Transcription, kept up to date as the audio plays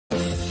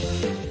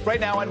Right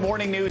now on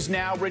Morning News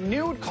Now,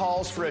 renewed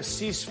calls for a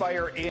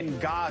ceasefire in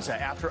Gaza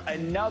after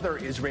another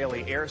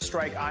Israeli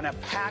airstrike on a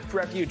packed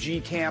refugee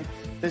camp,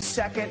 the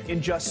second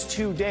in just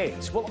 2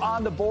 days. Well,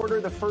 on the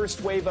border, the first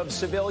wave of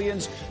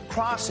civilians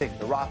crossing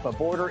the Rafah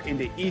border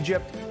into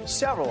Egypt,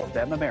 several of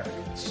them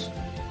Americans.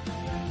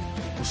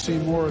 We'll see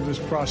more of this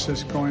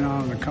process going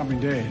on in the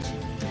coming days.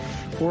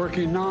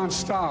 Working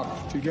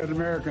nonstop to get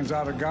Americans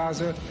out of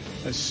Gaza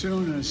as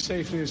soon and as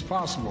safely as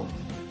possible.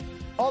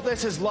 All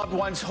this as loved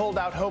ones hold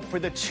out hope for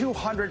the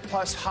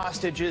 200-plus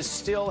hostages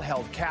still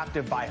held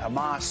captive by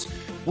Hamas.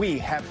 We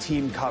have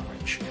team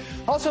coverage.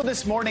 Also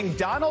this morning,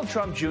 Donald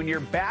Trump Jr.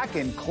 back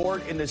in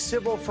court in the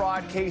civil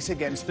fraud case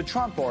against the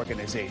Trump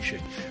Organization.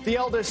 The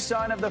eldest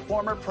son of the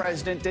former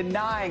president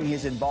denying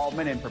his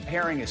involvement in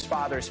preparing his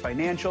father's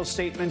financial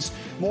statements.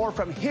 More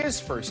from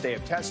his first day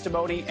of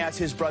testimony as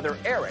his brother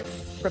Eric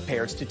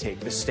prepares to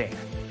take the stand.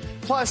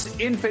 Plus,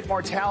 infant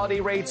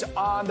mortality rates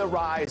on the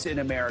rise in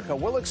America.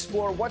 We'll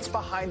explore what's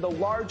behind the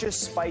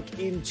largest spike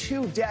in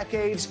 2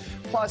 decades,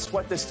 plus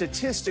what the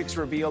statistics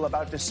reveal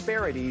about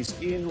disparities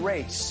in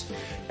race.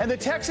 And the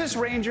Texas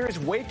Rangers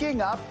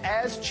waking up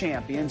as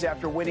champions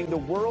after winning the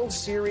World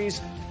Series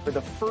for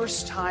the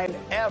first time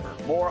ever.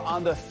 More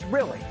on the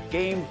thrilling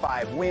Game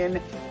 5 win,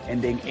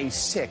 ending a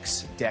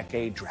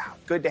 6-decade drought.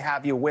 Good to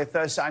have you with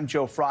us. I'm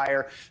Joe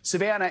Fryer.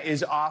 Savannah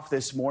is off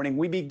this morning.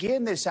 We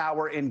begin this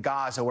hour in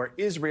Gaza, where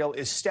Israel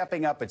is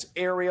stepping up its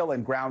aerial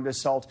and ground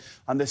assault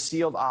on the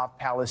sealed-off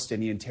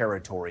Palestinian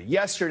territory.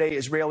 Yesterday,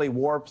 Israeli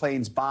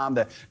warplanes bombed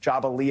the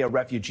Jabalia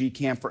refugee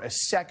camp for a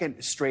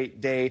second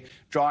straight day,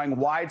 drawing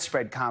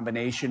widespread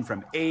condemnation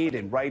from aid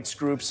and rights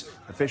groups.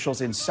 Officials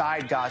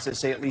inside Gaza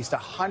say at least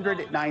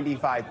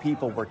 195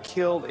 people were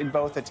killed in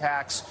both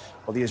attacks,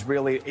 while the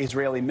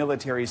Israeli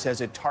military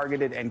says it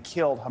targeted and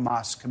killed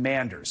Hamas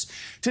commanders.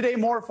 Today,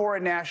 more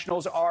foreign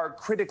nationals are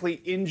critically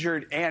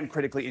injured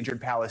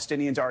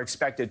Palestinians are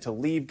expected to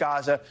leave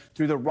Gaza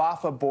through the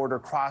Rafah border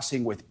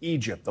crossing with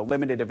Egypt. The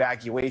limited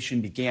evacuation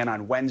began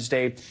on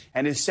Wednesday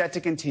and is set to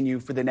continue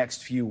for the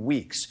next few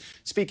weeks.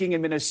 Speaking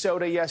in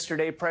Minnesota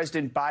yesterday,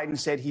 President Biden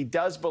said he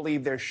does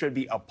believe there should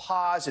be a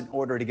pause in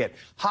order to get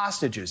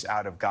hostages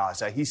out of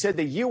Gaza. He said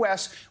the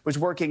U.S. was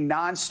working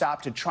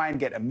nonstop to try and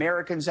get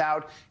Americans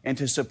out and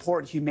to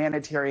support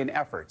humanitarian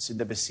efforts in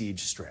the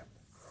besieged Strip.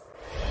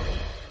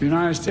 The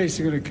United States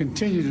is going to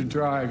continue to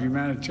drive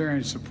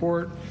humanitarian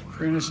support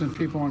for innocent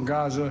people in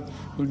Gaza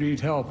who need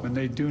help, and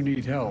they do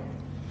need help.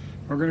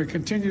 We're going to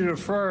continue to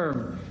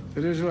affirm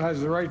that Israel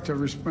has the right to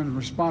and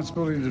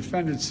responsibility to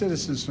defend its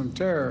citizens from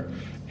terror,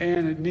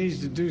 and it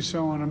needs to do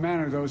so in a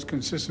manner that is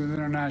consistent with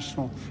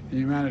international and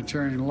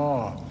humanitarian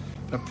law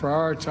that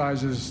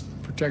prioritizes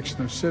the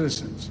protection of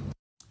citizens.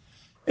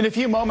 In a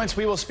few moments,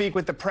 we will speak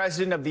with the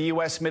president of the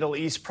U.S. Middle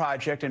East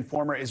Project and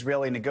former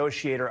Israeli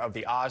negotiator of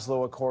the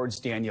Oslo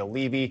Accords, Daniel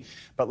Levy.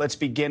 But let's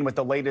begin with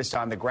the latest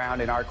on the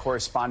ground and our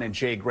correspondent,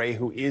 Jay Gray,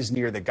 who is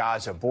near the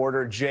Gaza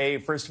border. Jay,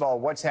 first of all,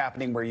 what's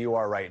happening where you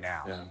are right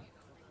now?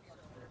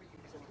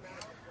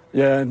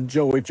 Yeah, and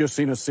Joe, we've just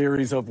seen a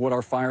series of what are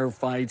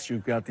firefights.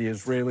 You've got the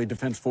Israeli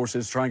Defense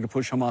Forces trying to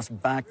push Hamas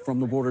back from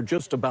the border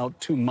just about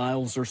 2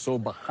 miles or so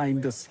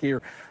behind us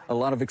here. A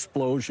lot of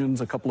explosions,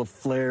 a couple of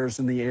flares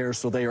in the air,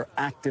 so they are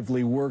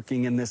actively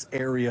working in this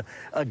area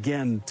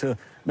again to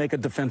make a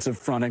defensive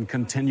front and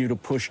continue to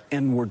push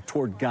inward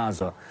toward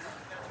Gaza.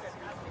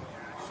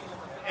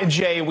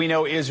 Jay, we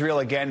know Israel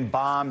again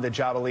bombed the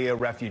Jabalia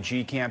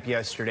refugee camp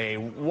yesterday.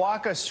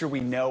 Walk us through what we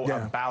know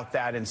about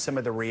that and some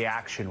of the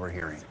reaction we're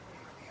hearing.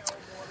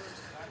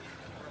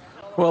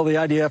 Well, the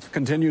IDF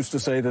continues to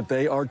say that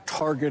they are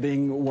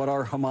targeting what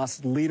are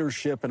Hamas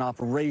leadership and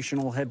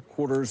operational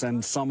headquarters,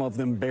 and some of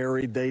them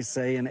buried, they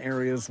say, in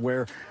areas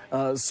where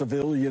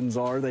civilians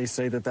are. They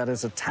say that that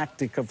is a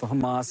tactic of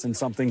Hamas and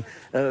something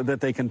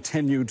that they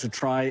continue to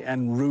try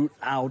and root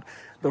out.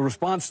 The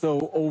response,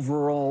 though,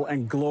 overall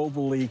and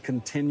globally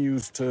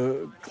continues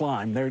to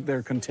climb.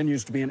 There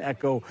continues to be an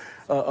echo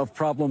of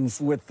problems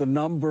with the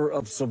number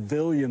of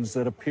civilians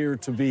that appear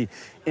to be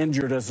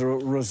injured as a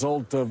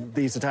result of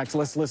these attacks.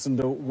 Let's listen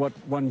to what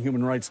one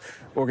human rights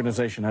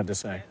organization had to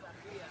say.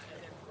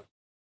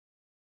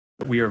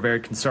 We are very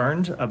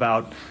concerned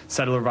about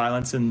settler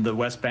violence in the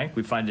West Bank.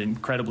 We find it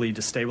incredibly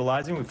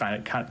destabilizing. We find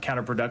it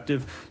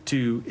counterproductive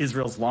to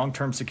Israel's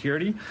long-term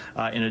security,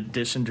 in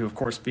addition to, of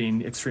course,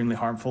 being extremely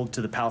harmful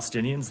to the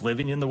Palestinians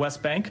living in the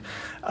West Bank.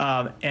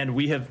 And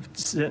we have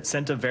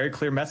sent a very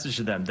clear message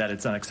to them that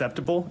it's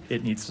unacceptable,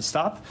 it needs to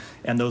stop,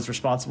 and those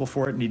responsible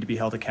for it need to be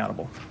held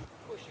accountable.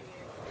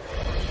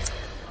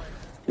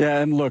 Yeah,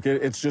 and look,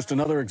 it's just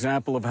another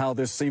example of how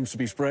this seems to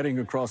be spreading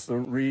across the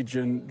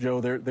region,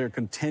 Joe. There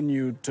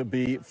continue to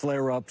be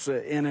flare-ups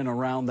in and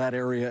around that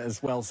area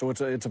as well. So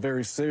it's a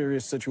very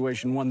serious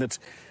situation, one that's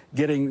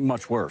getting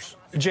much worse.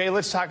 Jay,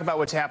 let's talk about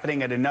what's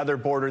happening at another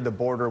border, the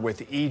border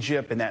with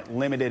Egypt, and that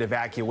limited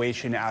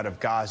evacuation out of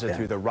Gaza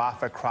through the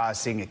Rafah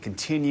crossing. It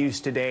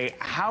continues today.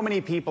 How many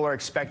people are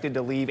expected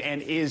to leave,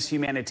 and is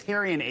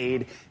humanitarian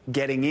aid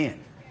getting in?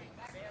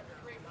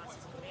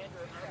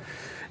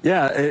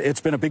 Yeah,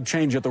 it's been a big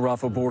change at the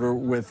Rafah border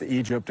with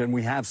Egypt, and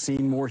we have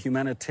seen more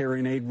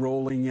humanitarian aid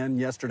rolling in.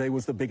 Yesterday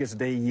was the biggest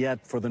day yet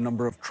for the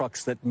number of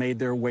trucks that made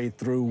their way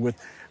through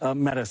with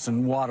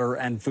medicine, water,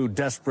 and food,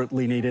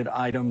 desperately needed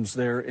items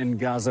there in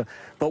Gaza.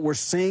 But we're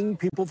seeing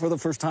people for the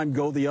first time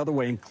go the other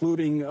way,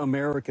 including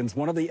Americans.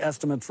 One of the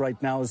estimates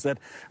right now is that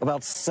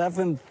about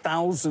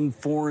 7,000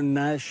 foreign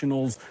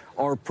nationals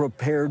are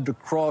prepared to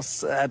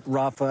cross at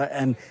Rafah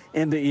and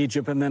into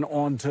Egypt and then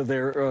on to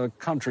their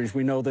countries.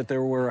 We know that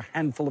there were a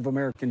handful of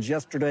Americans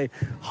yesterday,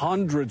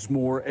 hundreds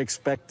more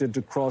expected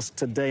to cross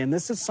today. And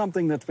this is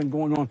something that's been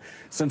going on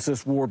since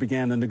this war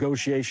began, the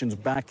negotiations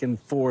back and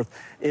forth,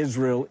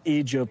 Israel,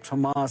 Egypt,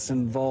 Hamas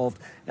involved,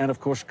 and of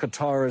course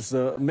Qatar is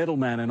the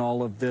middleman in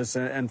all of this,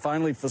 and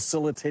finally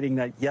facilitating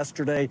that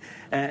yesterday.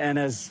 And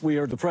as we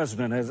heard the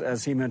president,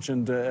 as he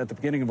mentioned at the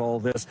beginning of all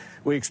of this,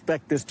 we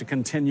expect this to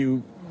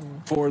continue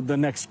for the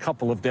next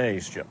couple of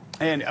days, Joe.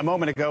 And a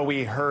moment ago,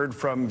 we heard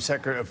from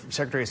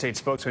Secretary of State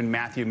spokesman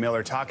Matthew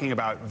Miller talking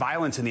about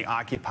violence in the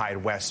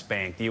occupied West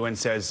Bank. The UN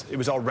says it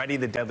was already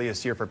the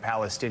deadliest year for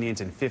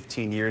Palestinians in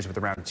 15 years, with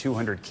around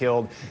 200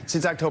 killed.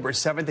 Since October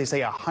 7th, they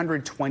say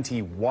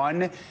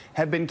 121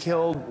 have been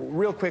killed.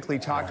 Real quickly,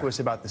 talk to us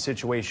about the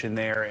situation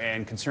there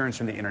and concerns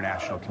from the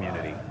international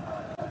community.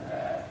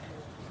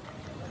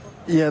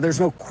 Yeah, there's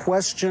no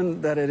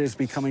question that it is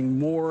becoming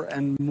more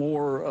and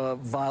more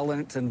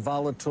violent and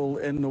volatile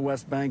in the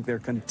West Bank. There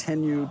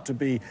continue to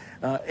be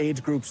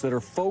age groups that are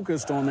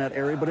focused on that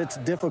area, but it's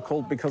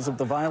difficult because of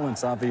the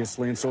violence,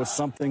 obviously. And so it's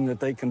something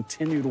that they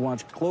continue to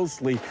watch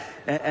closely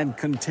and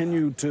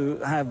continue to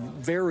have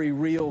very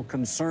real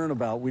concern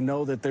about. We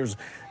know that there's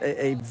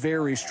a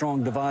very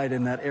strong divide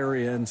in that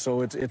area, and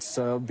so it's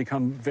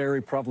become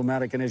very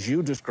problematic. And as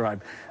you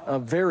described,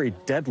 very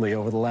deadly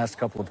over the last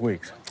couple of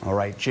weeks. All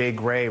right, Jay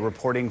Gray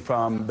reporting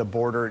from the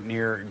border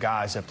near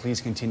Gaza. Please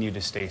continue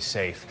to stay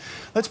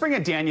safe. Let's bring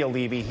in Daniel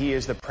Levy. He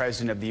is the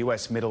president of the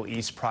U.S. Middle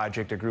East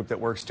Project, a group that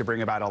works to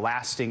bring about a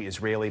lasting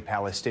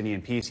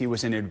Israeli-Palestinian peace. He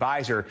was an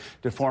advisor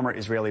to former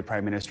Israeli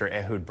Prime Minister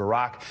Ehud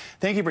Barak.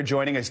 Thank you for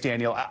joining us,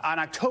 Daniel. On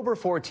October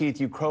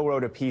 14th, you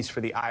co-wrote a piece for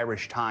the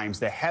Irish Times.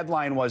 The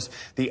headline was,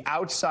 "The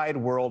outside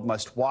world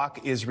must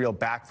walk Israel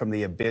back from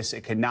the abyss.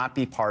 It cannot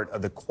be part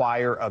of the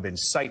choir of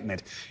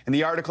incitement." In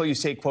the article, you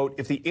say, quote,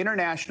 "If the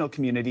international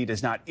community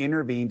does not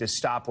intervene to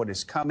stop what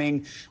is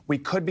coming, we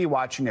could be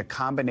watching a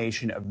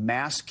combination of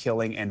mass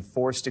killing and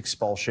forced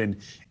expulsion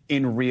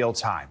in real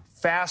time."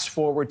 Fast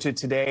forward to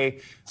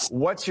today.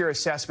 What's your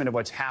assessment of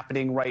what's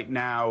happening right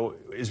now?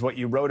 Is what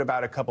you wrote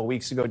about a couple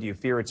weeks ago, do you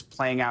fear it's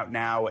playing out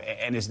now?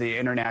 And is the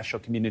international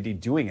community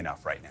doing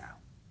enough right now?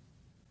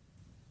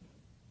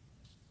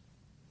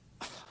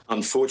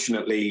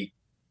 Unfortunately,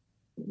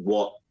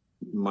 what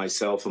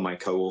myself and my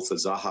co-author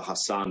Zaha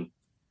Hassan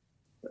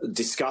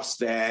discussed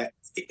there,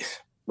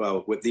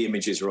 well, with the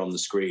images are on the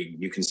screen,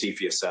 you can see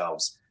for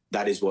yourselves,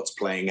 that is what's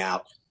playing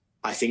out.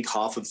 I think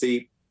half of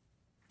the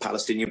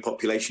Palestinian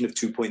population of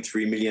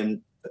 2.3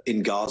 million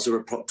in Gaza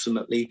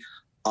approximately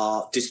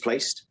are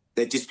displaced.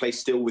 They're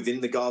displaced still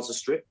within the Gaza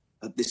Strip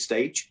at this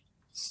stage.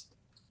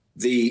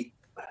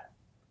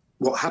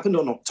 What happened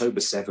on October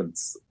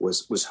 7th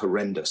was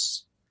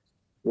horrendous.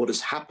 What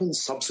has happened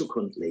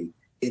subsequently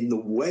in the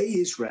way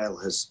Israel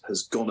has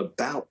gone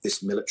about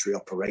this military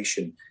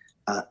operation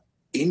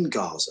in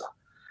Gaza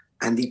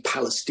and the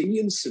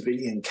Palestinian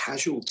civilian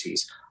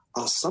casualties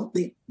are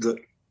something that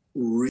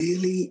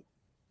really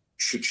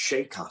should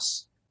shake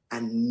us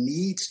and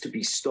needs to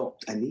be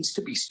stopped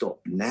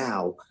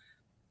now.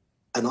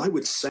 And I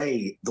would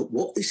say that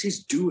what this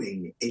is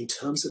doing in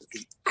terms of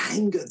the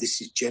anger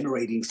this is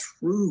generating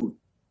through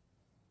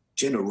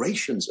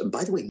generations, and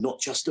by the way,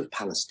 not just of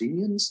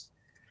Palestinians,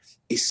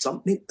 is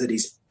something that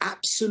is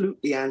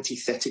absolutely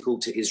antithetical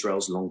to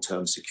Israel's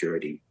long-term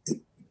security.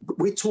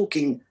 We're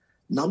talking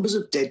numbers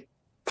of dead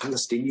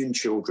Palestinian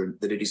children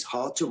that it is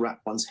hard to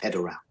wrap one's head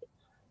around.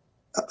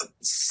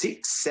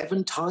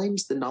 6-7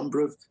 times the number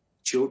of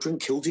children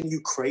killed in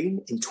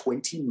Ukraine in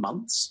 20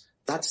 months.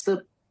 That's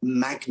the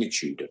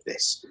magnitude of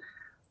this.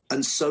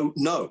 And so,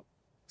 no,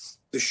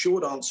 the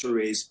short answer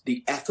is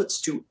the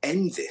efforts to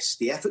end this,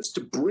 the efforts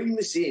to bring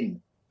this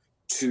in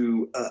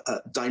to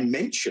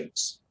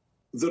dimensions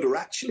that are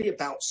actually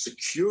about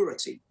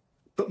security.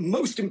 But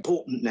most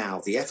important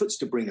now, the efforts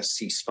to bring a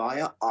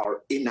ceasefire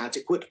are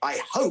inadequate. I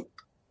hope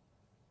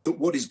that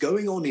what is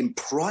going on in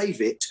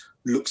private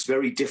looks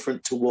very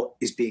different to what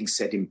is being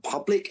said in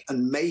public.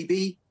 And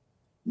maybe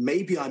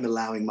I'm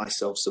allowing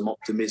myself some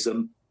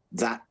optimism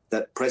that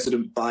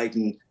President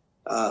Biden,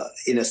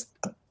 in a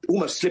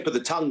almost slip of the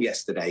tongue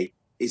yesterday,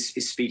 is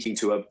speaking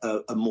to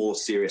a more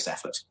serious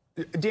effort.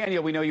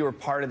 Daniel, we know you were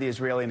part of the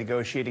Israeli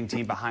negotiating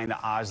team behind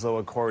the Oslo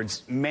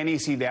Accords. Many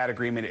see that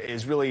agreement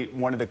as really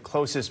one of the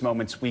closest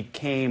moments we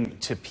came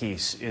to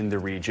peace in the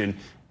region.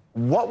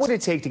 What would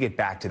it take to get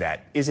back to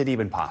that? Is it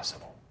even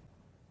possible?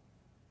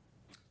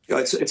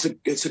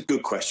 It's a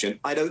good question.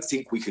 I don't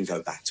think we can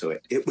go back to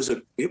it. It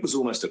was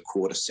almost a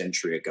quarter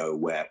century ago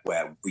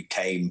where we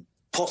came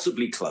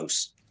possibly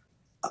close.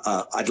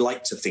 I'd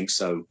like to think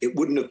so. It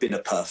wouldn't have been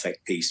a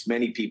perfect peace.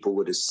 Many people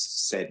would have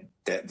said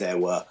that there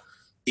were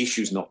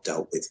issues not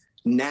dealt with.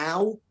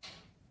 Now,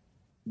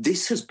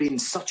 this has been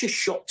such a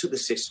shock to the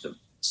system,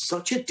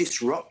 such a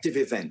disruptive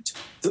event,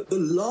 that the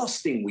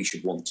last thing we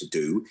should want to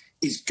do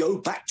is go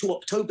back to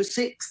October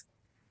 6th.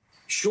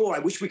 Sure, I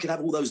wish we could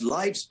have all those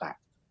lives back.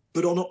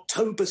 But on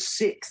October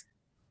 6th,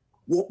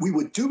 what we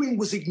were doing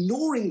was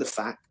ignoring the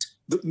fact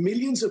that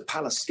millions of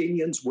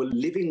Palestinians were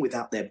living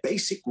without their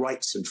basic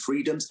rights and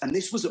freedoms, and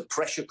this was a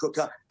pressure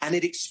cooker, and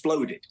it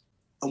exploded.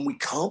 And we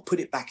can't put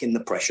it back in the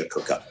pressure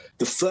cooker.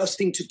 The first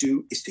thing to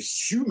do is to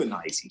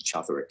humanize each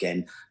other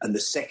again, and the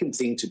second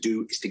thing to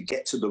do is to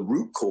get to the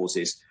root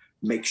causes,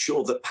 make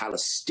sure that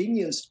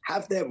Palestinians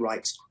have their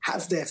rights,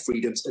 have their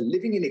freedoms, and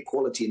living in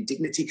equality and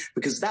dignity,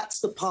 because that's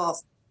the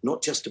path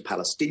not just to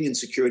Palestinian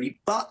security,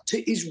 but to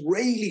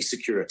Israeli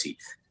security.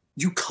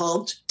 You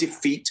can't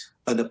defeat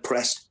an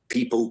oppressed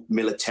people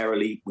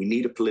militarily. We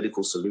need a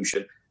political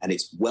solution, and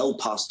it's well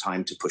past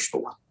time to push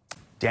for one.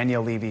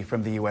 Danielle Levy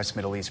from the U.S.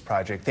 Middle East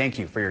Project, thank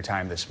you for your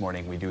time this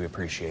morning. We do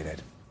appreciate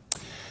it.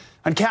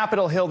 On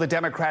Capitol Hill, the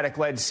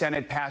Democratic-led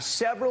Senate passed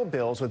several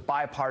bills with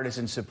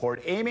bipartisan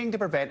support aiming to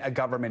prevent a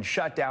government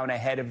shutdown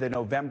ahead of the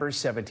November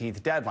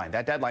 17th deadline.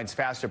 That deadline's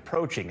fast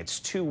approaching. It's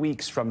 2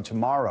 weeks from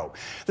tomorrow.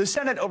 The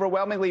Senate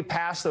overwhelmingly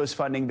passed those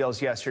funding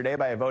bills yesterday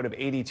by a vote of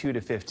 82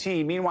 to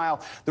 15.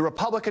 Meanwhile, the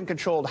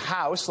Republican-controlled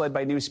House, led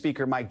by new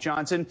Speaker Mike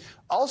Johnson,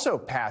 also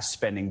passed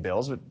spending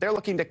bills, but they're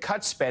looking to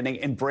cut spending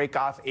and break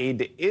off aid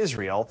to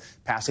Israel,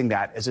 passing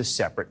that as a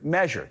separate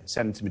measure. The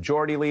Senate's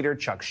Majority Leader,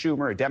 Chuck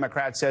Schumer, a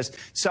Democrat, says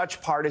such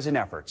partisan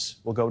efforts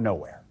will go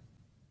nowhere.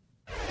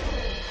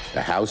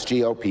 The House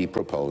GOP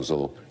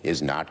proposal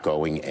is not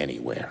going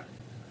anywhere.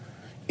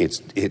 It's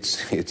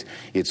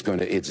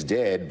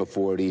dead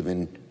before it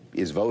even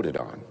is voted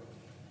on.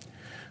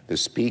 The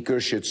Speaker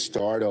should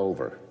start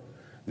over,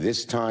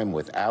 this time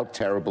without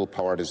terrible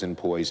partisan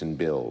poison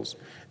bills,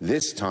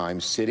 this time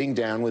sitting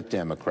down with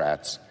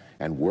Democrats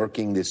and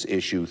working this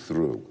issue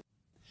through.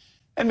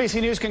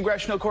 NBC News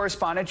congressional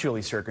correspondent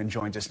Julie Sirkin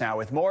joins us now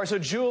with more. So,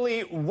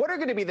 Julie, what are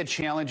going to be the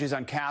challenges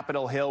on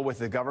Capitol Hill with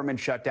the government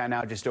shutdown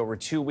now just over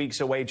 2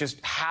 weeks away? Just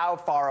how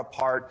far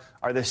apart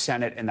are the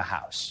Senate and the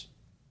House?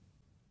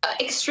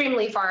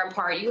 Extremely far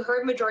apart. You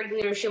heard Majority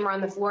Leader Schumer on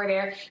the floor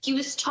there. He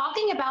was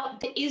talking about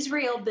the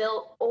Israel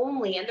bill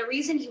only, and the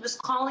reason he was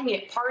calling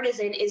it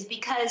partisan is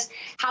because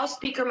House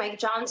Speaker Mike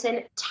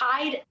Johnson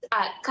tied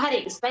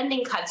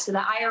spending cuts to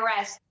the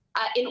IRS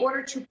in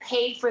order to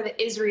pay for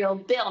the Israel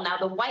bill. Now,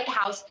 the White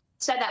House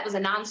said that was a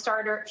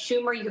non-starter.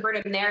 Schumer, you heard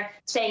him there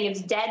saying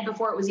it's dead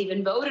before it was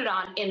even voted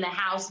on in the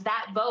House.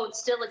 That vote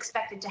still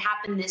expected to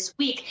happen this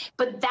week.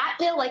 But that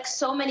bill, like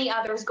so many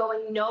others,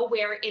 going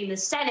nowhere in the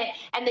Senate.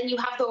 And then you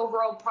have the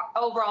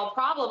overall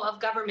problem of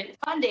government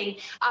funding,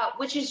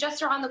 which is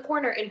just around the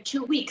corner in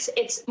 2 weeks.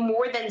 It's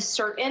more than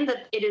certain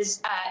that it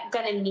is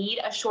going to need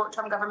a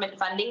short-term government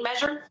funding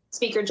measure.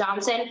 Speaker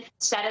Johnson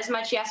said as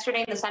much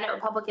yesterday in the Senate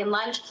Republican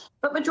lunch.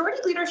 But Majority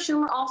Leader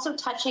Schumer also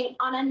touching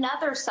on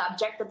another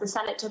subject that the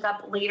Senate took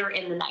up later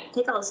in the night.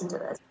 Take a listen to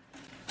this.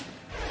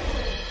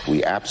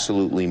 We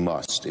absolutely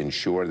must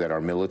ensure that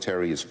our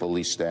military is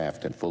fully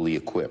staffed and fully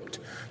equipped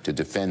to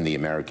defend the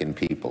American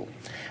people.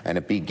 And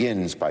it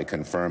begins by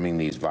confirming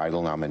these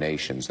vital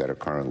nominations that are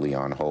currently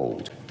on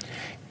hold.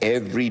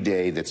 Every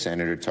day that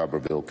Senator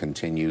Tuberville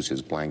continues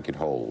his blanket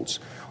holds,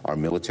 our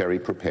military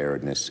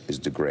preparedness is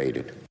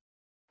degraded.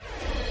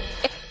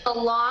 A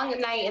long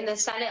night in the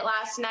Senate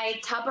last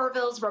night.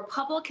 Tuberville's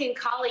Republican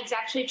colleagues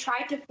actually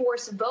tried to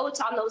force votes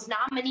on those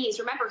nominees.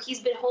 Remember,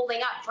 he's been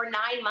holding up for 9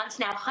 months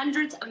now,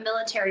 hundreds of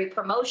military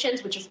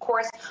promotions, which of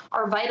course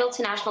are vital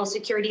to national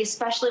security,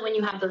 especially when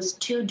you have those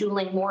two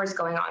dueling wars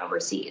going on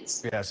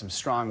overseas. Yeah, some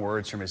strong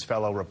words from his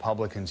fellow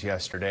Republicans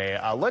yesterday.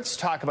 Let's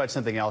talk about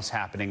something else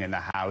happening in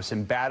the House.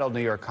 Embattled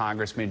New York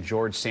Congressman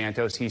George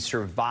Santos, he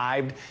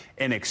survived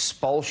an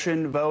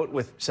expulsion vote,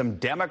 with some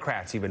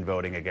Democrats even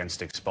voting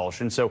against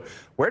expulsion. So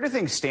where do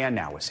things stand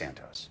now with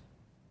Santos?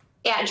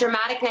 Yeah, a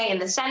dramatic night in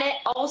the Senate,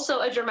 also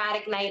a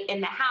dramatic night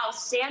in the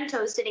House.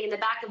 Santos, sitting in the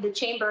back of the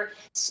chamber,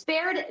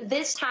 spared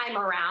this time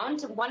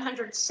around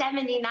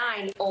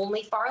 179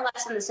 only, far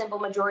less than the simple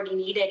majority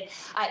needed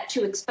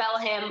to expel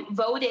him.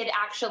 Voted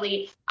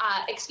actually,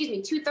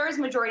 2/3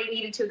 majority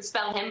needed to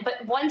expel him,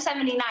 but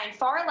 179,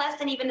 far less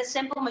than even a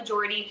simple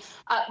majority,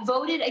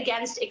 voted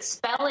against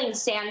expelling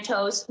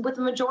Santos, with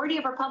the majority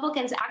of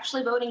Republicans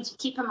actually voting to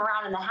keep him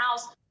around in the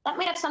House. That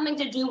might have something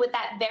to do with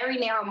that very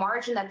narrow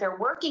margin that they're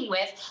working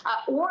with,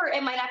 or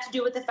it might have to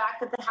do with the fact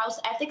that the House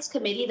Ethics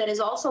Committee that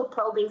is also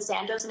probing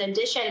Santos, in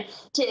addition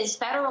to his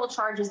federal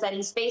charges that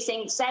he's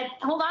facing, said,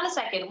 hold on a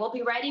second, we'll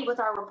be ready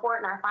with our report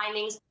and our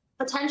findings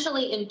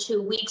potentially in 2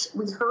 weeks.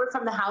 We heard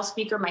from the House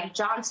Speaker Mike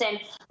Johnson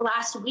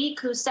last week,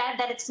 who said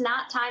that it's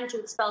not time to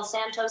expel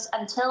Santos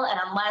until and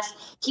unless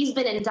he's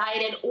been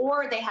indicted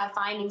or they have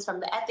findings from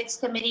the Ethics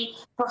Committee.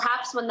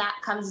 Perhaps when that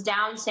comes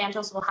down,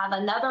 Santos will have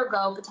another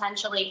go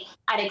potentially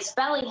at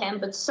expelling him,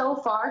 but so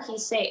far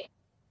he's safe.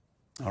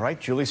 All right,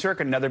 Julie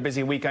Sirkin, another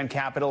busy week on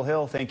Capitol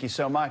Hill. Thank you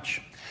so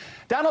much.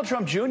 Donald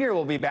Trump Jr.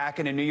 will be back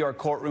in a New York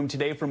courtroom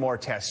today for more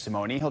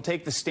testimony. He'll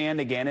take the stand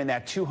again in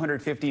that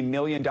 $250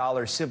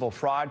 million civil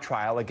fraud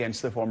trial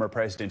against the former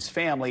president's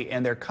family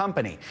and their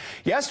company.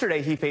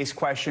 Yesterday, he faced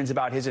questions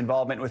about his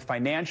involvement with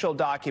financial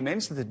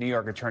documents that the New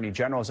York Attorney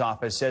General's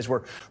office says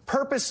were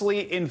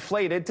purposely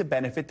inflated to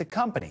benefit the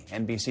company.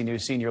 NBC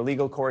News senior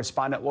legal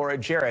correspondent Laura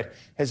Jarrett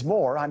has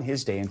more on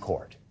his day in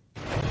court.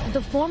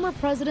 The former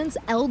president's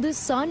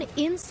eldest son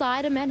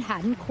inside a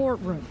Manhattan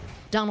courtroom.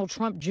 Donald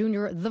Trump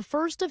Jr., the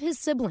first of his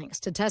siblings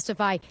to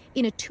testify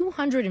in a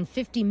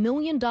 $250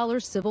 million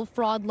civil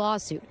fraud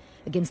lawsuit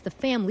against the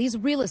family's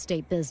real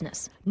estate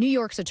business. New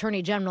York's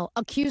Attorney General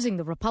accusing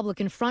the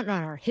Republican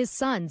frontrunner, his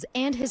sons,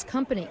 and his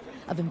company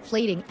of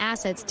inflating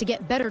assets to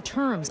get better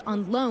terms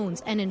on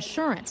loans and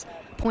insurance,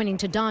 pointing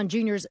to Don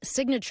Jr.'s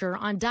signature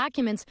on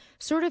documents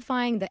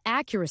certifying the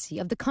accuracy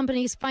of the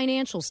company's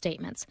financial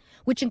statements,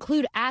 which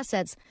include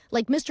assets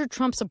like Mr.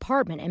 Trump's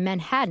apartment in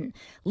Manhattan,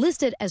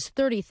 listed as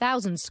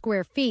 30,000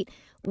 square feet,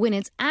 when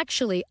it's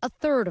actually a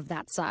third of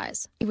that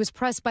size. He was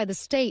pressed by the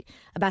state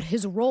about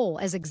his role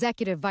as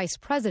executive vice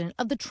president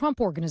of the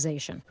Trump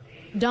Organization.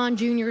 Don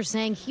Jr.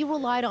 saying he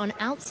relied on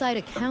outside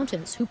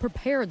accountants who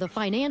prepared the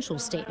financial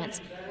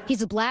statements.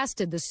 He's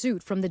blasted the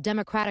suit from the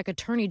Democratic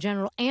Attorney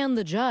General and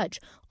the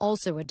judge,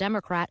 also a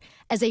Democrat,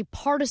 as a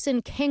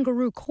partisan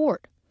kangaroo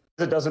court.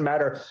 It doesn't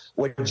matter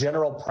what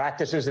general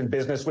practices in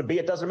business would be.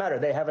 It doesn't matter.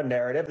 They have a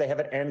narrative, they have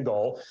an end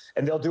goal,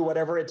 and they'll do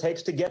whatever it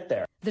takes to get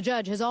there. The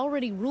judge has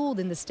already ruled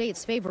in the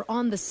state's favor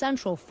on the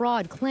central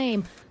fraud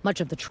claim.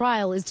 Much of the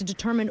trial is to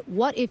determine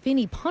what, if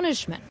any,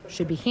 punishment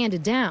should be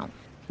handed down.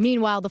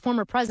 Meanwhile, the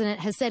former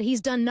president has said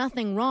he's done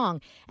nothing wrong,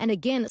 and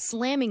again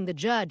slamming the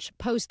judge,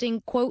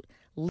 posting, quote,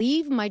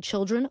 "Leave my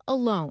children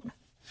alone."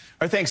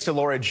 Our thanks to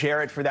Laura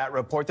Jarrett for that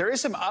report. There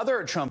is some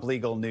other Trump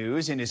legal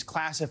news in his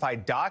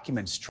classified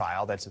documents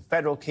trial. That's a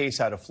federal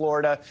case out of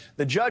Florida.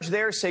 The judge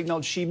there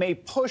signaled she may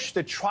push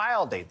the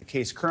trial date. The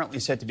case currently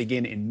set to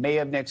begin in May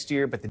of next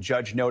year, but the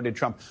judge noted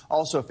Trump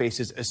also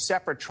faces a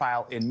separate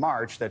trial in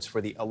March. That's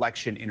for the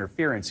election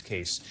interference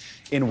case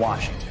in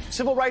Washington.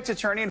 Civil rights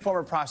attorney and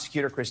former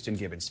prosecutor Kristen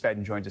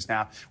Gibbons-Fedden joins us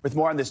now with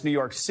more on this New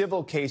York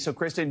civil case. So,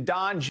 Kristen,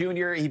 Don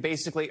Jr., he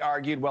basically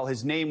argued, well,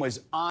 his name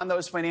was on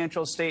those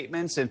financial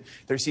statements, and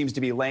there seems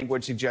to be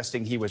language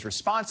suggesting he was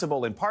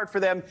responsible in part for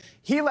them.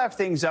 He left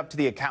things up to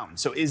the accountant.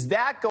 So is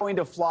that going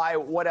to fly?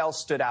 What else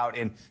stood out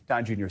in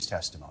Don Jr.'s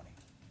testimony?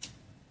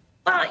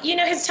 Well,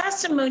 his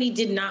testimony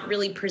did not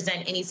really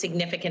present any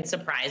significant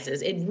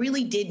surprises. It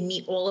really did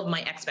meet all of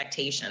my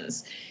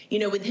expectations.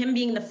 With him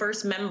being the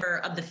first member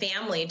of the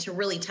family to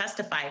really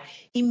testify,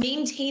 he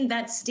maintained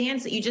that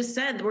stance that you just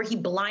said, where he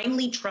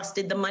blindly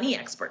trusted the money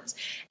experts.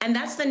 And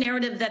that's the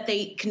narrative that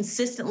they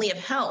consistently have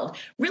held,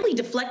 really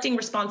deflecting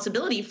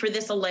responsibility for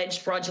this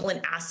alleged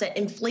fraudulent asset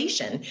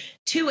inflation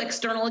to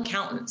external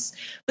accountants.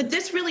 But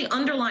this really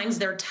underlines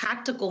their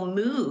tactical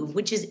move,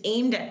 which is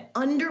aimed at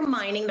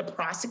undermining the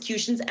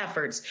prosecution's efforts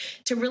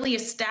to really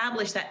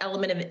establish that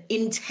element of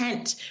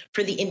intent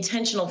for the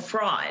intentional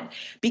fraud,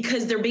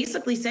 because they're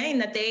basically saying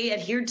that they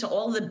adhered to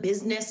all the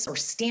business or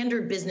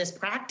standard business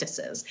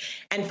practices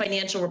and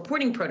financial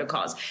reporting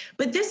protocols.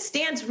 But this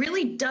stance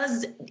really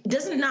does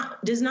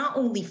not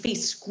only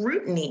face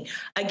scrutiny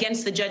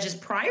against the judge's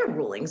prior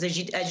rulings, as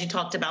you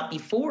talked about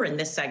before in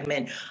this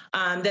segment,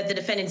 that the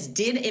defendants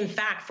did in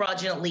fact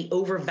fraudulently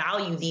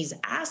overvalue these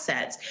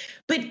assets.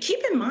 But keep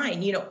in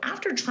mind,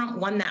 after Trump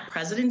won that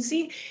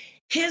presidency,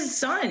 his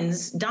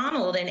sons,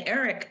 Donald and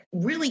Eric,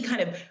 really kind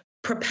of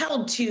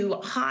propelled to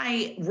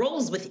high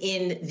roles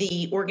within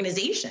the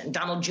organization.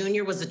 Donald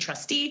Jr. was a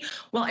trustee,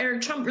 while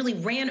Eric Trump really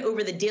ran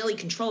over the daily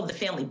control of the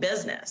family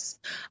business.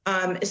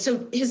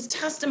 So his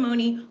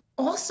testimony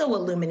also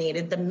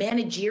illuminated the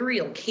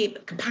managerial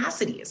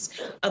capacities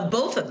of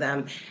both of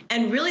them.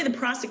 And really the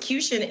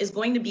prosecution is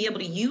going to be able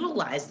to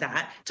utilize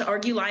that to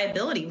argue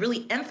liability,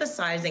 really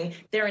emphasizing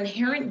their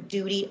inherent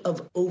duty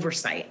of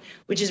oversight,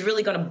 which is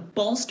really going to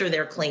bolster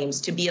their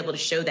claims to be able to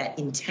show that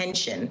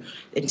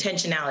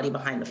intentionality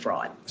behind the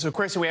fraud. So,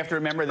 Kristen, we have to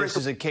remember this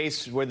is a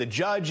case where the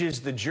judge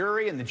is the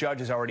jury, and the judge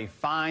has already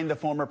fined the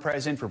former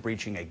president for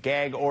breaching a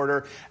gag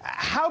order.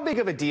 How big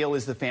of a deal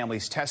is the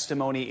family's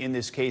testimony in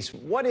this case?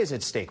 What is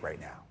at stake right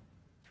now?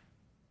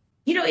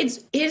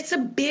 It's a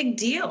big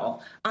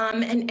deal.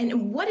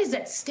 And what is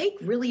at stake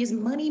really is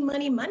money.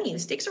 The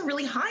stakes are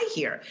really high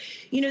here.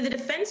 The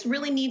defense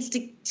really needs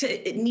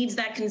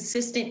that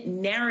consistent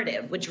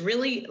narrative, which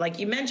really, like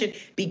you mentioned,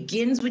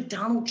 begins with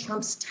Donald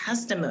Trump's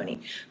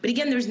testimony. But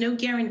again, there's no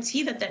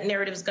guarantee that that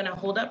narrative is going to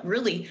hold up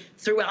really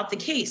throughout the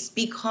case,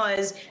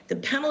 because the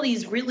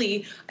penalties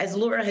really, as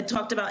Laura had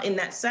talked about in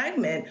that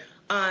segment,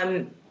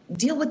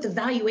 deal with the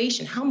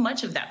valuation, how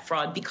much of that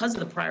fraud, because of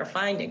the prior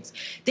findings.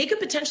 They could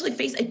potentially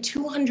face a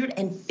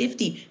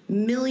 $250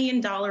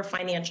 million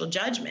financial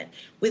judgment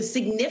with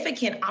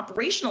significant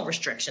operational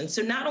restrictions.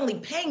 So not only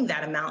paying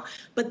that amount,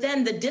 but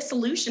then the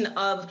dissolution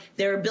of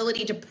their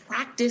ability to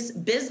practice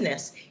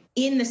business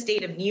in the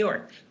state of New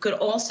York could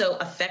also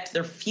affect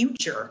their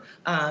future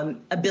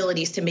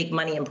abilities to make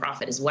money and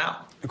profit as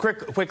well.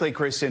 Quickly,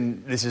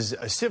 Kristen, this is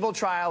a civil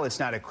trial. It's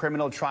not a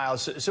criminal trial.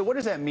 So what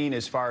does that mean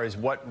as far as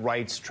what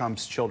rights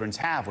Trump's children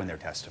have when they're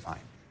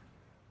testifying?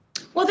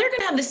 Well, they're going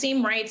to have the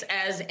same rights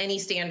as any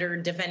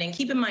standard defendant.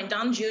 Keep in mind,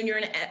 Don Jr.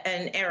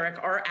 and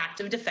Eric are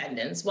active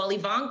defendants, while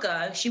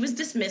Ivanka, she was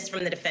dismissed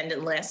from the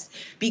defendant list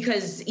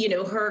because, you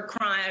know, her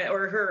crime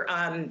or her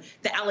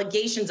the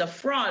allegations of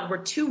fraud were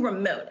too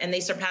remote and they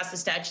surpassed the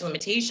statute of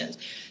limitations.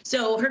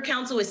 So her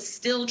counsel is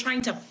still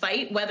trying to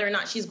fight whether or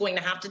not she's going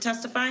to have to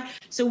testify.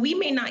 So we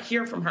may not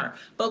hear from her.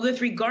 But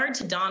with regard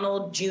to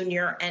Donald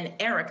Jr. and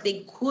Eric,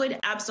 they could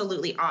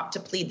absolutely opt to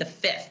plead the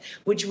fifth,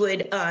 which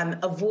would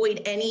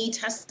avoid any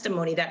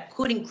testimony that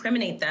could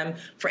incriminate them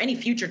for any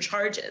future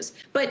charges.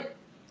 But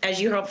as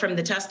you heard from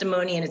the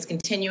testimony, and it's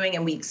continuing,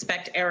 and we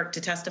expect Eric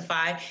to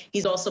testify,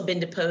 he's also been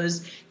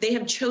deposed. They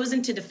have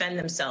chosen to defend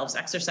themselves,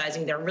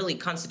 exercising their really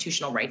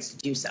constitutional rights to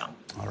do so.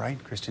 All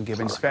right, Kristen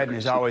Gibbons-Fedden,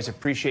 as always,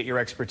 appreciate your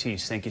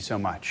expertise. Thank you so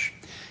much.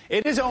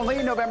 It is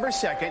only November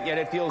 2nd, yet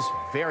it feels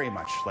very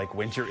much like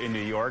winter in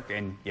New York.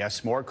 And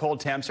yes, more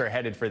cold temps are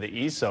headed for the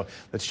east. So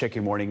let's check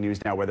your morning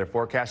news now weather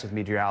forecast with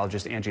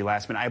meteorologist Angie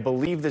Lastman. I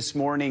believe this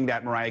morning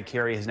that Mariah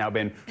Carey has now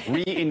been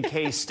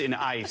re-encased in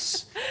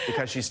ice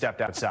because she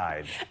stepped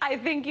outside. I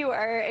think you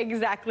are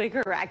exactly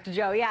correct,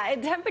 Joe. Yeah,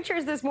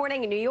 temperatures this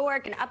morning in New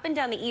York and up and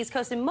down the East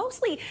Coast and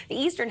mostly the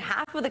eastern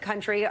half of the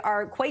country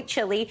are quite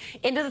chilly,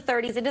 into the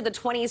 30s, into the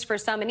 20s for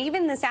some. And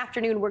even this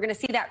afternoon, we're going to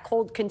see that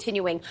cold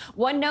continuing.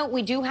 One note,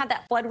 we do have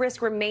that flood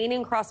risk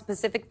remaining across the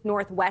Pacific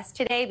Northwest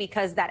today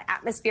because that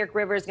atmospheric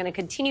river is going to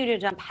continue to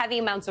dump heavy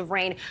amounts of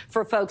rain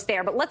for folks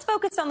there. But let's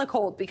focus on the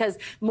cold because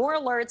more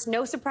alerts,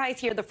 no surprise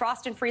here. The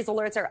frost and freeze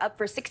alerts are up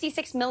for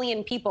 66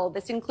 million people.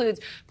 This includes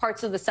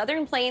parts of the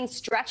southern plains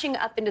stretching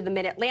up into the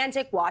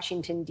mid-Atlantic,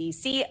 Washington,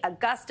 D.C.,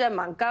 Augusta,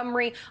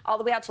 Montgomery, all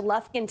the way out to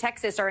Lufkin,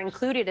 Texas are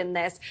included in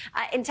this.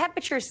 And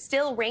temperatures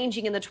still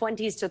ranging in the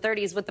 20s to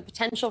 30s with the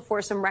potential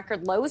for some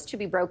record lows to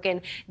be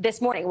broken this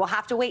morning. We'll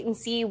have to wait and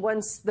see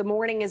once the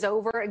morning is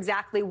over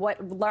exactly what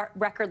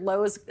record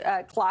lows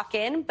clock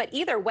in. But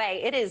either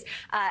way, it is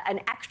an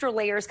extra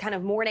layers kind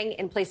of morning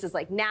in places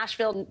like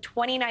Nashville,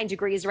 29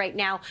 degrees right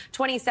now,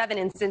 27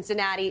 in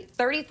Cincinnati,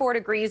 34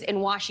 degrees in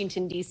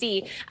Washington,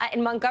 D.C.,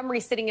 in Montgomery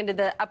sitting into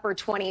the upper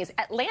 20s.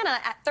 Atlanta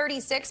at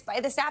 36. By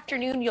this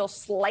afternoon, you'll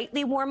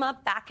slightly warm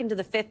up back into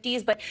the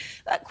 50s, but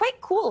quite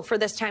cool for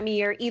this time of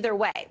year either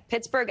way.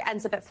 Pittsburgh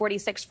ends up at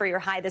 46 for your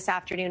high this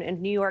afternoon,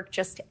 and New York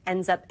just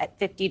ends up at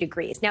 50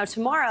 degrees. Now,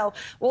 tomorrow,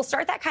 we'll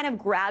start that kind of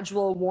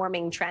gradual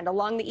warming trend.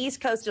 Along the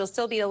East Coast, it'll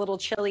still be a little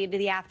chilly into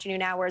the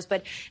afternoon hours,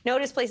 but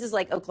notice places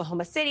like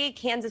Oklahoma City,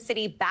 Kansas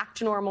City back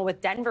to normal,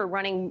 with Denver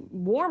running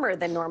warmer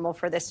than normal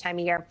for this time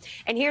of year.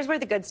 And here's where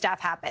the good stuff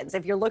happens.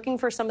 If you're looking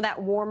for some of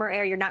that warmer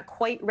air, you're not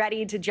quite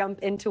ready to jump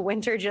into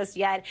winter just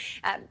yet.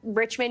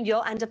 Richmond,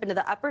 you'll end up into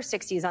the upper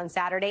 60s on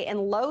Saturday and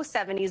low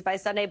 70s by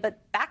Sunday, but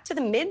back to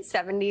the mid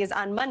 70s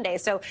on Monday.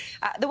 So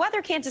the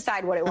weather can't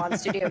decide what it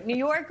wants to do. New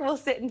York will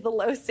sit into the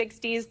low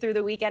 60s through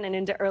the weekend and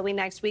into early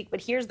next week.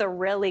 But here's the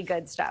really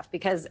good stuff,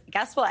 because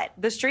guess what?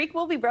 The streak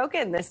will be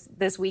broken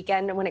this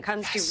weekend when it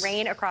comes to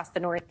rain across the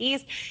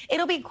Northeast.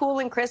 It'll be cool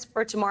and crisp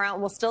for tomorrow,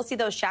 and we'll still see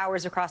those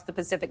showers across the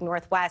Pacific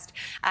Northwest.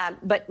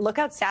 But look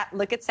at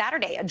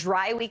Saturday, a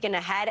dry weekend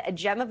ahead, a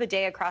gem of a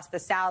day across the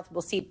South.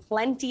 We'll see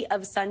plenty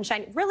of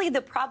sunshine. Really,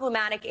 the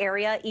problematic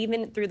area,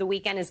 even through the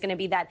weekend, is going to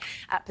be that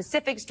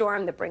Pacific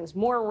storm that brings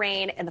more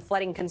rain and the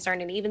flooding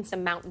concern, and even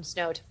some mountain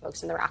snow to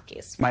folks in the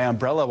Rockies. My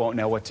umbrella won't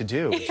know what to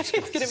do. It's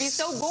going to be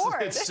so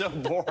bored. It's so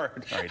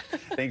bored. All right.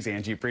 Thanks,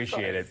 Angie.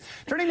 Appreciate it.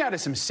 Turning now to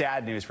some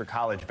sad news for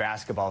college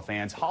basketball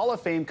fans. Hall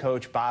of Fame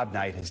coach Bob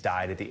Knight has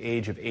died at the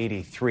age of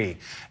 83.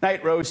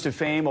 Knight rose to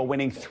fame while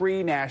winning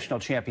 3 national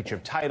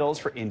championship titles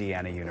for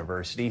Indiana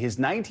University. His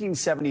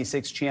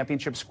 1976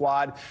 championship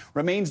squad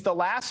remains the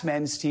last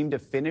men's team to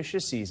finish a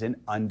season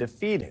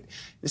undefeated.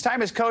 His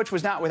time as coach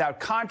was not without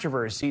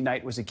controversy.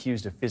 Knight was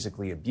accused of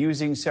physically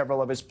abusing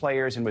several of his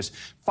players and was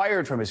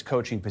fired from his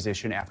coaching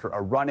position after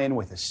a run-in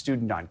with a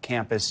student on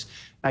campus.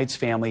 Knight's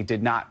family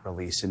did not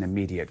release an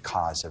immediate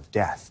cause of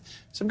death.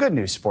 Some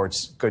good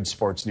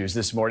sports news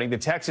this morning. The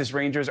Texas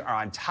Rangers are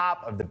on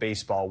top of the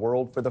baseball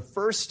world for the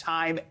first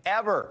time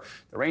ever.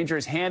 The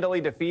Rangers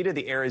handily defeated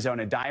the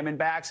Arizona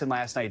Diamondbacks in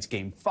last night's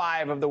Game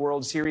 5 of the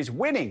World Series,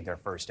 winning their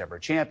first ever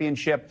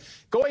championship.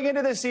 Going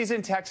into the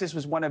season, Texas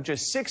was one of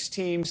just 6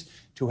 teams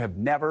to have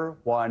never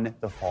won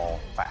the Fall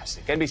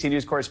Classic. NBC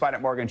News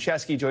correspondent Morgan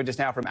Chesky joined us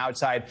now from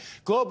outside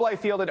Globe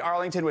Life Field in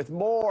Arlington with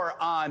more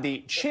on the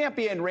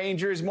champion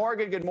Rangers.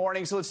 Morgan, good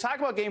morning. So let's talk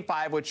about Game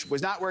 5, which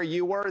was not where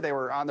you were. They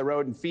were on the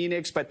road in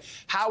Phoenix. But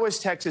how was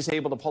Texas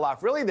able to pull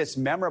off really this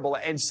memorable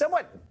and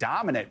somewhat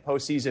dominant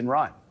postseason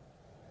run?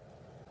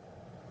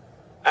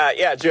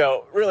 Yeah,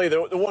 Joe, really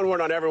the one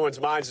word on everyone's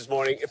minds this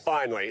morning,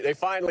 finally. They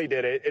finally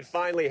did it. It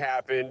finally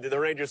happened. The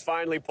Rangers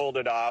finally pulled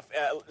it off.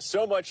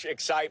 So much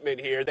excitement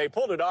here. They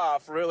pulled it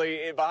off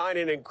really behind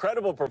an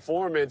incredible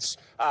performance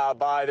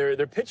by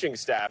their pitching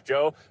staff,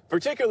 Joe.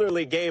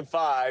 Particularly Game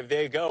 5,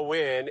 they go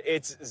in.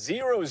 It's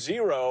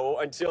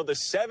 0-0 until the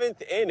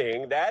 7th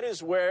inning. That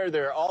is where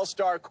their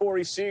all-star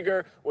Corey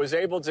Seager was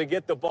able to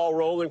get the ball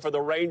rolling for the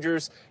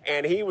Rangers,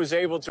 and he was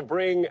able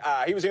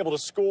to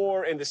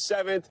score in the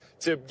 7th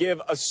to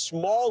give a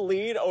small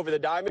lead over the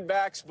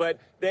Diamondbacks, but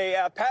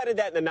they padded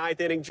that in the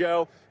 9th inning,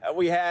 Joe.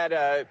 We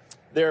had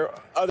their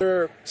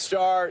other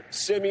star,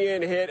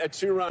 Simeon, hit a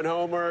 2-run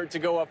homer to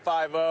go up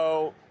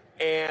 5-0,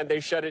 and they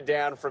shut it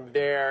down from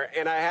there.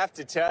 And I have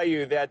to tell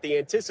you that the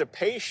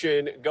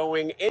anticipation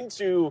going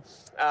into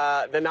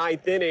the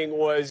 9th inning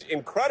was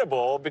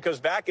incredible, because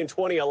back in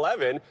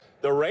 2011,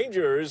 the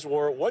Rangers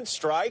were one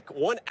strike,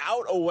 one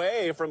out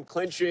away from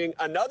clinching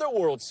another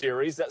World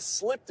Series that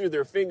slipped through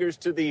their fingers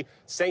to the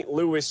St.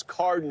 Louis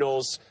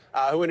Cardinals,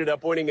 who ended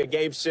up winning a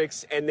Game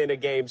 6 and then a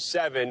Game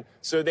 7.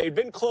 So they'd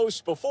been close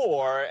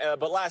before,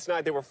 but last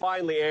night they were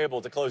finally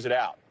able to close it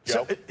out.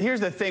 Joe? So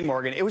here's the thing,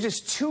 Morgan. It was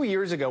just 2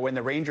 years ago when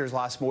the Rangers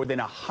lost more than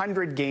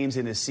 100 games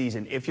in a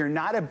season. If you're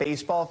not a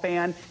baseball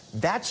fan,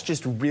 that's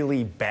just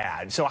really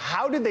bad. So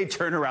how did they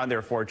turn around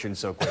their fortune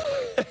so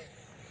quickly?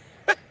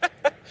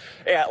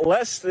 Yeah,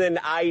 less than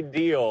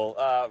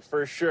ideal,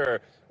 for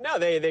sure. No,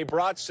 they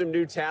brought some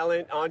new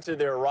talent onto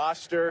their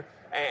roster,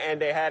 and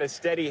they had a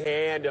steady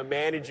hand of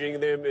managing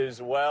them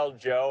as well,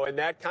 Joe. And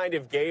that kind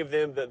of gave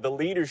them the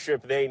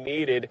leadership they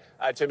needed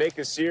to make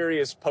a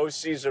serious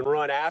postseason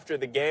run. After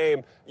the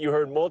game, you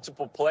heard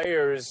multiple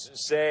players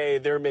say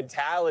their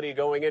mentality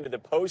going into the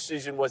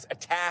postseason was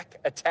attack,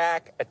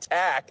 attack,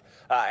 attack.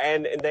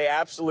 And they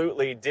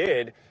absolutely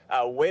did.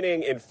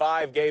 Winning in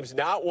 5 games,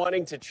 not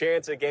wanting to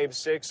chance a Game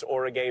 6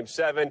 or a Game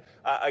 7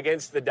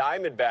 against the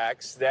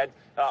Diamondbacks that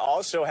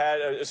also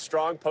had a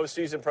strong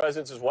postseason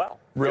presence as well.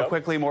 Real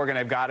quickly, Morgan,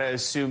 I've got to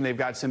assume they've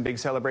got some big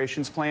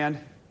celebrations planned.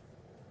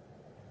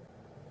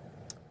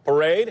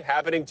 Parade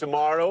happening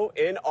tomorrow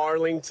in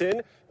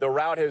Arlington. The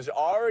route has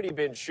already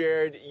been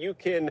shared. You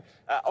can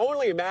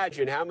only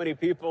imagine how many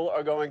people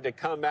are going to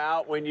come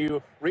out when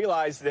you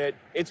realize that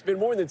it's been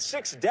more than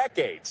 6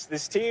 decades.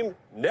 This team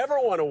never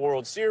won a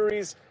World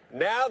Series.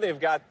 Now they're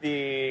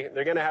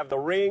going to have the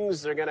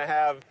rings. They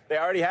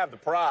already have the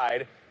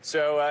pride.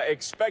 So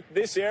expect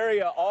this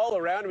area all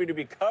around me to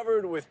be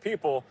covered with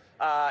people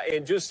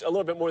in just a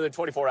little bit more than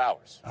 24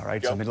 hours. All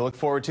right, something to look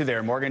forward to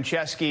there. Morgan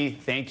Chesky,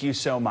 thank you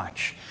so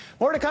much.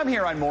 More to come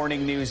here on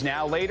Morning News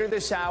Now. Later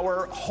this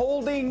hour,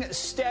 holding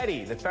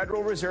steady. The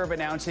Federal Reserve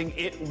announcing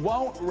it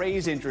won't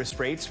raise interest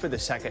rates for the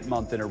 2nd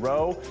month in a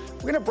row.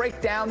 We're going to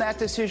break down that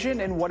decision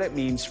and what it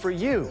means for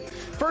you.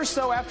 First,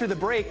 though, after the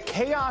break,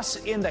 chaos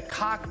in the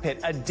cockpit.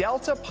 A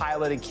Delta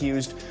pilot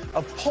accused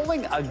of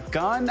pulling a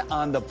gun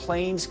on the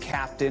plane's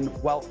captain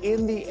while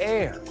in the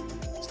air.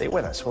 Stay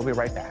with us. We'll be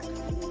right back.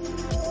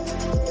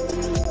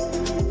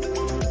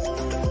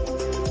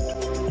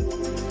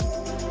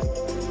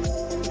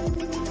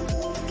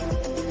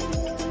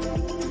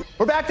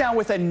 We're back now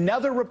with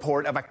another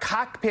report of a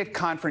cockpit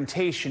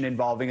confrontation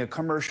involving a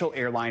commercial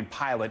airline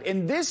pilot.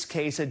 In this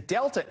case, a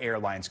Delta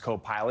Airlines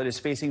co-pilot is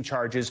facing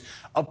charges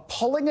of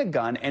pulling a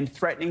gun and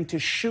threatening to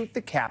shoot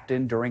the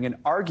captain during an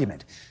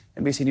argument.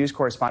 NBC News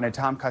correspondent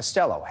Tom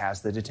Costello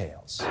has the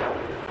details.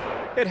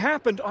 It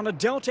happened on a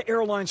Delta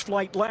Airlines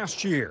flight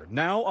last year.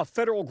 Now, a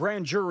federal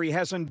grand jury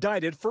has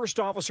indicted First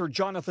Officer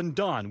Jonathan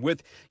Dunn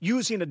with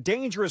using a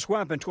dangerous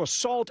weapon to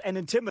assault and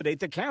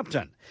intimidate the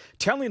captain,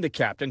 telling the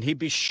captain he'd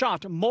be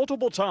shot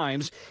multiple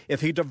times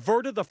if he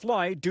diverted the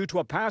flight due to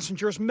a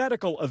passenger's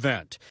medical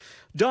event.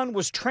 Dunn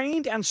was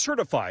trained and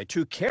certified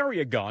to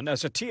carry a gun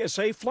as a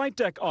TSA flight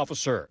deck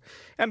officer.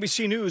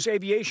 NBC News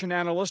aviation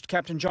analyst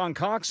Captain John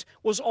Cox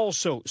was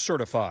also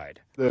certified.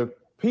 The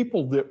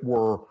people that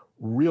were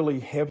really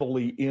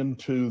heavily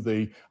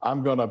into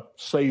I'm going to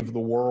save the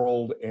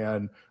world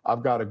and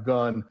I've got a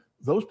gun,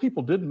 those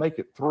people didn't make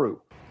it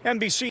through.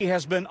 NBC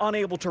has been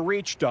unable to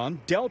reach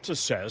Dunn. Delta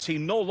says he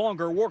no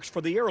longer works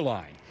for the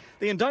airline.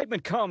 The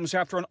indictment comes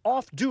after an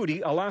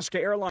off-duty Alaska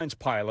Airlines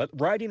pilot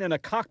riding in a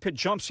cockpit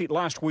jump seat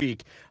last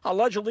week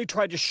allegedly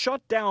tried to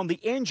shut down the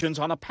engines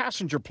on a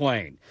passenger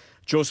plane.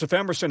 Joseph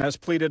Emerson has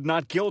pleaded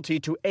not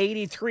guilty to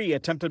 83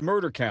 attempted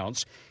murder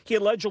counts. He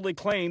allegedly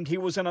claimed he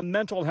was in a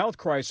mental health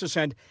crisis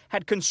and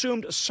had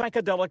consumed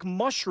psychedelic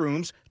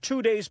mushrooms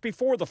 2 days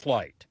before the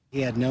flight.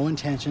 He had no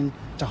intention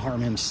to harm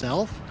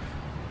himself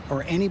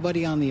or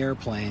anybody on the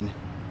airplane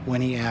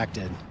when he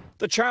acted.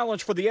 The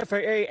challenge for the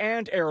FAA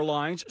and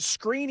airlines,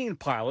 screening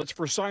pilots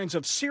for signs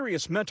of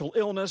serious mental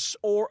illness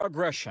or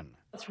aggression.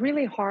 It's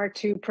really hard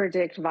to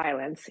predict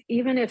violence,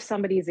 even if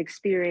somebody is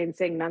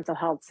experiencing mental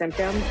health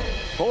symptoms.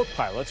 Both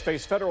pilots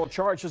face federal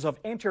charges of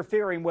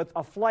interfering with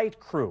a flight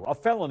crew, a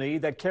felony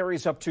that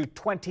carries up to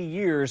 20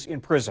 years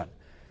in prison.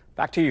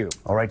 Back to you.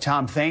 All right,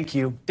 Tom, thank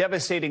you.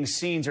 Devastating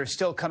scenes are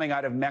still coming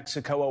out of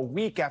Mexico a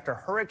week after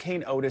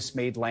Hurricane Otis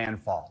made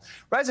landfall.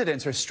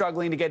 Residents are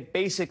struggling to get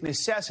basic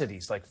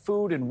necessities like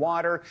food and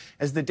water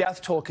as the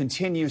death toll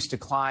continues to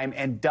climb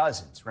and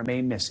dozens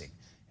remain missing.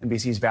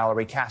 NBC's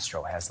Valerie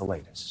Castro has the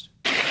latest.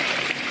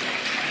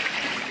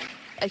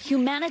 A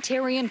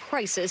humanitarian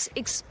crisis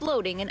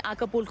exploding in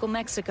Acapulco,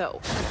 Mexico.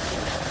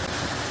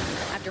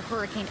 After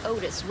Hurricane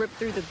Otis ripped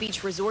through the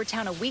beach resort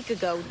town a week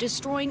ago,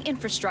 destroying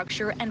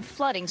infrastructure and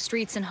flooding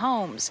streets and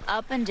homes.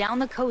 Up and down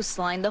the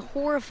coastline, the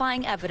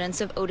horrifying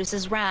evidence of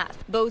Otis's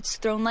wrath. Boats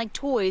thrown like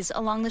toys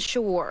along the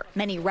shore.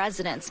 Many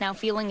residents now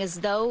feeling as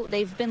though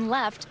they've been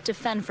left to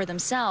fend for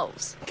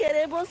themselves.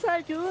 Queremos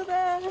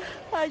ayuda,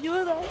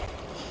 ayuda.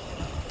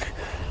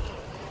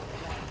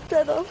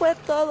 Se nos fue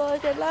todo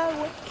en el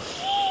agua.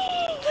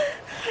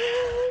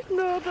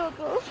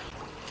 No.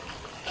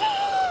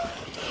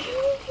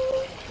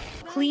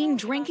 Clean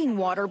drinking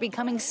water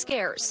becoming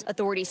scarce.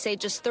 Authorities say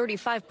just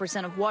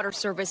 35% of water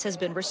service has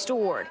been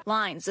restored.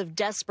 Lines of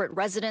desperate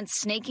residents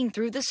snaking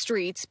through the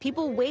streets,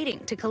 people waiting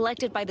to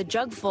collect it by the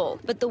jugful.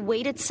 But the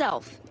wait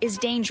itself is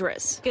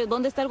dangerous.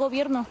 ¿Dónde está el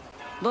gobierno?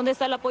 ¿Dónde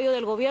está el apoyo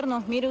del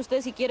gobierno? Mire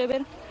usted si quiere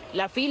ver.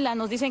 La fila,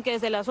 nos dicen que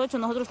desde las 8,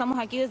 nosotros estamos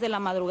aquí desde la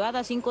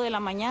madrugada, 5 de la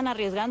mañana,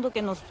 arriesgando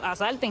que nos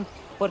asalten,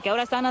 porque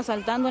ahora están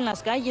asaltando en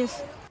las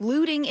calles.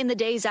 Looting in the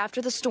days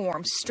after the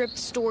storm stripped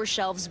store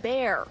shelves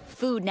bare.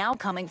 Food now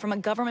coming from a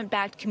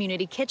government-backed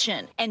community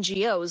kitchen.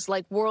 NGOs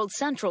like World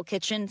Central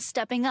Kitchen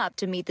stepping up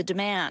to meet the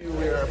demand.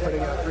 We are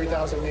putting out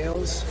 3,000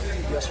 meals.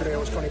 Yesterday it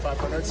was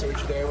 2,500, so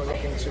each day we're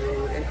looking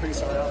to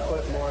increase our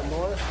output more and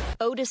more.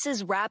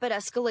 Otis's rapid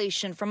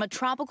escalation from a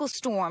tropical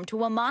storm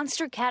to a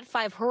monster Cat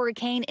 5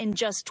 hurricane in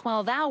just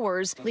 12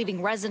 hours,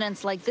 leaving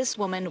residents like this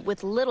woman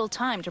with little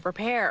time to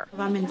prepare.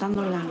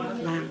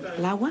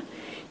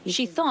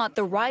 She thought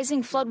the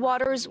rising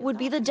floodwaters would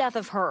be the death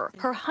of her.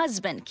 Her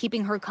husband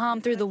keeping her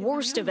calm through the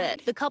worst of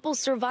it. The couple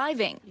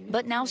surviving,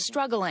 but now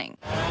struggling.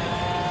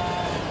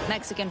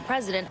 Mexican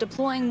president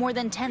deploying more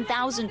than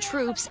 10,000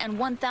 troops and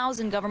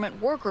 1,000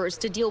 government workers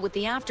to deal with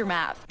the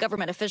aftermath.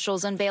 Government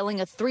officials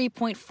unveiling a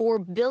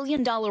 $3.4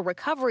 billion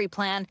recovery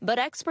plan, but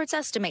experts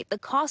estimate the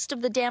cost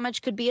of the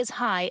damage could be as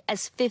high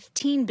as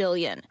 $15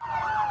 billion.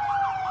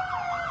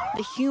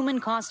 The human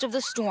cost of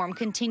the storm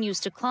continues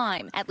to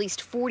climb. At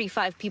least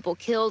 45 people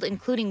killed,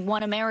 including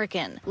one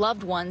American.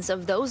 Loved ones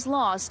of those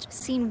lost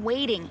seen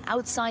waiting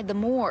outside the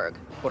morgue.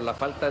 Por la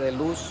falta de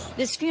luz.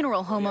 This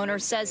funeral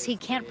homeowner says he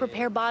can't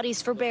prepare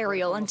bodies for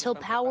burial until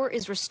power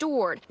is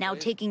restored, now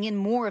taking in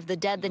more of the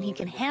dead than he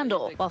can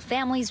handle, while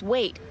families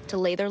wait to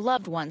lay their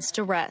loved ones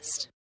to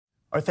rest.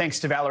 Our thanks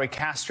to Valerie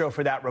Castro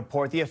for that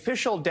report. The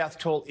official death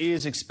toll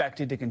is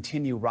expected to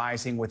continue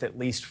rising, with at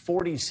least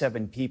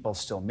 47 people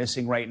still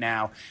missing right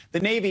now. The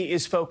Navy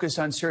is focused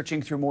on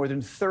searching through more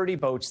than 30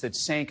 boats that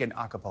sank in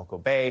Acapulco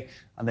Bay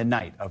on the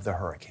night of the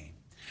hurricane.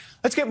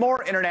 Let's get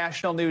more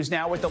international news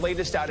now with the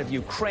latest out of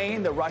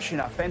Ukraine. The Russian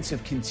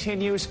offensive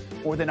continues.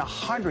 More than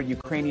 100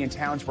 Ukrainian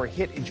towns were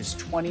hit in just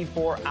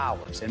 24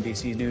 hours.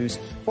 NBC News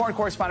foreign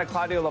correspondent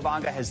Claudio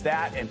Lavanga has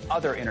that and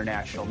other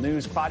international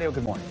news. Claudio,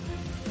 good morning.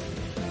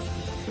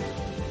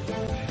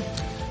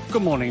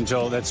 Good morning,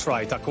 Joe. That's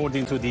right.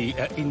 According to the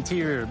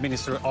Interior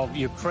Minister of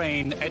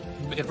Ukraine,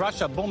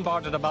 Russia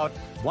bombarded about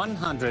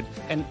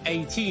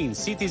 118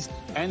 cities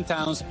and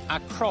towns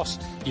across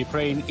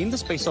Ukraine in the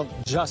space of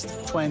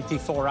just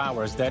 24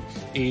 hours. That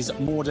is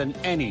more than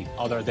any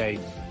other day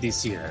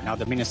this year. Now,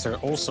 the minister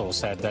also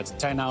said that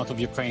 10 out of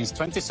Ukraine's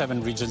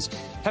 27 regions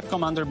have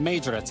come under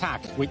major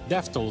attack, with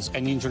death tolls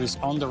and injuries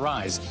on the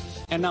rise.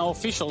 And now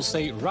officials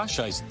say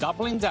Russia is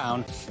doubling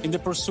down in the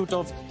pursuit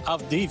of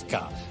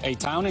Avdiivka, a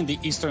town in the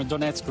eastern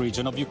Donetsk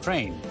region of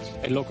Ukraine.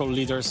 Local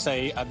leaders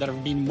say there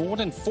have been more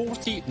than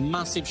 40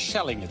 massive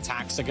shelling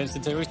attacks against the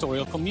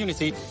territorial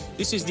community.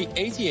 This is the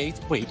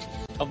 88th week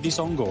of this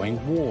ongoing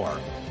war.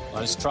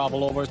 Let's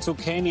travel over to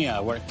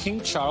Kenya, where King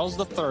Charles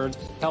III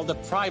held a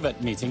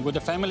private meeting with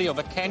the family of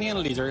a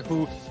Kenyan leader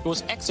who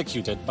was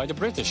executed by the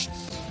British.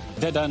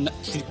 Dedan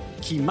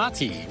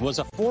Kimathi was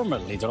a former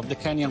leader of the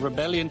Kenyan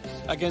rebellion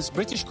against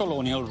British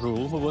colonial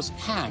rule who was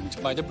hanged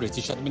by the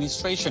British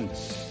administration.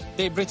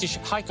 The British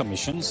High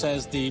Commission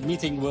says the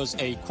meeting was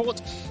a,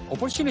 quote,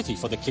 opportunity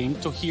for the king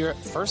to hear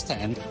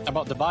firsthand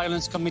about the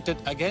violence committed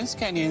against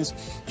Kenyans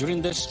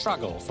during their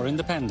struggle for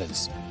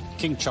independence.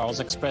 King Charles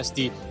expressed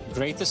the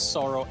greatest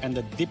sorrow and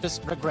the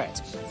deepest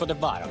regret for the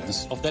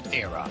violence of that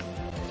era.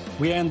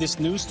 We end this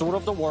news tour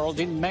of the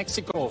world in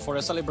Mexico for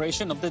a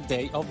celebration of the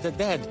Day of the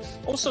Dead,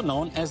 also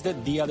known as the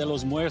Dia de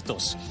los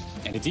Muertos.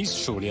 And it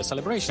is truly a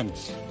celebration.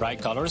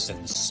 Bright colors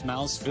and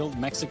smells filled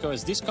Mexico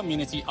as this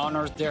community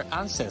honors their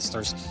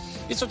ancestors.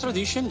 It's a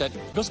tradition that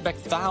goes back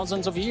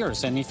thousands of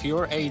years, and if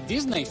you're a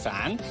Disney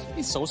fan,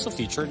 it's also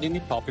featured in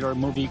the popular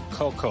movie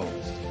Coco.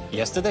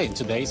 yesterday.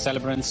 Today,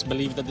 celebrants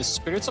believe that the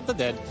spirits of the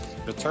dead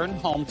return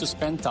home to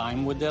spend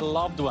time with their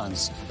loved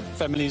ones.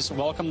 Families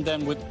welcome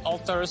them with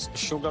altars,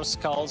 sugar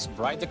skulls,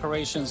 bright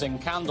decorations,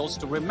 and candles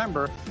to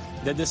remember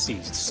the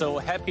deceased. So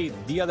happy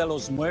Dia de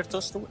los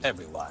Muertos to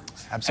everyone.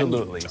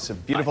 Absolutely. Some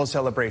beautiful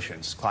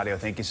celebrations. Claudio,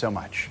 thank you so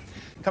much.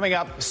 Coming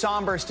up,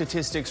 somber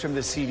statistics from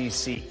the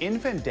CDC.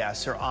 Infant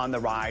deaths are on the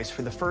rise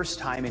for the first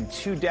time in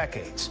 2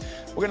 decades.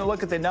 We're going to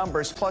look at the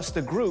numbers, plus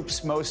the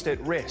groups most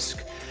at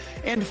risk.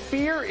 And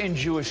fear in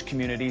Jewish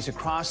communities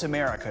across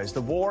America as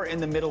the war in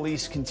the Middle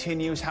East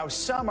continues, how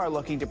some are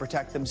looking to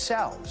protect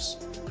themselves.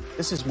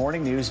 This is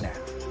Morning News Now.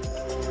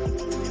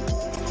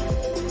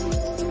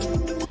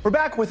 We're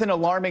back with an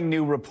alarming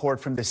new report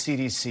from the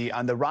CDC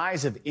on the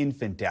rise of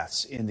infant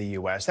deaths in the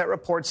U.S. That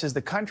report says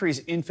the country's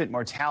infant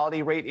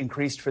mortality rate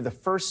increased for the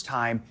first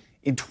time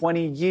in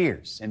 20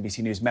 years. NBC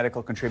News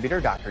medical contributor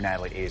Dr.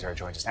 Natalie Azar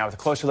joins us now with a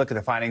closer look at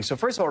the findings. So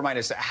first of all, remind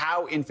us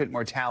how infant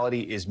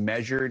mortality is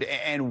measured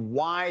and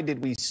why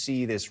did we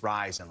see this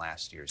rise in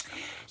last year's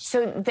numbers?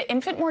 So the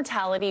infant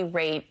mortality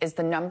rate is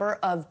the number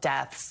of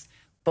deaths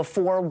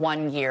before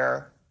 1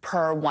 year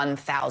per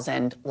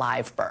 1,000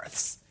 live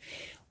births.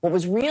 What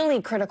was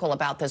really critical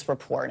about this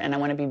report, and I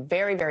want to be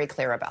very, very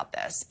clear about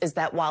this, is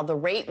that while the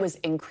rate was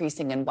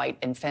increasing in white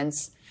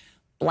infants,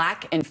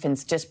 Black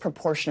infants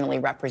disproportionately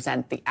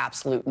represent the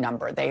absolute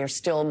number. They are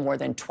still more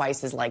than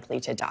twice as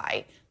likely to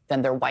die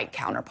than their white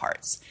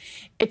counterparts.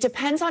 It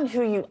depends on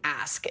who you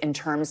ask in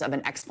terms of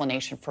an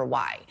explanation for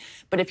why.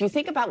 But if you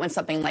think about when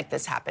something like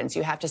this happens,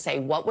 you have to say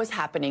what was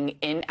happening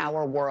in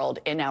our world,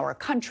 in our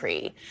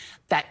country,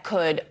 that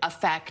could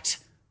affect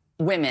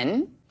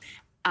women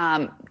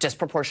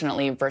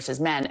disproportionately versus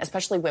men,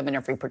 especially women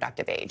of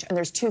reproductive age. And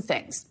there's 2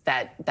 things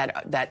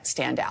that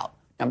stand out.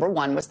 Number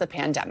 1 was the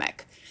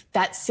pandemic.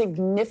 That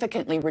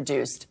significantly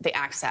reduced the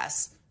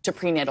access to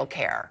prenatal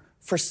care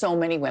for so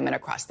many women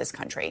across this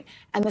country.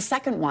 And the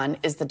second one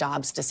is the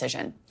Dobbs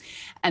decision.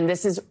 And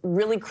this is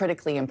really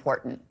critically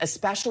important,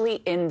 especially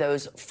in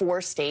those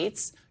 4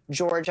 states,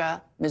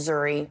 Georgia,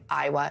 Missouri,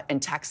 Iowa,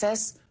 and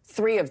Texas.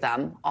 3 of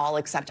them, all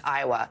except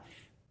Iowa,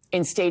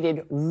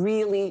 instated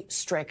really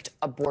strict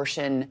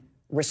abortion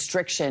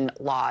restriction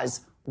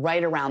laws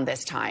right around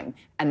this time.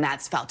 And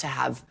that's felt to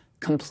have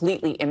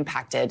completely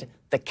impacted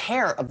the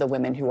care of the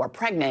women who are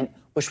pregnant,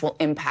 which will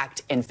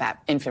impact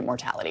infant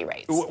mortality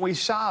rates. We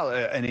saw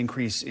an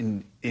increase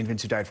in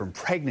infants who died from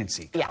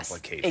pregnancy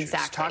complications. Yes,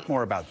 exactly. Talk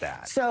more about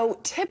that. So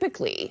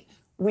typically,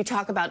 we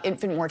talk about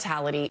infant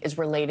mortality is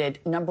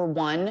related, number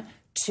 1,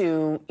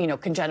 to,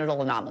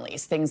 congenital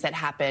anomalies, things that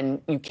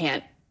happen you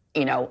can't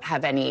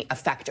have any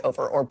effect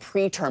over, or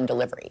preterm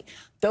delivery.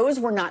 Those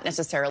were not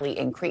necessarily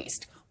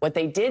increased. What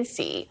they did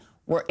see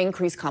were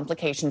increased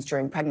complications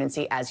during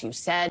pregnancy, as you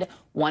said,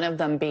 one of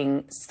them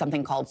being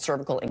something called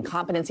cervical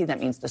incompetency. That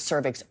means the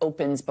cervix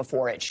opens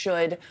before it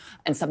should,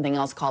 and something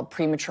else called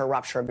premature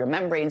rupture of your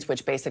membranes,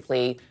 which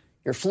basically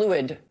your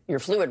fluid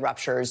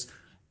ruptures.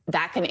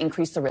 That can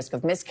increase the risk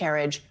of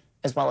miscarriage,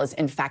 as well as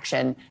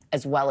infection,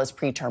 as well as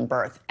preterm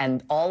birth.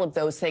 And all of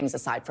those things,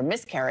 aside from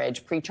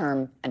miscarriage,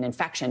 preterm and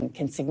infection,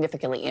 can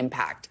significantly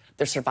impact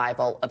the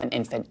survival of an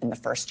infant in the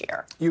first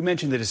year. You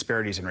mentioned the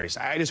disparities in race.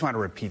 I just want to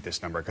repeat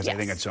this number because I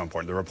think it's so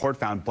important. The report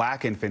found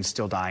Black infants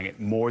still dying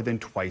at more than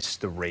twice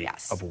the rate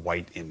of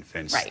white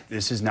infants. Right.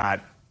 This is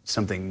not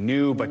something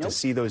new, but to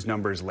see those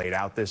numbers laid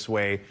out this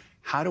way,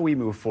 how do we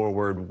move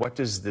forward? What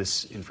does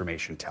this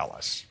information tell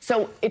us?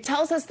 So it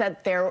tells us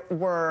that there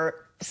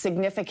were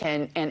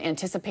significant and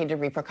anticipated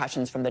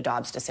repercussions from the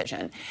Dobbs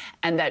decision,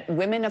 and that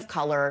women of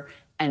color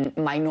and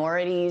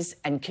minorities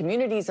and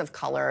communities of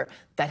color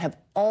that have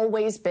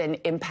always been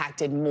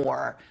impacted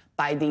more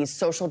by these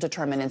social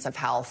determinants of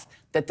health,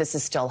 that this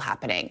is still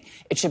happening.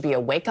 It should be a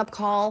wake-up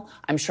call.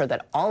 I'm sure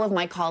that all of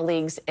my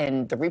colleagues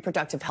in the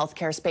reproductive health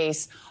care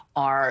space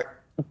are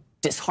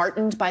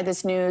disheartened by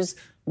this news,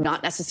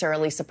 not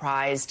necessarily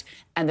surprised,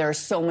 and there are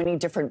so many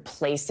different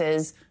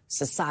places,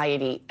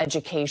 society,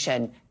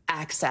 education,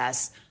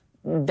 access,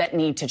 that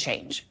need to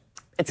change.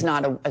 It's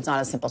not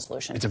a simple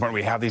solution. It's important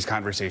we have these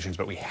conversations,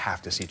 but we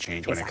have to see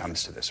change when it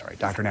comes to this. All right,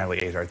 Dr.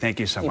 Natalie Azar, thank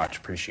you so much.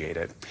 Appreciate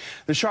it.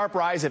 The sharp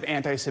rise of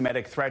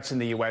anti-Semitic threats in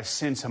the U.S.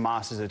 since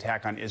Hamas's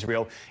attack on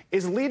Israel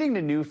is leading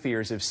to new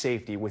fears of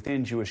safety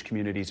within Jewish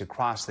communities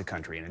across the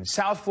country. And in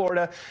South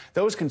Florida,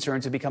 those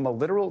concerns have become a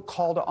literal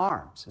call to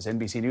arms, as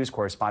NBC News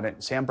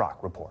correspondent Sam Brock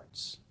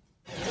reports.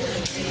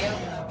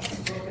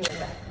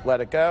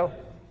 Let it go.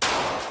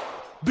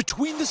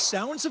 Between the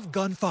sounds of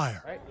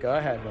gunfire, right, go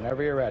ahead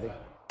whenever you're ready,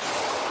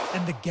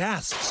 and the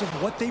gasps of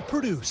what they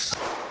produce.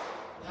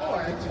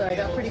 So I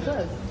got pretty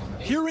close.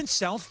 Here in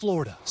South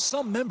Florida,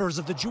 some members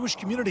of the Jewish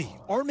community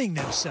arming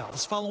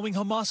themselves following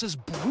Hamas's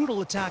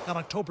brutal attack on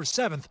October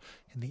 7th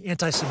and the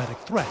anti-Semitic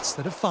threats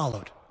that have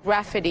followed.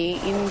 Graffiti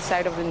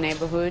inside of the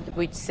neighborhood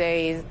which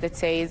says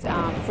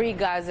 "Free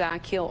Gaza,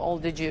 kill all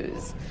the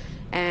Jews."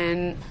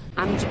 And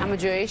I'm a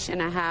Jewish,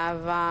 and I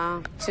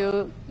have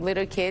 2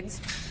 little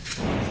kids,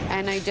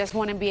 and I just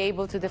want to be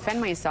able to defend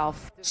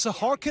myself.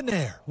 Sahar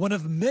Kaner, one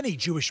of many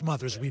Jewish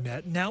mothers we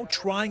met, now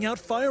trying out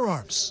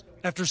firearms.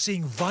 after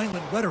seeing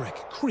violent rhetoric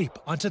creep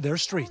onto their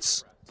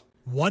streets.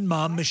 One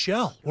mom,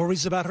 Michelle,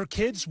 worries about her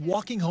kids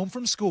walking home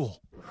from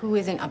school. Who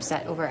isn't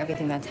upset over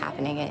everything that's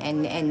happening,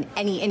 and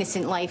any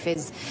innocent life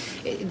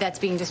that's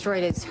being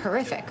destroyed is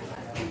horrific.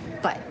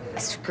 But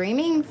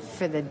screaming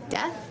for the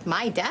death,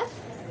 my death,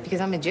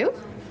 because I'm a Jew?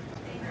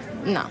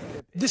 No.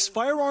 This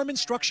firearm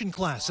instruction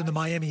class in the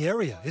Miami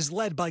area is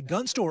led by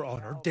gun store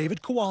owner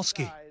David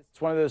Kowalski. It's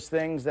one of those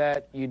things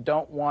that you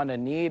don't want to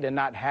need and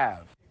not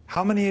have.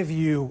 How many of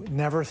you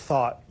never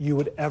thought you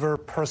would ever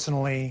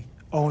personally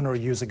own or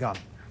use a gun?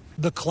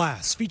 The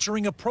class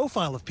featuring a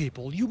profile of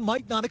people you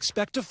might not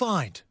expect to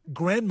find.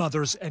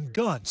 Grandmothers and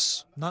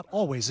guns, not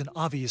always an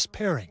obvious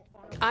pairing.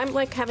 I'm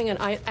like having an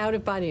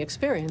out-of-body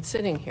experience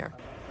sitting here.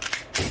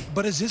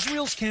 But as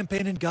Israel's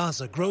campaign in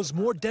Gaza grows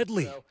more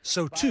deadly,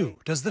 so too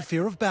does the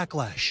fear of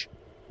backlash.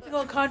 Every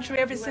single country,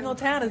 every single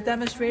town is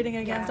demonstrating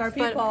against our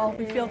people.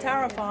 We feel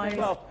terrified.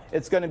 Well,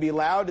 it's going to be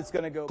loud. It's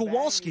going to go.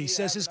 Kowalski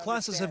says his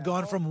classes have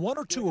gone from 1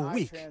 or 2 a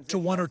week to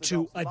 1 or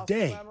 2 a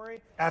day.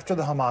 After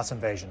the Hamas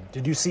invasion,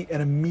 did you see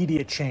an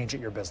immediate change at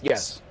your business?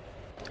 Yes,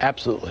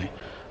 absolutely.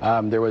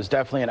 There was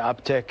definitely an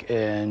uptick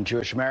in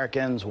Jewish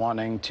Americans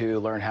wanting to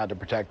learn how to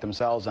protect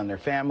themselves and their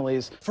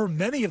families. For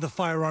many of the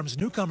firearms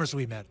newcomers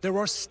we met, there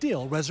are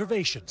still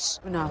reservations.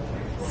 No,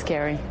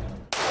 scary.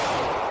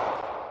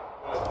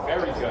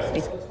 Very good.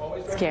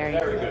 It's scary.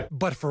 Very good.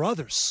 But for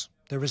others,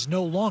 there is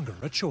no longer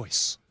a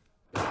choice.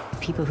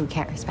 People who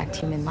can't respect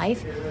human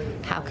life,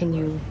 how can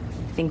you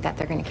think that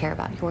they're going to care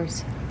about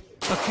yours?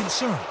 A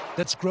concern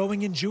that's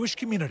growing in Jewish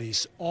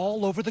communities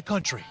all over the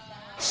country.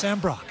 Sam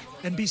Brock,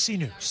 NBC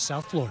News,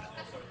 South Florida.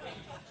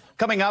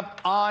 Coming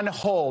up on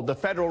hold, the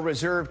Federal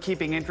Reserve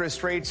keeping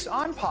interest rates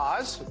on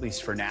pause, at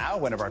least for now.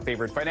 One of our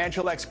favorite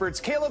financial experts,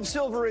 Caleb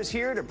Silver, is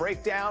here to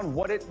break down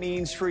what it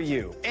means for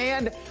you.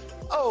 And,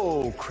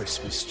 oh,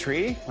 Christmas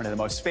tree, one of the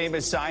most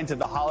famous signs of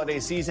the holiday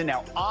season,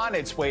 now on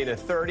its way to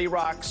 30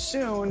 Rock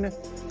soon.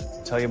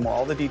 I'll tell you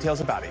all the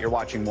details about it. You're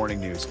watching Morning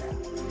News now.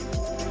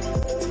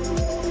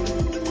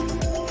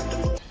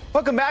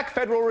 Welcome back.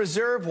 Federal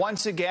Reserve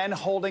once again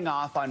holding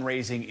off on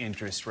raising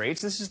interest rates.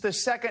 This is the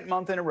second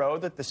month in a row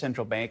that the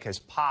central bank has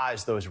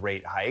paused those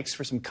rate hikes.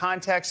 For some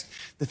context,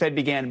 the Fed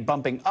began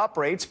bumping up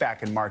rates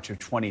back in March of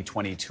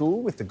 2022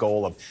 with the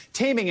goal of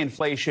taming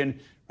inflation.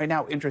 Right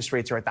now, interest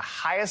rates are at the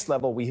highest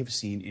level we have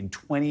seen in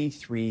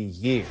 23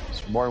 years.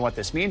 For more on what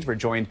this means, we're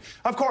joined,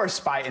 of course,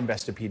 by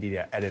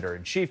Investopedia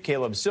editor-in-chief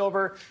Caleb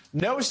Silver.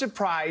 No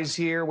surprise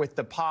here with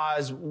the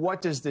pause.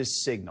 What does this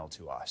signal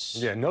to us?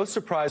 Yeah, no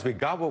surprise. We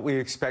got what we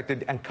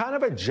expected and kind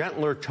of a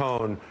gentler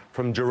tone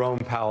from Jerome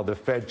Powell, the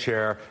Fed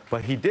chair.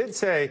 But he did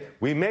say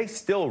we may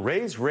still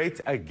raise rates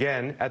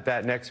again at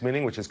that next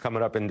meeting, which is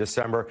coming up in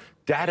December,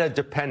 data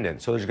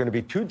dependent. So there's going to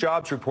be 2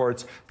 jobs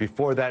reports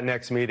before that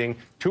next meeting,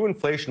 2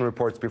 inflation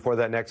reports before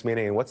that next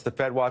meeting. And what's the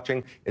Fed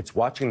watching? It's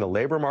watching the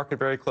labor market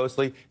very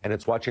closely, and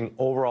it's watching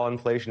overall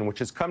inflation, which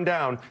has come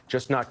down,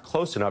 just not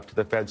close enough to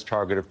the Fed's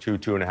target of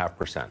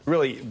 2.5%.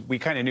 Really, we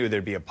kind of knew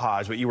there'd be a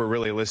pause. What you were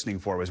really listening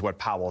for was what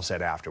Powell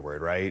said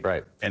afterward, right?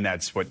 Right. And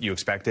that's what you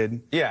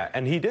expected? Yeah,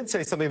 and he did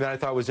say something that I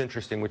thought was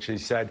interesting, which he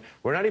said,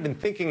 we're not even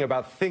thinking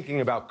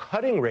about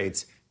cutting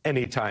rates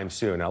anytime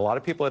soon. Now, a lot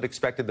of people had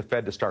expected the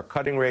Fed to start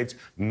cutting rates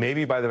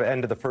maybe by the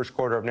end of the first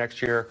quarter of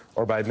next year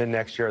or by mid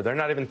next year. They're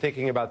not even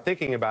thinking about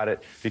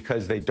it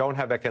because they don't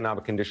have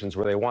economic conditions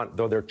where they want,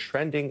 though they're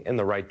trending in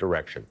the right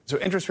direction. So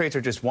interest rates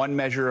are just one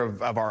measure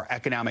of our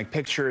economic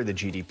picture. The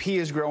GDP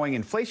is growing,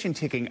 inflation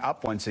ticking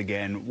up once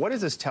again. What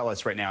does this tell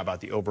us right now about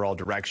the overall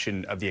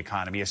direction of the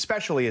economy,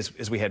 especially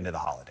as we head into the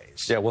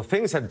holidays? Yeah, well,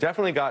 things have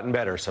definitely gotten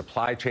better.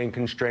 Supply chain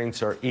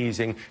constraints are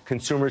easing.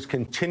 Consumers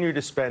continue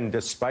to spend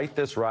despite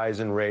this rise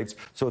in rates.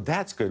 So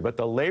that's good. But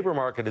the labor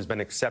market has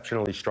been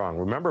exceptionally strong.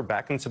 Remember,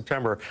 back in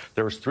September,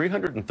 there was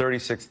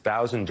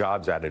 336,000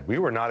 jobs added. We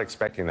were not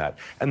expecting that.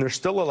 And there's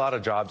still a lot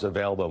of jobs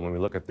available when we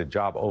look at the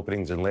job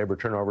openings and labor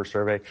turnover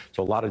survey.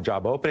 So a lot of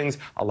job openings,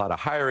 a lot of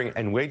hiring,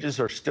 and wages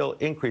are still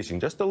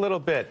increasing just a little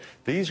bit.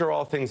 These are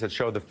all things that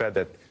show the Fed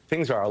that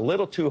things are a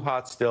little too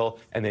hot still,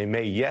 and they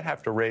may yet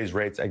have to raise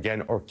rates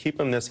again or keep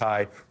them this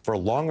high for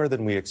longer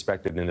than we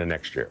expected into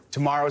next year.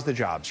 Tomorrow's the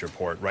jobs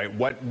report, right?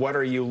 What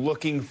are you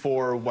looking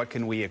for? What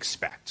can we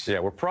expect? Yeah,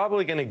 we're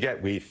probably going to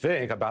get, we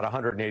think, about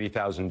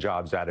 180,000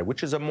 jobs added,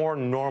 which is a more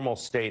normal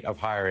state of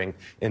hiring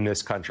in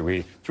this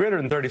country.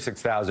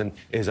 336,000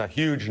 is a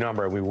huge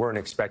number, and we weren't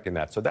expecting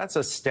that. So that's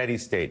a steady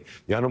state.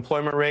 The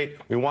unemployment rate,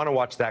 we want to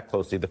watch that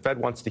closely. The Fed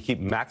wants to keep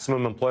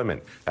maximum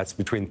employment. That's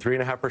between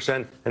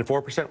 3.5% and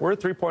 4%. We're at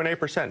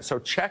 3.8%. So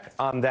check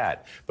on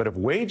that. But if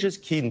wages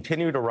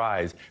continue to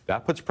rise,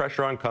 that puts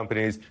pressure on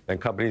companies. Then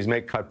companies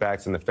make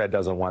cutbacks, and the Fed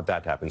doesn't want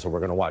that to happen. So we're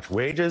going to watch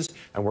wages,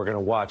 and we're going to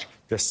watch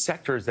the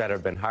sectors that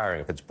have been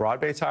hiring. If it's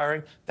broad-based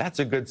hiring, that's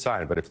a good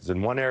sign. But if it's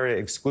in one area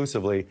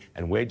exclusively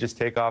and wages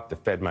take off, the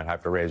Fed might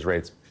have to raise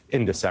rates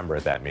in December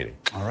at that meeting.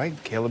 All right.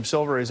 Caleb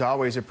Silver, as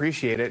always,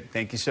 appreciate it.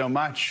 Thank you so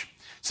much.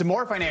 Some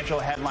more financial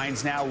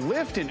headlines now.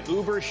 Lyft and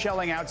Uber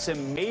shelling out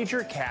some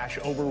major cash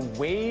over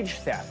wage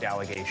theft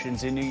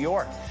allegations in New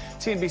York.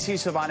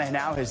 CNBC's Silvana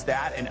now has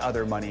that and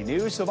other money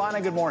news.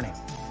 Silvana, good morning.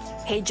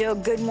 Hey, Joe,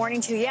 good morning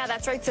to you. Yeah,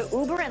 that's right. So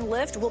Uber and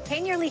Lyft will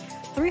pay nearly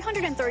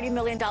 $330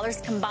 million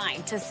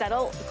combined to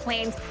settle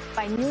claims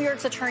by New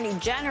York's Attorney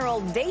General.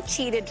 They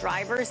cheated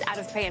drivers out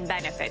of pay and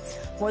benefits.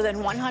 More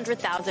than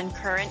 100,000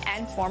 current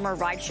and former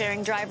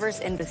ride-sharing drivers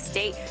in the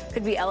state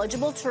could be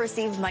eligible to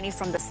receive money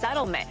from the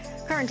settlement.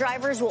 Current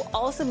drivers will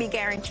also be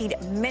guaranteed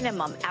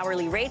minimum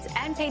hourly rates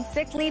and paid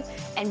sick leave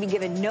and be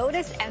given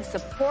notice and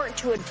support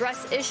to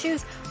address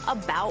issues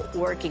about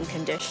working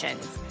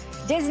conditions.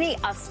 Disney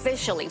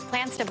officially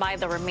plans to buy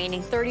the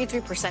remaining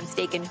 33%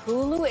 stake in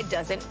Hulu it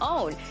doesn't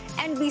own.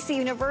 NBC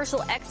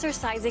Universal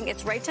exercising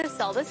its right to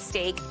sell the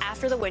stake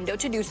after the window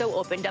to do so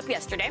opened up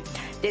yesterday.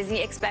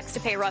 Disney expects to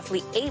pay roughly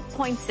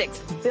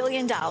 $8.6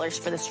 billion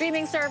for the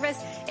streaming service.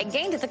 It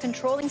gained the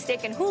controlling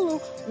stake in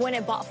Hulu when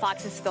it bought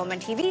Fox's film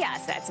and TV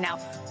assets. Now,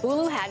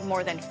 Hulu had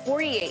more than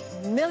 48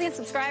 million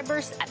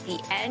subscribers at the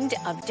end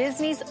of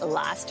Disney's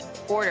last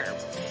quarter.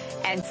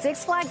 And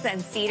Six Flags and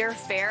Cedar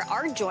Fair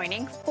are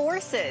joining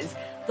forces.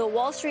 The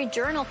Wall Street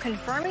Journal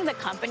confirming the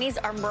companies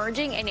are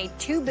merging in a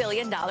 $2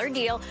 billion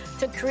deal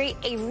to create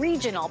a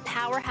regional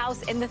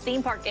powerhouse in the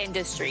theme park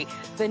industry.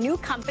 The new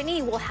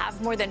company will have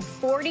more than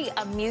 40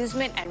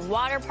 amusement and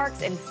water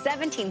parks in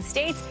 17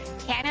 states,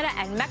 Canada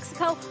and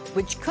Mexico,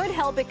 which could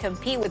help it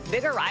compete with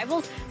bigger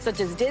rivals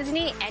such as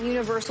Disney and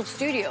Universal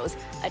Studios.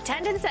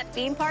 Attendance at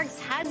theme parks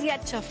has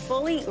yet to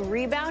fully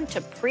rebound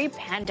to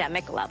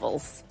pre-pandemic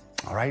levels.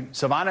 All right,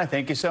 Silvana,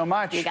 thank you so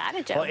much. You got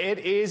it, Joe. Well, it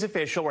is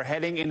official. We're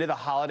heading into the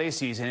holiday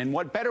season, and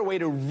what better way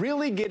to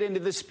really get into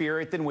the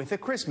spirit than with a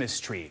Christmas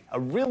tree, a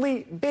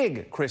really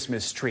big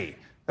Christmas tree.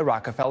 The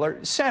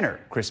Rockefeller Center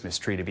Christmas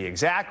tree, to be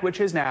exact, which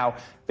has now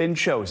been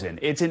chosen.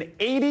 It's an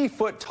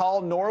 80-foot tall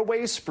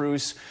Norway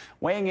spruce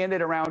weighing in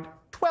at around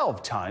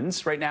 12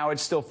 tons. Right now,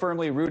 it's still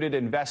firmly rooted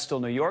in Vestal,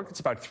 New York. It's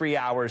about 3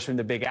 hours from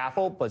the Big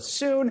Apple, but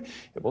soon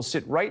it will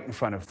sit right in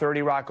front of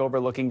 30 Rock,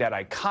 overlooking that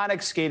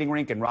iconic skating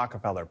rink in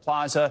Rockefeller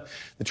Plaza.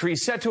 The tree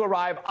is set to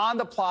arrive on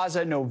the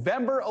plaza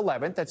November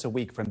 11th. That's a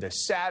week from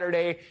this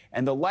Saturday,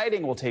 and the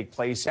lighting will take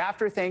place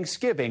after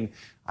Thanksgiving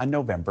on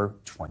November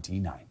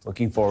 29th.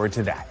 Looking forward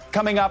to that.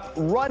 Coming up,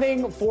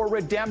 running for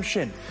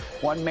redemption.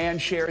 One man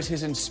shares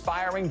his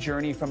inspiring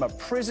journey from a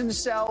prison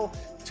cell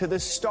to the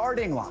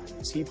starting line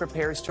as he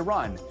prepares to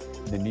run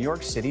the New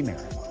York City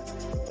Marathon.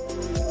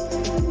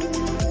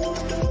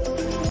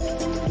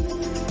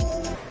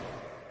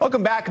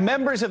 Welcome back.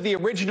 Members of the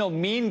original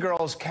Mean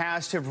Girls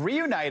cast have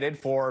reunited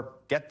for,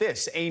 get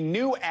this, a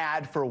new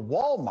ad for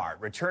Walmart,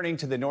 returning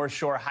to the North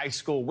Shore High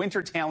School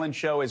Winter Talent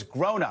Show as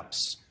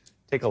grown-ups.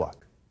 Take a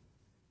look.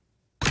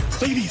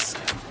 Ladies.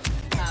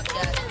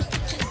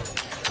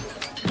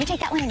 You take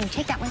that one and you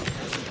take that one.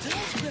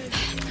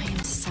 I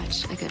am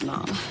such a good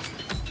mom.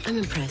 I'm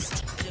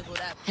impressed.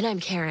 And I'm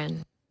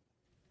Karen.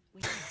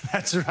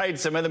 That's right.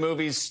 Some of the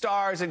movie's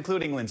stars,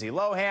 including Lindsay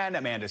Lohan,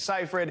 Amanda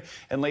Seyfried,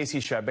 and Lacey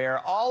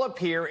Chabert, all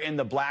appear in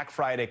the Black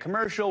Friday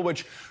commercial,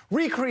 which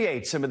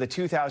recreates some of the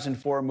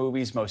 2004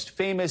 movie's most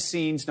famous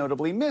scenes,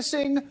 notably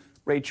missing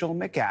Rachel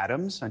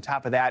McAdams. On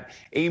top of that,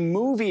 a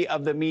movie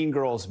of the Mean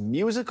Girls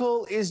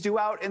musical is due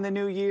out in the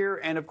new year.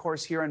 And of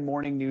course, here on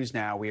Morning News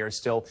Now, we are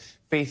still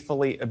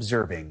faithfully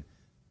observing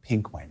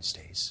Pink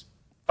Wednesdays.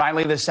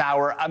 Finally, this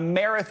hour, a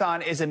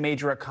marathon is a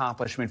major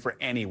accomplishment for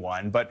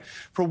anyone. But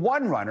for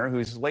one runner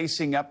who's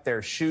lacing up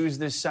their shoes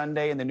this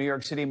Sunday in the New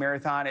York City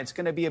Marathon, it's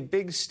going to be a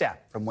big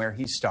step from where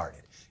he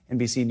started.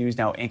 NBC News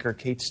Now anchor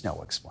Kate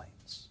Snow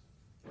explains.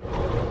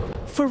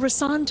 For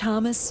Rasan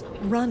Thomas,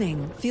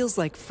 running feels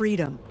like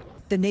freedom.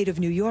 The native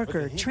New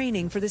Yorker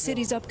training for the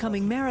city's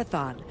upcoming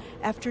marathon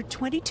after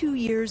 22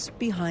 years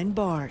behind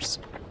bars.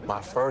 My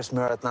first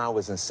marathon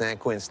was in San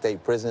Quentin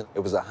State Prison.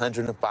 It was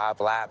 105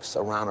 laps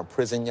around a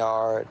prison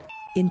yard.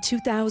 In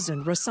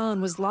 2000,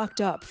 Rasan was locked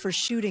up for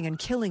shooting and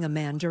killing a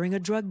man during a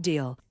drug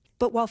deal.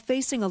 But while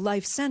facing a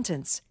life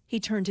sentence, he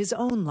turned his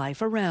own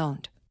life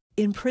around.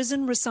 In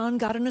prison, Rasan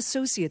got an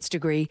associate's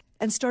degree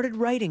and started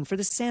writing for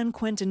the San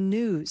Quentin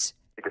News.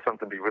 It's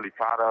something to be really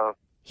proud of.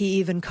 He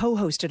even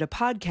co-hosted a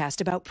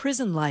podcast about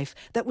prison life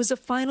that was a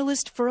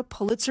finalist for a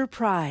Pulitzer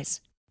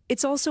Prize.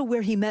 It's also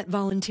where he met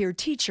volunteer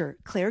teacher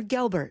Claire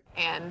Gelbert.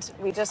 And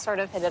we just sort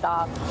of hit it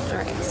off. All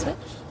right, switch.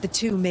 The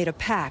two made a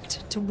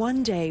pact to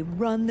one day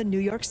run the New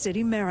York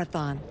City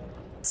Marathon.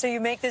 So you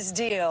make this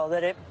deal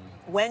that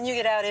when you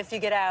get out, if you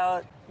get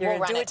out, you're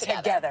going to do it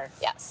together.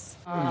 Yes.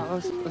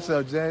 What's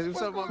up, James?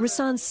 What's up, Mom?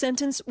 Rasan's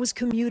sentence was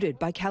commuted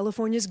by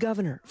California's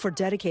governor for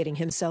dedicating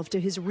himself to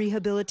his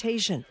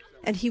rehabilitation,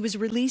 and he was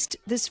released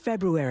this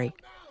February.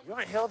 You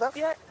aren't held up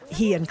yet?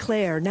 He and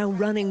Claire now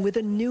running with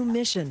a new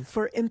mission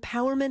for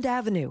Empowerment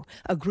Avenue,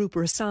 a group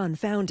Rasan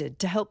founded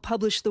to help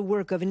publish the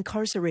work of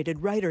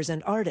incarcerated writers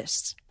and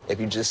artists. If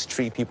you just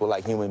treat people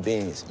like human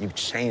beings, you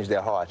change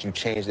their hearts, you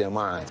change their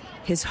minds.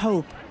 His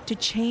hope to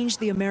change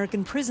the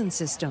American prison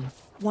system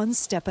one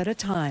step at a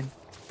time.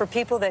 For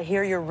people that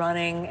hear you're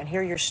running and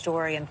hear your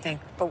story and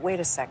think, but wait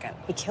a second,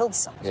 he killed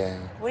someone. Yeah.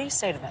 What do you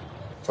say to them?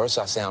 First,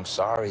 I say I'm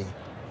sorry.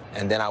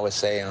 And then I would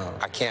say,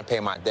 I can't pay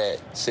my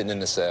debt sitting in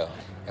the cell.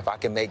 If I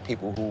can make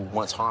people who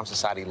once harmed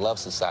society love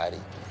society,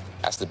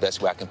 that's the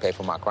best way I can pay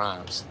for my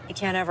crimes. You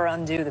can't ever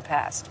undo the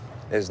past.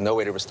 There's no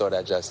way to restore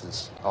that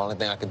justice. The only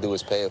thing I can do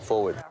is pay it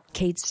forward.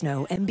 Kate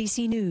Snow,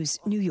 NBC News,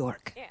 New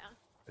York.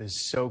 It's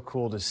so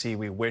cool to see.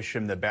 We wish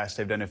him the best.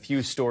 I've done a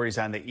few stories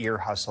on the Ear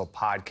Hustle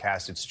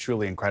podcast. It's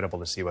truly incredible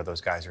to see what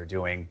those guys are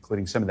doing,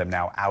 including some of them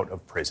now out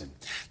of prison.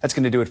 That's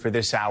going to do it for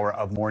this hour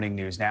of Morning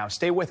News Now.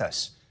 Stay with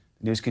us.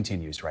 The news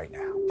continues right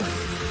now.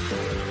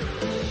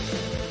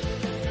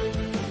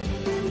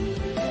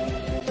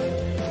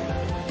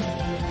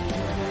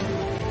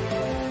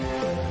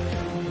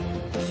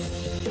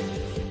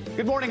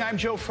 Good morning, I'm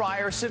Joe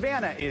Fryer.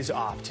 Savannah is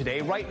off today.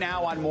 Right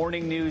now on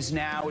Morning News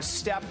Now,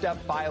 stepped up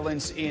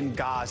violence in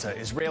Gaza.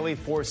 Israeli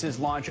forces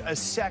launch a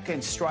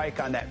second strike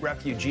on that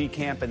refugee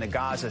camp in the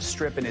Gaza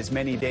Strip in as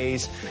many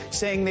days,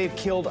 saying they've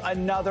killed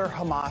another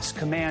Hamas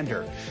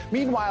commander.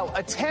 Meanwhile,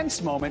 a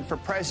tense moment for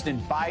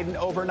President Biden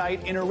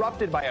overnight,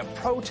 interrupted by a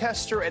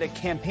protester at a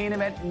campaign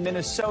event in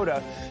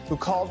Minnesota who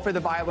called for the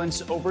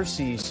violence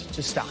overseas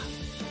to stop.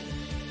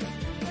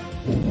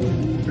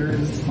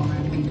 Various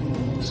fine people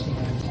on both sides.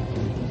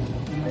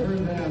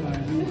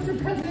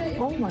 Mr. President,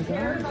 oh my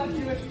God. care about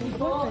Jewish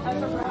people,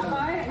 as a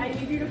rabbi, I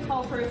need you to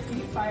call for a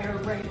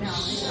ceasefire right now.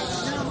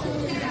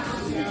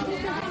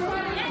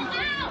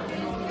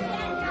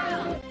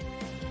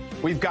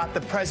 We've got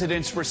the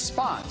president's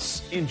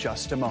response in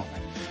just a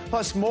moment.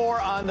 Plus, more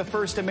on the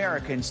first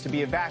Americans to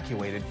be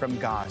evacuated from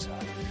Gaza.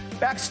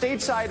 Back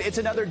stateside, it's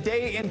another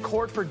day in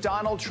court for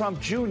Donald Trump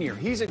Jr.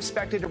 He's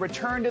expected to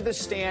return to the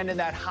stand in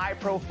that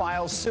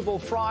high-profile civil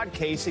fraud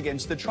case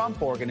against the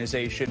Trump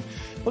Organization.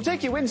 We'll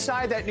take you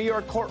inside that New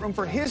York courtroom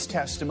for his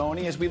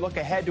testimony as we look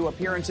ahead to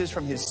appearances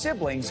from his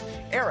siblings,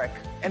 Eric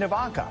and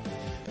Ivanka.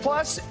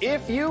 Plus,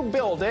 if you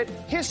build it,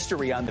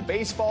 history on the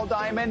baseball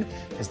diamond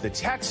as the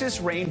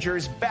Texas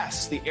Rangers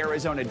best the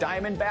Arizona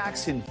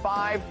Diamondbacks in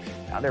 5.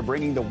 Now they're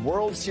bringing the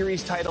World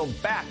Series title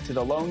back to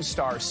the Lone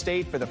Star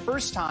State for the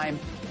first time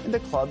in the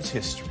club's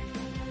history.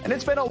 And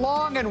it's been a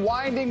long and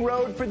winding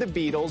road for the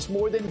Beatles.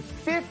 More than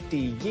 50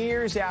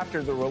 years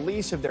after the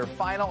release of their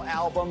final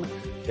album,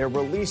 they're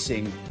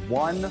releasing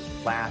one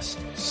last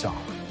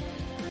song.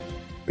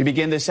 We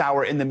begin this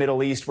hour in the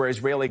Middle East, where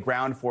Israeli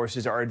ground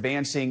forces are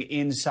advancing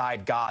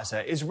inside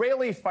Gaza.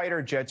 Israeli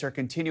fighter jets are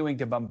continuing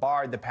to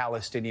bombard the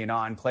Palestinian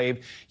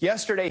enclave,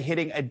 yesterday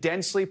hitting a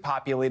densely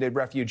populated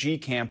refugee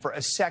camp for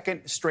a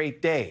second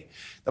straight day.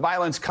 The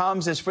violence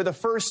comes as, for the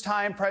first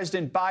time,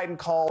 President Biden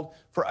called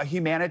for a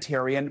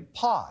humanitarian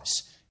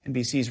pause.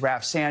 NBC's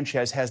Raf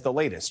Sanchez has the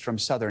latest from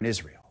southern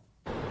Israel.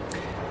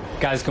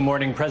 Guys, good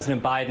morning.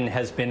 President Biden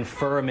has been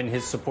firm in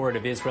his support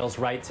of Israel's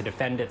right to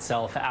defend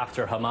itself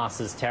after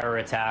Hamas's terror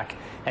attack,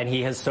 and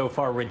he has so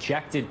far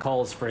rejected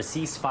calls for a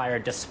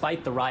ceasefire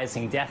despite the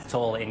rising death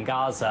toll in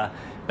Gaza.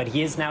 But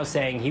he is now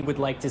saying he would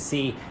like to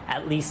see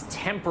at least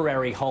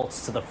temporary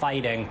halts to the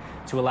fighting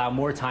to allow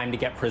more time to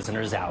get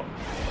prisoners out.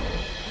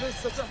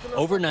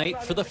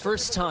 Overnight, for the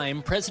first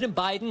time, President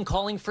Biden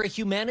calling for a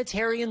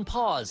humanitarian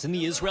pause in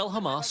the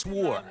Israel-Hamas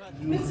war.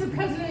 Mr.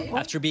 President,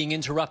 after being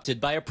interrupted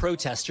by a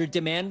protester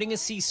demanding a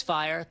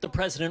ceasefire, the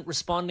president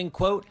responding,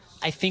 quote,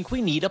 "I think we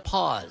need a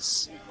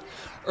pause."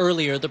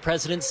 Earlier, the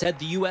president said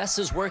the U.S.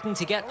 is working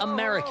to get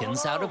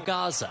Americans out of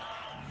Gaza.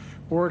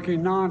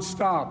 Working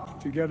nonstop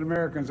to get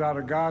Americans out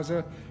of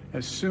Gaza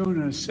as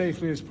soon and as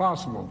safely as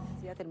possible.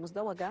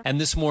 And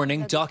this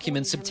morning,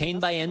 documents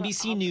obtained by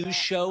NBC News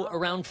show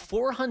around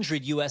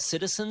 400 U.S.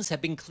 citizens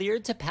have been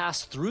cleared to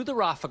pass through the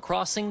Rafah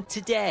crossing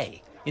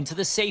today into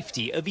the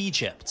safety of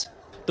Egypt.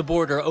 The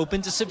border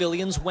opened to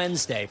civilians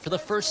Wednesday for the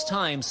first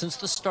time since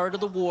the start of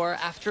the war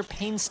after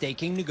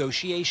painstaking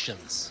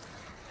negotiations.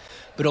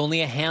 But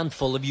only a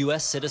handful of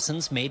U.S.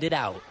 citizens made it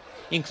out,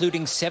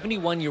 including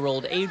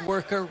 71-year-old aid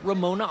worker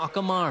Ramona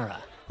Akamara,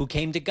 who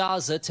came to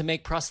Gaza to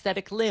make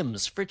prosthetic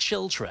limbs for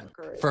children.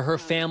 For her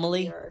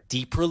family,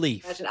 deep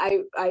relief.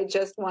 I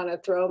just want to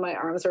throw my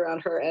arms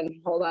around her and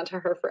hold on to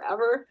her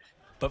forever.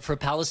 But for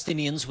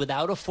Palestinians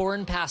without a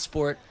foreign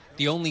passport,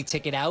 the only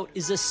ticket out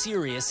is a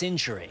serious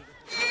injury.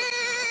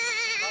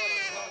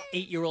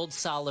 8-year-old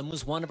Salim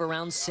was one of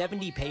around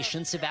 70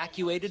 patients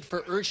evacuated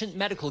for urgent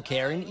medical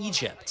care in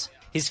Egypt.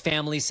 His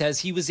family says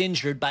he was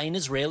injured by an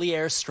Israeli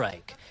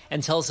airstrike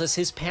and tells us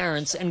his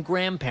parents and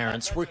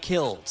grandparents were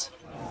killed.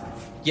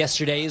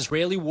 Yesterday,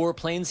 Israeli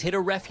warplanes hit a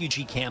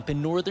refugee camp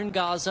in northern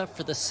Gaza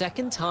for the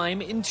second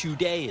time in 2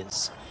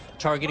 days,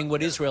 targeting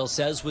what Israel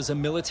says was a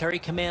military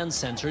command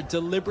center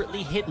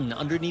deliberately hidden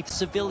underneath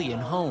civilian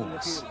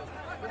homes.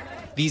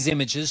 These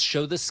images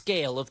show the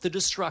scale of the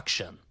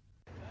destruction.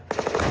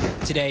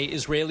 Today,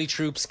 Israeli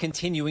troops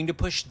continuing to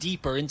push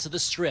deeper into the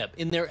Strip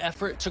in their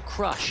effort to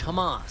crush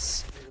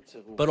Hamas,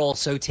 but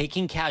also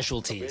taking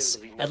casualties,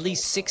 at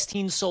least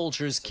 16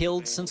 soldiers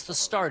killed since the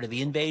start of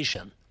the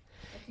invasion.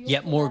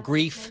 Yet more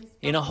grief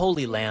in a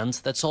holy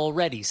land that's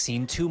already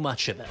seen too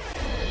much of it.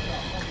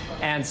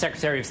 And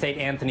Secretary of State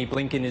Anthony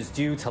Blinken is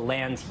due to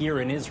land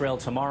here in Israel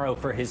tomorrow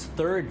for his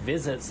third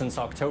visit since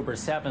October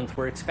 7th.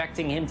 We're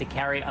expecting him to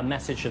carry a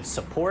message of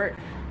support,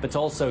 but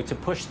also to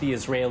push the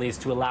Israelis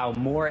to allow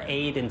more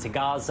aid into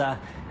Gaza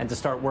and to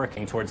start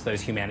working towards those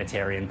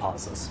humanitarian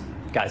pauses.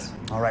 Guys.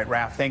 All right,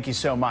 Raf, thank you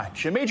so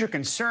much. A major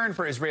concern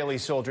for Israeli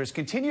soldiers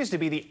continues to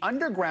be the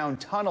underground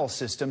tunnel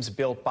systems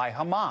built by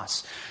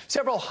Hamas.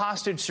 Several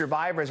hostage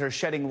survivors are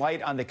shedding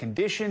light on the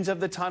conditions of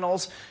the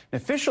tunnels.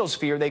 And officials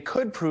fear they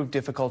could prove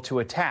difficult to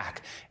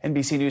attack.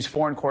 NBC News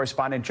foreign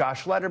correspondent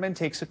Josh Letterman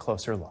takes a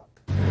closer look.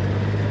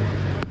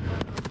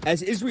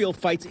 As Israel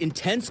fights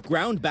intense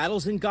ground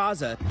battles in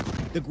Gaza,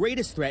 the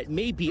greatest threat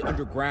may be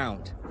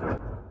underground.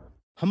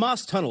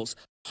 Hamas tunnels,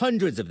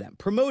 hundreds of them,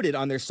 promoted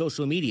on their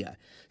social media,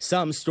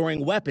 some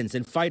storing weapons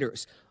and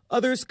fighters,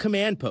 others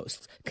command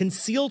posts,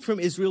 concealed from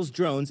Israel's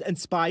drones and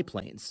spy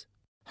planes.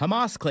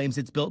 Hamas claims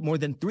it's built more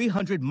than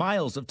 300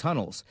 miles of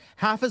tunnels,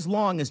 half as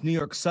long as New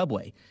York's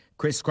subway,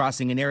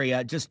 crisscrossing an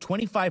area just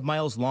 25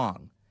 miles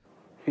long.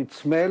 It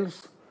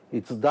smells,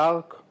 it's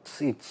dark,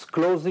 it's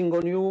closing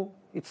on you,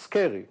 it's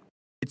scary.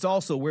 It's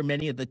also where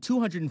many of the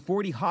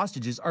 240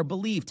 hostages are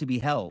believed to be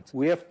held.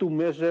 We have to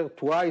measure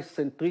twice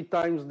and 3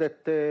 times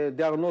that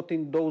they are not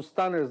in those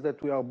tunnels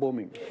that we are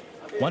bombing.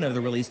 One of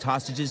the released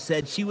hostages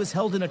said she was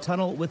held in a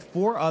tunnel with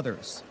 4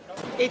 others.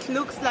 It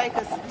looks like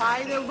a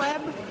spider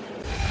web.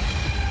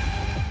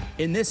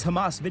 In this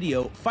Hamas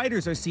video,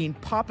 fighters are seen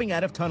popping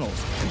out of tunnels,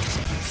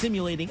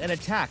 simulating an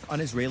attack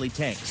on Israeli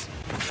tanks.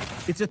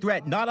 It's a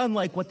threat not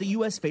unlike what the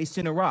U.S. faced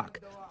in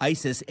Iraq,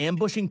 ISIS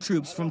ambushing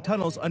troops from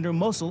tunnels under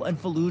Mosul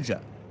and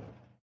Fallujah.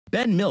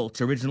 Ben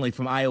Milch, originally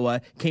from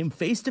Iowa, came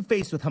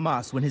face-to-face with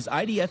Hamas when his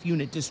IDF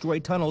unit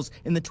destroyed tunnels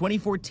in the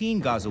 2014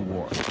 Gaza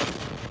war.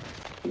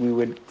 We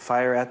would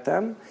fire at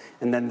them,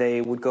 and then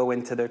they would go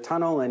into their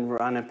tunnel and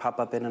run and pop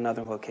up in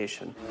another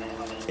location.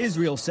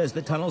 Israel says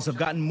the tunnels have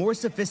gotten more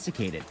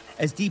sophisticated,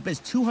 as deep as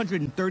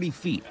 230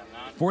 feet,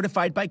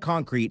 fortified by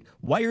concrete,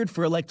 wired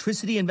for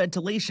electricity and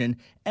ventilation,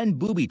 and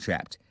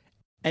booby-trapped.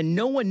 And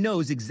no one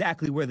knows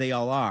exactly where they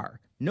all are.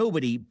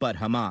 Nobody but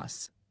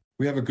Hamas.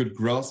 We have a good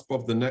grasp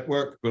of the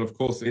network, but of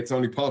course it's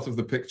only part of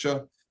the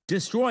picture.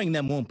 Destroying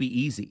them won't be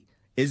easy.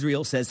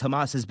 Israel says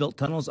Hamas has built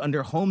tunnels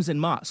under homes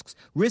and mosques,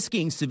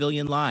 risking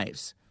civilian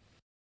lives.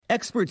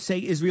 Experts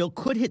say Israel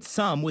could hit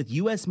some with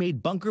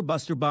U.S.-made bunker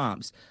buster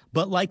bombs,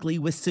 but likely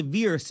with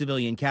severe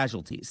civilian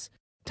casualties.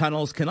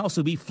 Tunnels can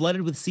also be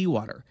flooded with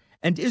seawater.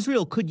 And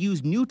Israel could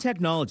use new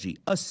technology,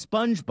 a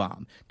sponge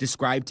bomb,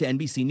 described to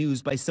NBC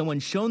News by someone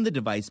shown the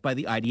device by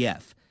the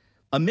IDF.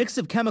 A mix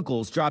of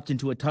chemicals dropped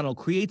into a tunnel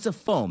creates a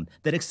foam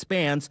that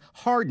expands,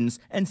 hardens,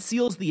 and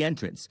seals the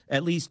entrance,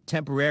 at least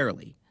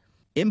temporarily.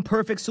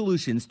 Imperfect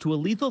solutions to a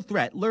lethal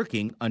threat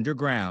lurking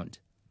underground.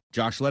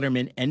 Josh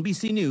Letterman,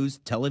 NBC News,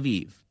 Tel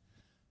Aviv.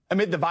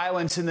 Amid the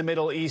violence in the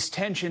Middle East,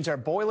 tensions are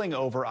boiling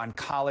over on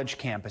college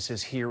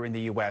campuses here in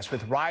the U.S.,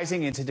 with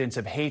rising incidents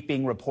of hate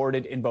being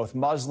reported in both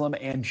Muslim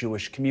and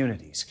Jewish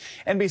communities.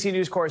 NBC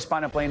News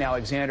correspondent Blaine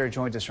Alexander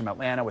joins us from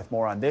Atlanta with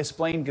more on this.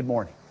 Blaine, good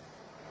morning.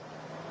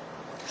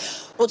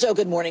 Well, Joe,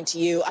 good morning to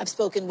you. I've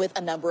spoken with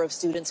a number of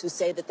students who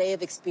say that they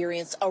have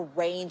experienced a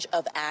range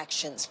of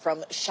actions,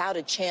 from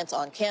shouted chants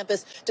on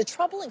campus to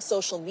troubling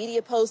social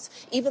media posts,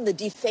 even the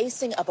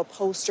defacing of a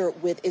poster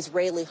with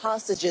Israeli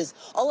hostages.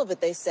 All of it,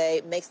 they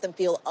say, makes them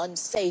feel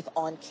unsafe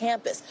on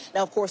campus.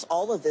 Now, of course,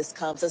 all of this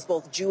comes as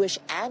both Jewish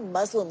and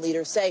Muslim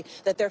leaders say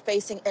that they're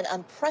facing an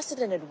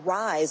unprecedented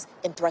rise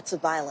in threats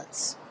of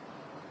violence.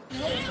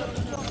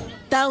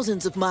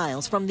 Thousands of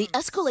miles from the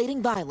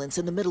escalating violence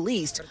in the Middle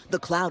East, the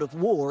cloud of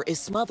war is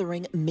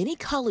smothering many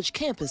college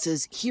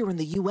campuses here in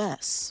the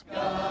U.S.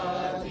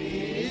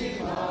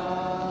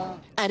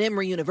 At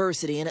Emory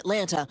University in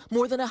Atlanta,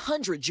 more than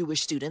 100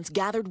 Jewish students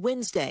gathered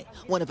Wednesday,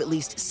 one of at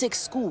least 6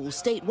 schools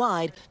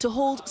statewide, to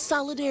hold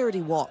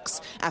solidarity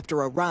walks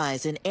after a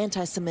rise in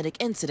anti-Semitic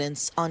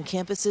incidents on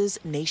campuses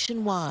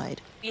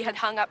nationwide. We had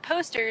hung up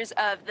posters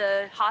of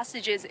the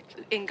hostages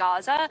in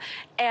Gaza,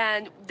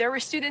 and there were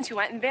students who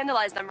went and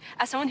vandalized them.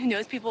 As someone who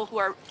knows people who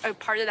are a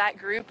part of that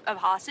group of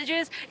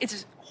hostages,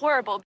 it's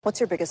horrible. What's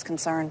your biggest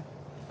concern?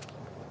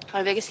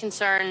 My biggest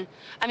concern,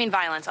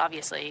 violence,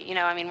 obviously.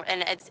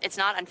 And it's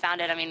not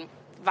unfounded.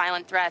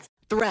 Violent threats.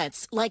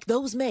 Threats like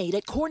those made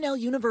at Cornell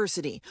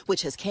University,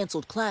 which has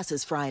canceled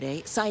classes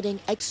Friday, citing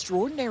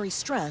extraordinary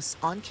stress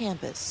on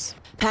campus.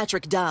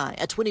 Patrick Dye,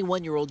 a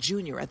 21-year-old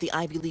junior at the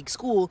Ivy League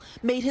school,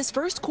 made his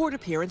first court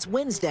appearance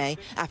Wednesday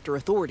after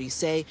authorities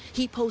say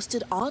he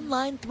posted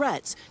online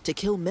threats to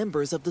kill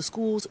members of the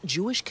school's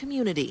Jewish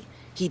community.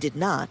 He did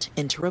not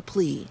enter a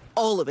plea.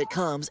 All of it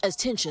comes as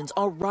tensions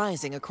are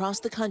rising across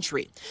the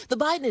country. The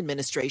Biden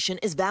administration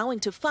is vowing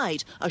to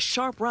fight a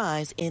sharp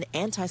rise in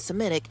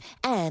anti-Semitic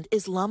and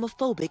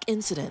Islamophobic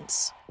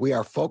incidents. We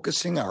are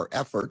focusing our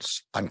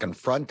efforts on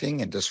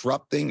confronting and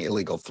disrupting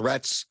illegal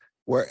threats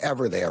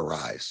wherever they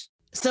arise.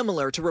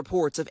 Similar to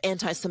reports of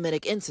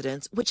anti-Semitic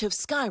incidents, which have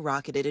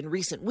skyrocketed in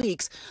recent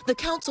weeks, the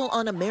Council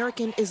on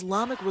American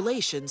Islamic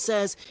Relations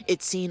says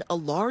it's seen a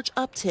large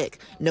uptick,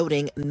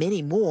 noting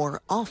many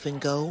more often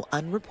go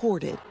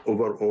unreported.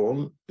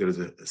 Overall, there is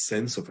a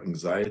sense of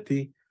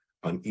anxiety,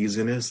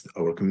 uneasiness.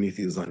 Our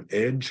community is on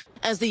edge.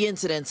 As the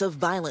incidents of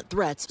violent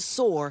threats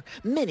soar,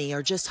 many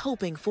are just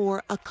hoping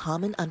for a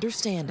common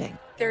understanding.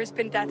 There's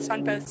been deaths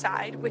on both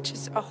sides, which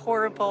is a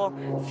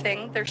horrible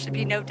thing. There should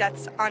be no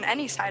deaths on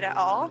any side at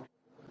all.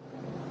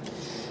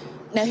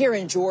 Now, here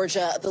in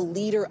Georgia, the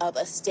leader of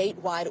a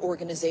statewide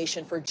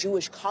organization for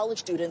Jewish college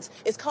students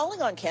is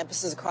calling on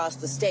campuses across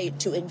the state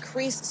to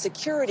increase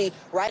security,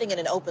 writing in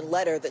an open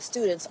letter that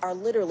students are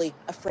literally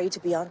afraid to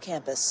be on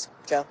campus.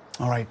 Joe.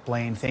 All right,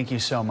 Blaine, thank you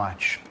so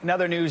much. In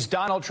other news,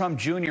 Donald Trump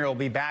Jr. will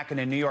be back in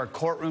a New York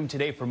courtroom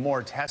today for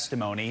more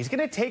testimony. He's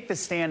going to take the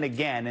stand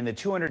again in the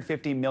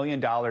 $250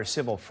 million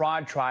civil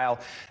fraud trial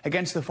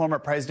against the former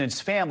president's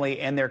family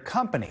and their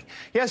company.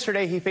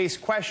 Yesterday, he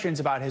faced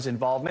questions about his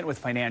involvement with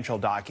financial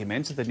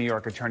documents that the New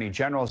York Attorney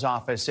General's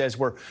office says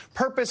were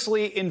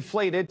purposely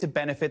inflated to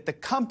benefit the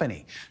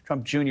company.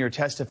 Trump Jr.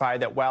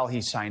 testified that while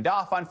he signed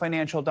off on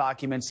financial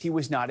documents, he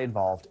was not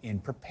involved in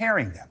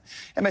preparing them.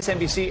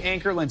 MSNBC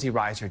anchor Lindsay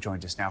Reiser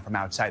joins us now from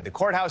outside the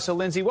courthouse. So,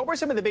 Lindsay, what were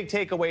some of the big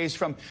takeaways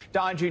from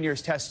Don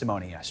Jr.'s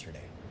testimony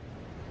yesterday?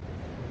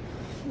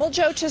 Well,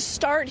 Joe, to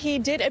start, he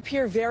did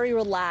appear very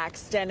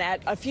relaxed, and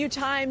at a few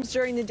times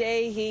during the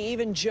day, he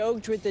even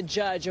joked with the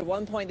judge. At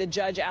one point, the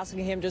judge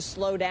asking him to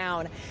slow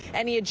down,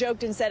 and he had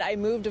joked and said, "I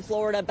moved to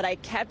Florida, but I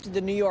kept the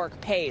New York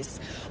pace."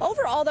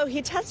 Overall, though,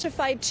 he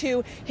testified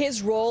to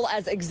his role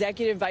as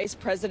executive vice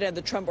president of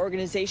the Trump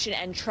Organization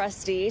and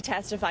trustee,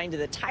 testifying to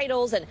the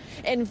titles and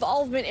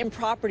involvement in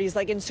properties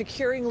like in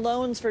securing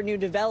loans for new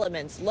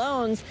developments,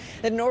 loans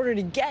that in order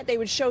to get, they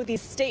would show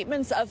these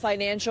statements of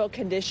financial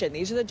condition.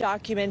 These are the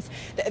documents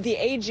the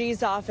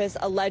AG's office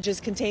alleges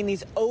contain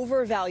these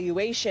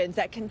overvaluations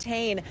that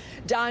contain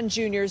Don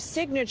Jr.'s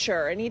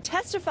signature. And he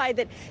testified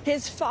that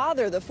his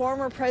father, the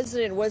former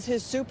president, was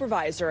his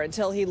supervisor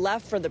until he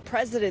left for the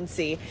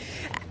presidency.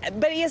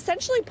 But he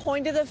essentially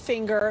pointed the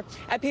finger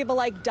at people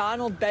like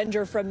Donald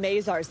Bender from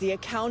Mazars, the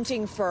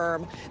accounting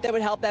firm that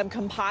would help them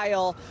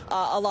compile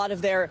a lot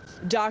of their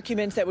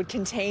documents that would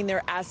contain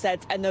their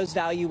assets and those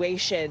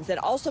valuations. And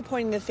also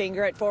pointing the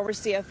finger at former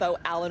CFO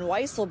Alan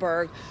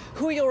Weisselberg,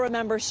 who you'll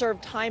remember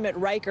served time at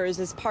Rikers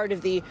as part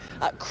of the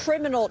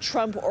criminal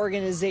Trump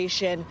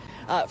Organization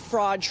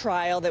fraud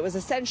trial that was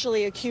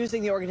essentially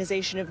accusing the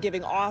organization of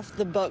giving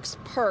off-the-books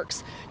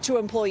perks to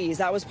employees.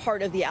 That was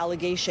part of the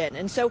allegation.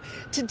 And so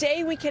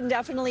today we can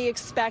definitely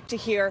expect to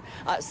hear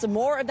some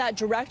more of that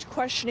direct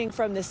questioning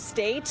from the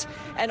state,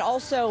 and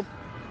also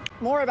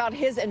more about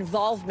his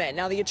involvement.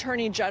 Now, the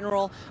Attorney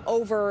General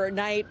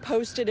overnight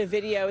posted a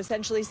video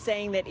essentially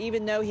saying that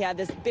even though he had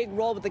this big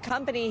role with the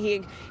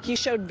company, he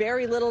showed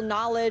very little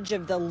knowledge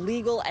of the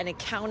legal and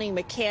accounting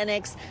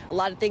mechanics, a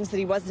lot of things that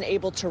he wasn't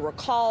able to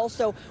recall.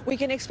 So we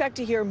can expect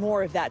to hear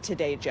more of that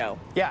today, Joe.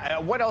 Yeah,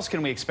 what else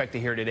can we expect to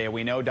hear today?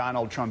 We know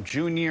Donald Trump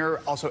Jr.,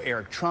 also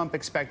Eric Trump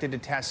expected to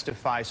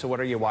testify. So what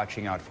are you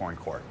watching out for in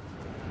court?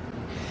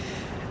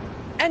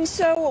 And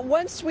so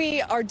once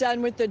we are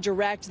done with the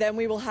direct, then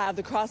we will have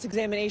the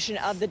cross-examination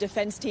of the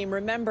defense team.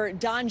 Remember,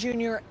 Don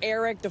Jr.,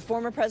 Eric, the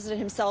former president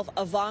himself,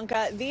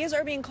 Ivanka, these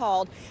are being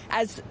called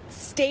as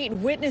state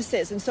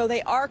witnesses, and so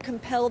they are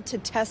compelled to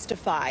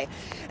testify.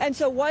 And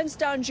so once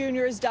Don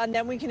Jr. is done,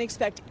 then we can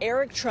expect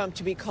Eric Trump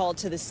to be called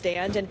to the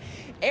stand. And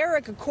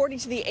Eric, according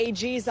to the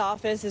AG's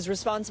office, is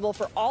responsible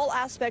for all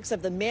aspects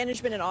of the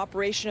management and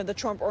operation of the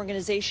Trump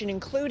Organization,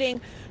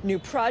 including new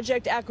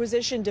project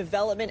acquisition,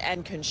 development,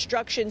 and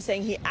construction,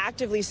 saying he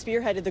actively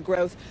spearheaded the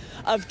growth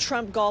of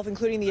Trump Golf,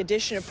 including the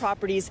addition of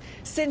properties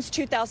since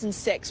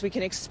 2006. We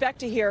can expect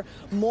to hear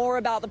more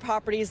about the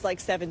properties like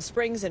Seven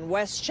Springs and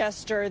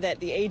Westchester that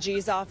the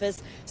AG's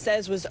office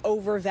says was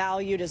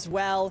overvalued as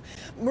well.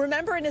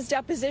 Remember, in his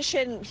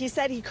deposition, he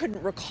said he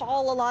couldn't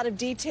recall a lot of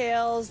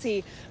details.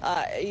 He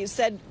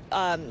said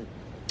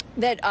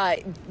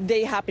that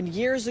they happened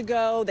years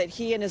ago, that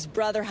he and his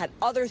brother had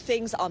other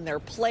things on their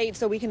plate.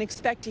 So we can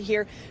expect to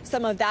hear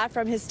some of that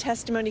from his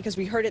testimony, because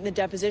we heard it in the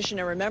deposition.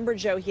 And remember,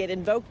 Joe, he had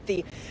invoked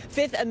the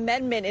Fifth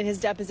Amendment in his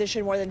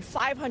deposition more than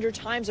 500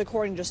 times,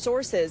 according to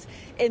sources.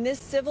 In this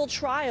civil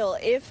trial,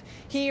 if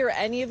he or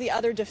any of the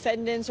other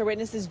defendants or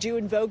witnesses do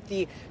invoke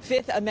the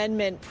Fifth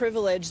Amendment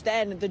privilege,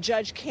 then the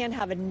judge can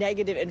have a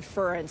negative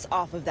inference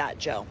off of that,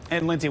 Joe.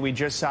 And Lindsay, we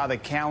just saw the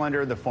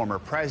calendar, the former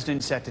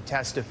president set to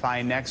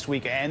testify next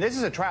week. And this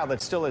is a trial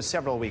that still has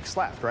several weeks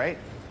left, right?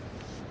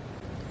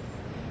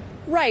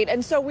 Right.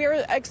 And so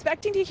we're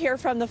expecting to hear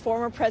from the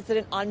former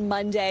president on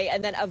Monday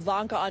and then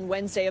Ivanka on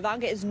Wednesday.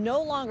 Ivanka is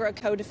no longer a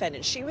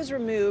co-defendant. She was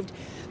removed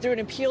through an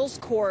appeals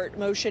court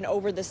motion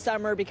over the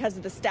summer because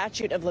of the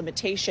statute of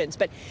limitations.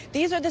 But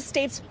these are the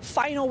state's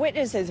final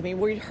witnesses. I mean,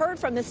 we heard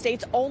from the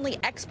state's only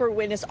expert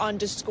witness on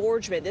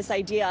disgorgement, this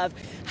idea of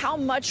how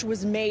much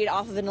was made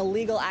off of an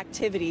illegal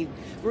activity.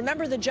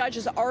 Remember, the judge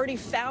has already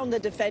found the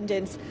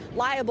defendants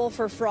liable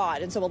for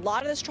fraud. And so a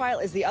lot of this trial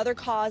is the other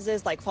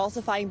causes like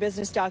falsifying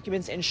business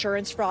documents,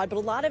 insurance fraud, but a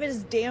lot of it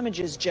is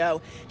damages,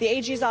 Joe. The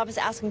AG's office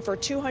asking for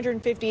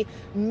 $250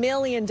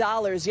 million.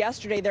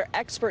 Yesterday, their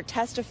expert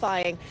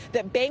testifying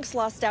that banks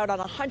lost out on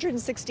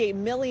 $168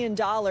 million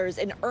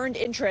in earned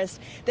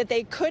interest that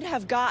they could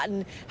have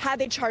gotten had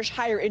they charged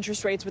higher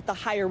interest rates with the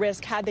higher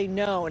risk, had they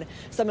known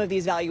some of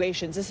these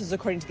valuations. This is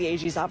according to the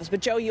AG's office.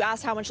 But Joe, you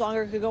asked how much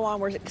longer it could go on.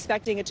 We're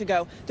expecting it to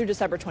go through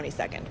December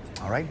 22nd.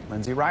 All right.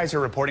 Lindsay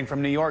Reiser reporting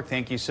from New York.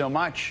 Thank you so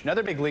much.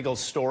 Another big legal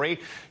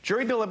story.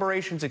 Jury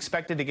deliberations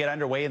expected to get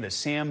underway in the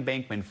Sam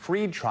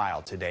Bankman-Fried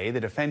trial today. The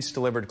defense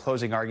delivered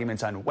closing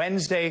arguments on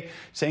Wednesday,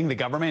 saying the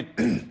government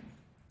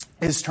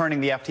is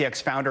turning the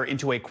FTX founder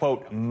into a,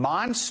 quote,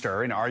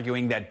 monster, and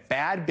arguing that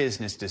bad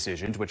business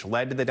decisions, which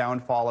led to the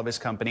downfall of his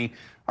company,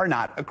 are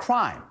not a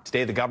crime.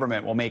 Today, the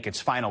government will make its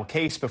final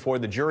case before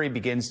the jury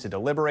begins to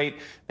deliberate.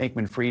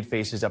 Bankman-Fried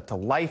faces up to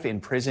life in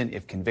prison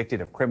if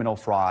convicted of criminal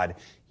fraud.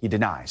 He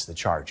denies the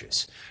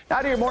charges. Now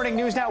to your morning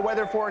news now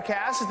weather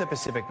forecast as the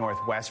Pacific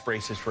Northwest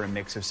braces for a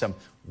mix of some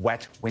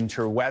wet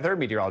winter weather.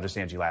 Meteorologist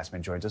Angie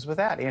Lastman joins us with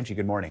that. Angie,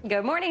 good morning.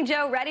 Good morning,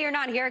 Joe. Ready or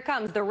not, here it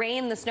comes. The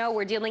rain, the snow,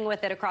 we're dealing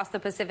with it across the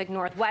Pacific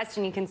Northwest.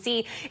 And you can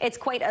see it's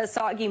quite a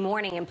soggy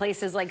morning in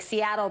places like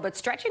Seattle, but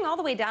stretching all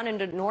the way down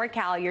into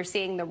NorCal, you're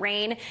seeing the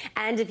rain.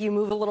 And if you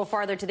move a little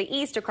farther to the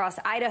east across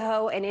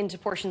Idaho and into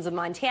portions of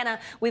Montana,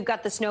 we've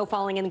got the snow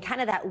falling and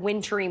kind of that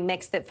wintry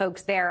mix that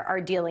folks there are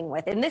dealing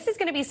with. And this is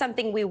going to be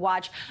something we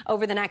watch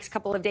over the next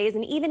couple of days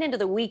and even into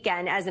the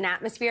weekend as an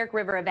atmospheric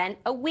river event,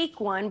 a weak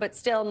one, but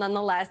still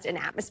nonetheless an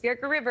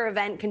atmospheric river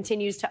event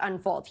continues to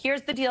unfold.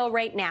 Here's the deal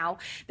right now.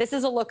 This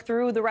is a look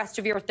through the rest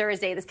of your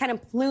Thursday. This kind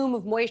of plume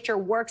of moisture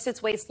works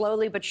its way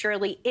slowly but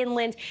surely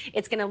inland.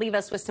 It's going to leave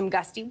us with some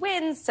gusty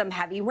winds, some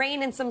heavy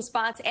rain in some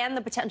spots, and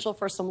the potential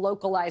for some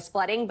localized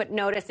flooding. But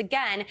notice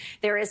again,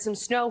 there is some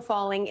snow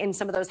falling in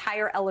some of those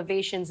higher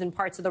elevations in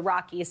parts of the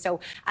Rockies. So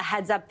a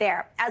heads up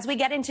there. As we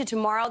get into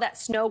tomorrow, that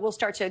snow will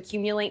start to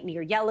accumulate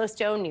near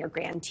Yellowstone, near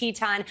Grand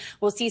Teton.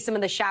 We'll see some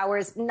of the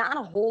showers, not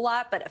a whole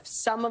lot, but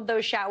some of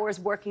those showers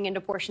working into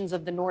portions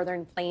of the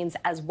northern plains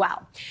as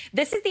well.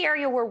 This is the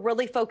area we're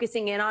really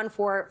focusing in on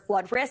for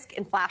flood risk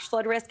and flash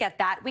flood risk. At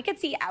that, we could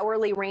see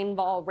hourly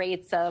rainfall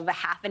rates of a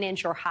half an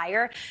inch or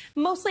higher,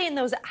 mostly in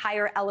those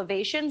higher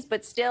elevations,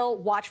 but still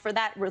watch for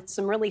that with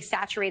some really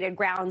saturated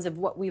grounds of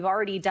what we've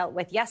already dealt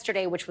with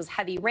yesterday, which was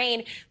heavy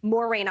rain.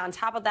 More rain on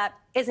top of that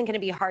isn't going to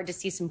be hard to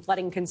see some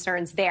flooding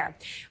concerns there.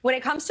 When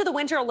it comes to the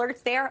winter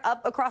alerts there,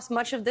 up across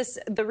much of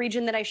the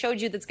region that I showed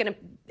you that's going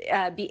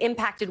to be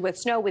impacted with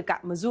snow, we've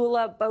got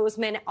Missoula,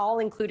 Bozeman, all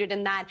included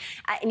in that.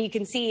 And you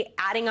can see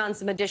adding on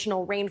some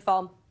additional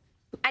rainfall.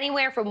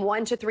 Anywhere from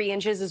 1 to 3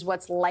 inches is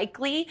what's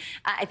likely.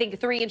 I think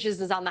 3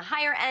 inches is on the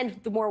higher end.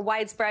 The more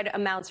widespread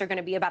amounts are going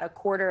to be about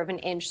 1/4 of an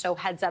inch, so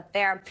heads up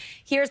there.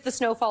 Here's the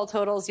snowfall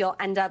totals. You'll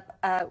end up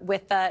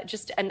with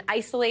just an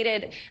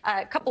isolated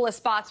couple of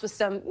spots with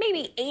some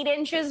maybe 8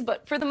 inches,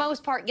 but for the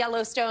most part,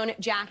 Yellowstone,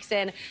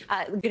 Jackson,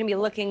 going to be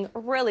looking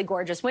really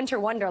gorgeous. Winter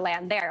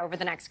wonderland there over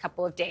the next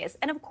couple of days.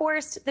 And of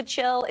course, the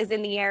chill is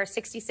in the air.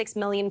 66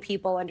 million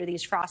people under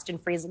these frost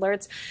and freeze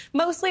alerts,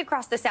 mostly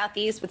across the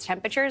southeast with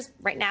temperatures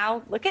right now.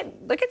 Look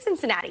at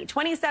Cincinnati,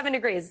 27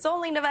 degrees. It's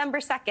only November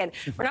 2nd.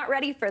 We're not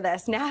ready for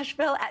this.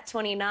 Nashville at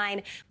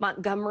 29,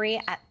 Montgomery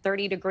at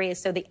 30 degrees.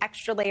 So the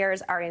extra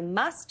layers are a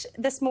must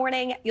this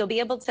morning. You'll be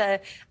able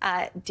to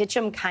ditch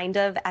them kind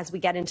of as we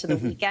get into the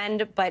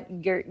weekend, but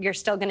you're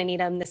still going to need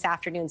them this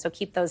afternoon. So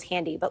keep those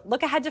handy. But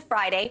look ahead to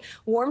Friday.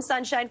 Warm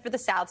sunshine for the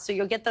south. So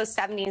you'll get those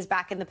 70s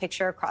back in the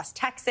picture across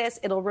Texas.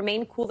 It'll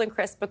remain cool and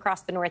crisp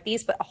across the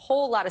Northeast, but a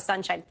whole lot of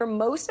sunshine for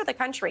most of the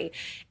country,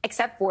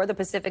 except for the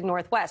Pacific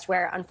Northwest,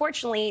 where unfortunately,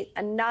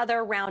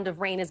 another round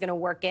of rain is going to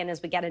work in as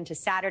we get into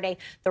Saturday.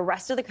 The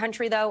rest of the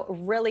country, though,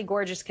 really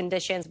gorgeous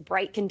conditions,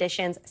 bright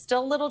conditions,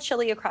 still a little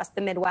chilly across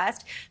the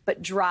Midwest,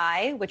 but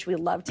dry, which we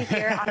love to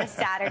hear on a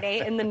Saturday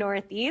in the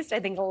Northeast.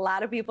 I think a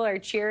lot of people are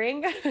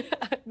cheering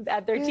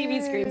at their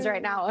TV screens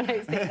right now when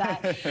I say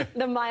that.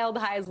 The mild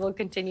highs will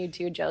continue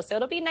too, Joe. So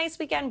it'll be a nice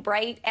weekend,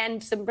 bright,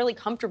 and some really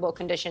comfortable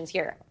conditions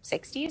here.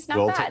 60s,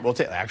 not bad. We'll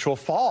take actual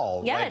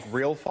fall, yes. Like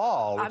real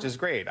fall, which is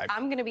great.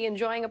 I'm going to be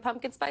enjoying a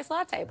pumpkin spice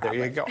latte, probably.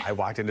 There you go. I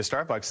walked into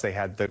Starbucks. They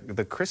had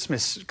the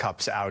Christmas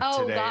cups out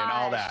today and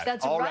all that.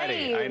 That's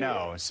already. Right. I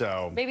know.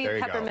 So maybe there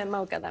a peppermint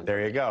mocha then.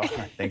 There you go.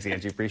 Thanks,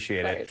 Angie.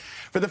 Appreciate it.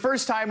 For the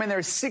first time in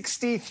their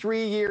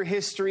 63-year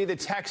history, the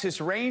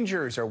Texas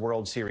Rangers are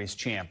World Series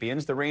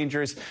champions. The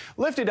Rangers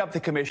lifted up the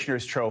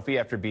Commissioner's Trophy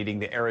after beating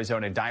the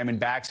Arizona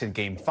Diamondbacks in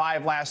Game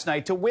 5 last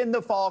night to win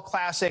the Fall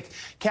Classic,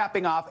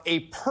 capping off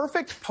a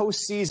perfect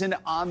postseason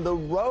on the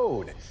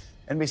road.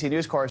 NBC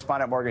News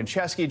correspondent Morgan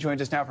Chesky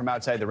joins us now from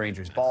outside the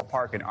Rangers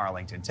ballpark in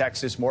Arlington,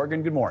 Texas.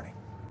 Morgan, good morning.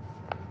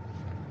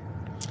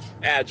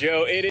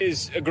 Joe, it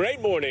is a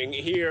great morning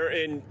here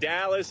in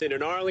Dallas and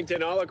in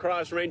Arlington, all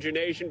across Ranger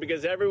Nation,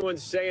 because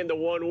everyone's saying the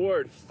one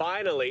word,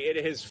 finally.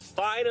 It has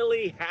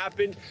finally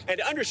happened. And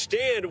to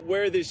understand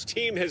where this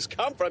team has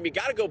come from, you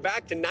got to go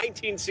back to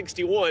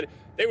 1961.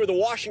 They were the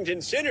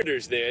Washington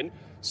Senators then.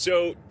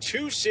 So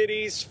 2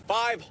 cities,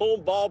 5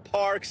 home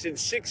ballparks, and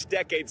 6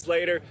 decades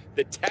later,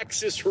 the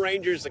Texas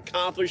Rangers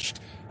accomplished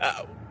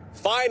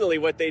finally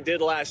what they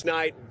did last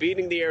night,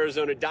 beating the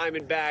Arizona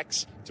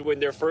Diamondbacks to win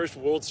their first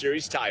World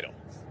Series title.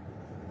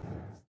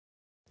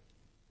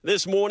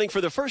 This morning,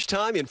 for the first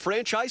time in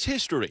franchise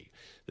history,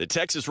 the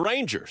Texas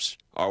Rangers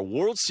are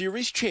World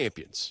Series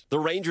champions. The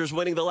Rangers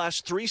winning the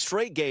last 3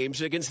 straight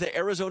games against the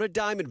Arizona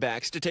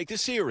Diamondbacks to take the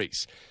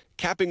series,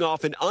 capping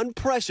off an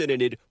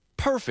unprecedented,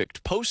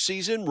 perfect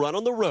postseason run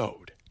on the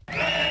road.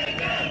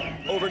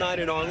 Overnight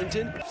in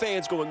Arlington,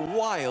 fans going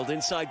wild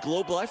inside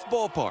Globe Life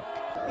Ballpark,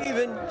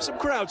 even some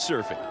crowd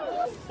surfing.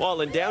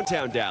 While in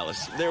downtown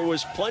Dallas, there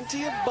was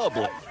plenty of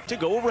bubbling to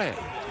go around.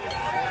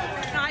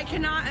 I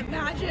cannot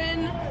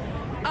imagine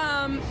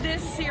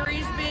this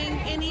series being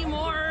any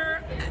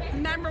more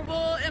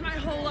memorable in my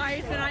whole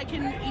life than I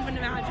can even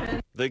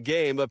imagine. The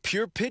game, a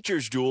pure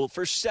pitcher's duel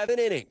for 7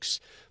 innings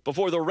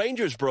before the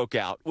Rangers broke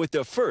out with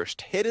the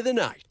first hit of the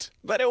night.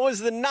 But it was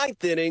the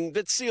 9th inning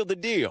that sealed the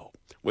deal,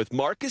 with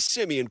Marcus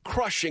Semien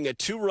crushing a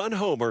 2-run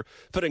homer,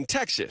 putting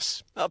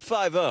Texas up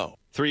 5-0.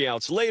 3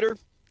 outs later,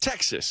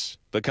 Texas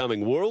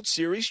becoming World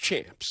Series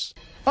champs.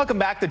 Welcome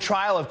back. The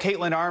trial of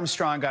Caitlin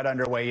Armstrong got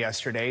underway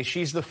yesterday.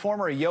 She's the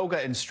former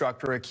yoga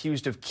instructor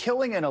accused of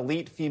killing an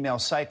elite female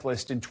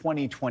cyclist in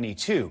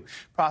 2022.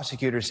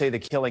 Prosecutors say the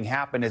killing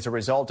happened as a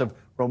result of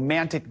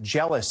romantic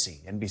jealousy.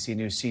 NBC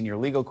News senior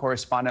legal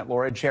correspondent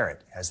Laura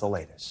Jarrett has the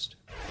latest.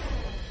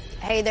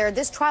 Hey there,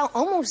 this trial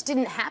almost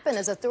didn't happen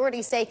as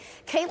authorities say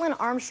Caitlin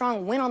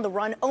Armstrong went on the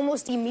run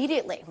almost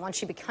immediately once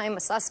she became a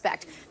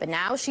suspect. But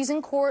now she's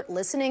in court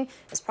listening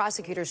as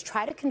prosecutors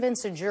try to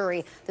convince a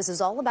jury this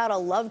is all about a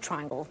love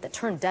triangle that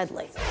turned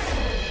deadly.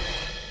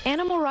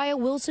 Anna Mariah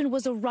Wilson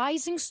was a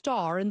rising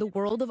star in the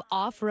world of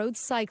off-road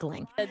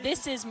cycling.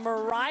 This is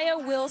Mariah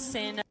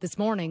Wilson. This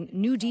morning,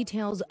 new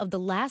details of the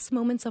last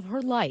moments of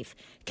her life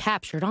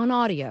captured on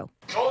audio.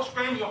 Those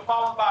screams are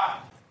followed by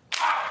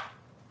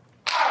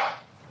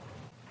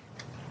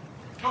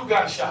 2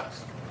 gunshots.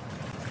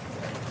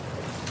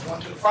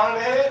 1 to the front of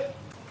the head,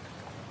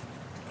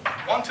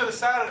 1 to the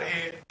side of the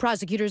head.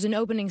 Prosecutors in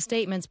opening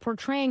statements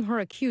portraying her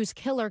accused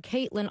killer,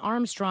 Caitlin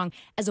Armstrong,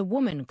 as a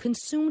woman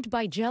consumed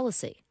by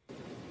jealousy.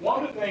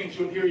 One of the things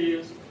you'll hear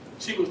is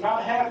she was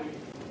not happy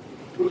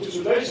with this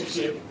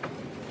relationship.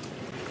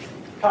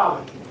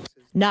 Colin.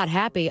 Not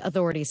happy,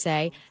 authorities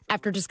say,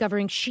 after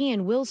discovering she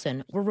and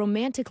Wilson were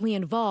romantically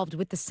involved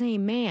with the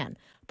same man,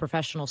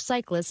 professional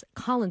cyclist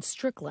Colin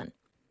Strickland.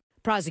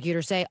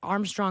 Prosecutors say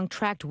Armstrong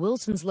tracked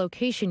Wilson's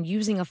location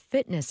using a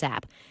fitness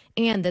app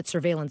and that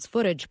surveillance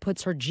footage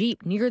puts her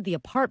Jeep near the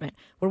apartment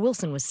where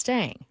Wilson was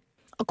staying.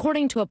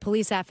 According to a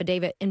police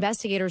affidavit,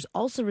 investigators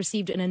also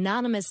received an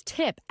anonymous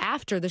tip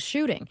after the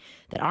shooting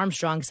that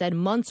Armstrong said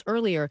months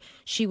earlier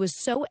she was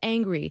so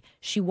angry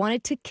she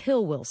wanted to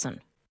kill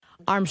Wilson.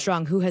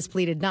 Armstrong, who has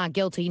pleaded not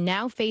guilty,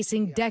 now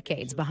facing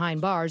decades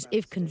behind bars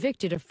if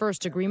convicted of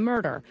first-degree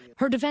murder.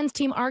 Her defense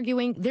team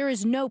arguing there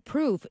is no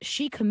proof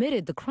she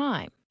committed the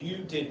crime. You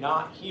did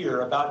not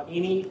hear about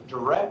any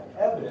direct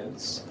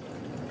evidence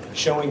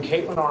showing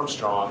Caitlin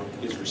Armstrong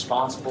is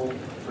responsible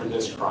for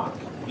this crime,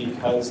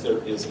 because there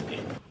isn't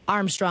any.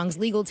 Armstrong's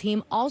legal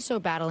team also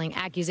battling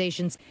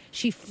accusations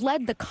she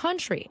fled the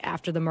country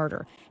after the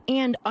murder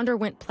and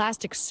underwent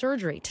plastic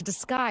surgery to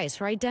disguise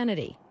her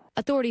identity.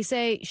 Authorities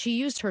say she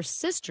used her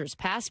sister's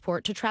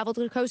passport to travel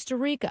to Costa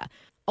Rica.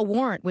 A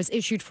warrant was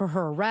issued for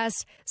her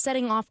arrest,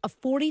 setting off a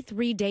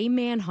 43-day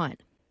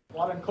manhunt.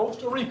 While in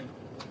Costa Rica,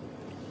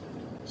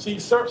 she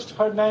searched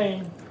her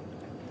name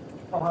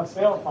from her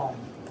cell phone.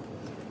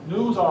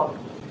 News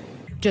article.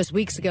 Just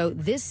weeks ago,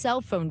 this cell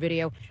phone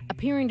video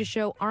appearing to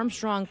show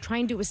Armstrong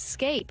trying to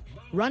escape,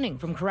 running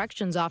from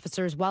corrections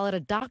officers while at a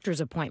doctor's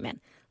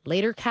appointment,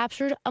 later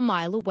captured a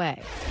mile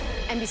away.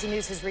 NBC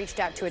News has reached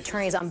out to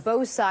attorneys on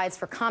both sides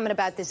for comment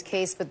about this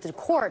case, but the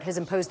court has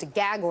imposed a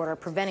gag order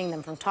preventing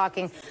them from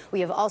talking. We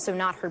have also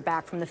not heard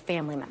back from the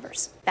family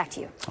members. Back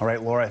to you. All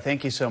right, Laura,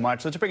 thank you so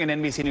much. Let's bring in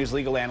NBC News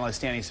legal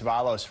analyst Danny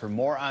Savalos for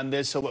more on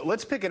this. So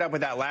let's pick it up with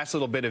that last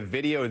little bit of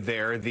video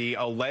there, the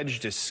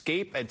alleged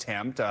escape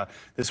attempt.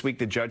 This week,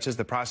 the judge says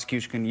the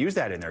prosecution can use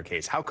that in their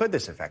case. How could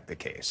this affect the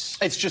case?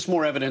 It's just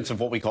more evidence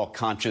of what we call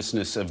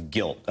consciousness of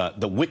guilt.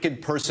 The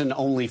wicked person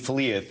only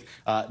fleeth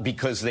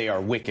because they are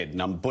wicked.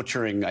 And I'm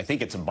butchering, I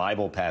think it's a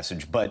Bible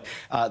passage, but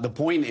the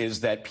point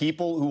is that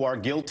people who are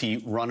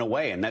guilty run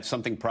away, and that's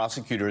something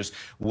prosecutors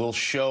will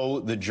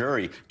show the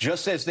jury,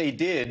 just as they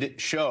did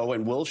show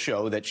and will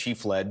show that she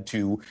fled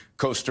to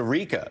Costa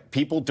Rica.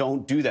 People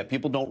don't do that.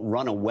 People don't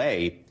run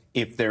away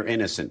if they're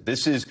innocent.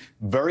 This is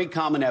very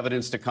common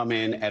evidence to come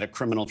in at a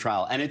criminal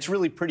trial, and it's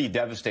really pretty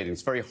devastating.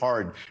 It's very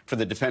hard for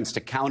the defense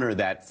to counter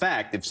that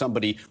fact. If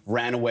somebody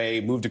ran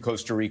away, moved to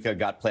Costa Rica,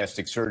 got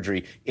plastic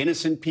surgery,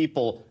 innocent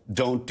people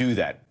don't do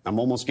that. I'm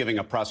almost giving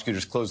a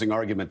prosecutor's closing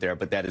argument there,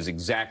 but that is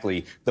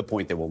exactly the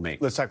point they will make.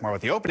 Let's talk more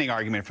about the opening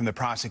argument from the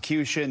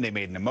prosecution. They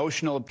made an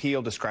emotional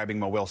appeal describing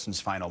Mo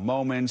Wilson's final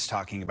moments,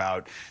 talking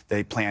about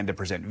they plan to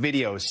present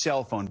videos,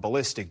 cell phone,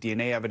 ballistic,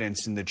 DNA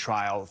evidence in the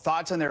trial.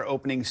 Thoughts on their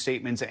opening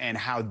statements and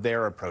how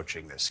they're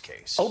approaching this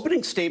case?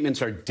 Opening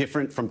statements are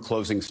different from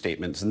closing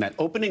statements, and that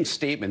opening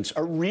statements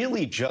are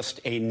really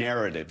just a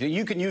narrative.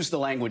 You can use the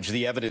language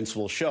the evidence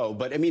will show,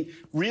 but I mean,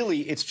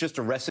 really, it's just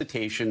a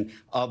recitation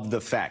of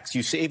the facts.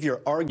 You save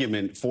your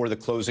argument for the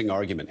closing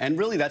argument. And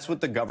really, that's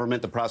what the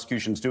government, the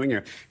prosecution's doing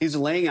here, is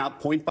laying out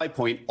point by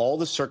point all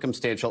the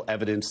circumstantial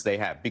evidence they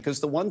have. Because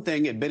the one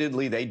thing,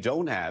 admittedly, they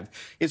don't have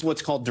is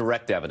what's called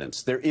direct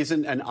evidence. There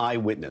isn't an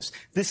eyewitness.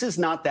 This is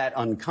not that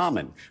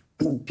uncommon.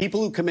 People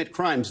who commit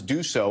crimes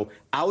do so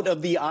out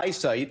of the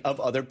eyesight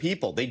of other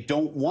people. They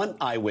don't want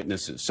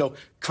eyewitnesses. So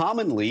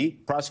commonly,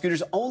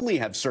 prosecutors only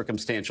have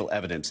circumstantial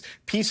evidence,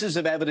 pieces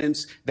of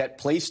evidence that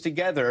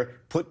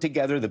put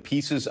together the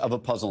pieces of a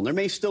puzzle. And there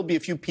may still be a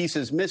few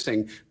pieces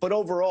missing, but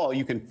overall,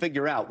 you can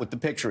figure out what the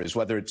picture is,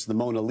 whether it's the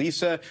Mona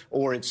Lisa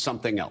or it's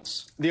something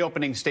else. The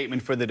opening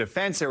statement for the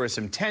defense, there was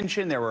some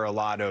tension. There were a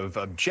lot of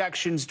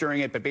objections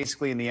during it. But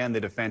basically, in the end,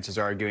 the defense is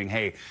arguing,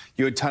 hey,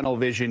 you had tunnel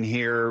vision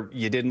here.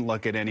 You didn't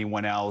look at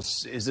anyone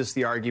else. Is this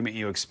the argument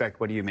you expect?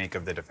 What do you make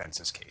of the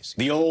defense's case?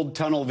 The old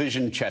tunnel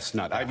vision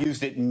chestnut. I've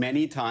used it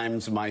many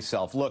times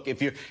myself. Look,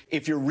 if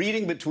you're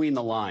reading between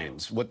the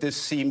lines, what this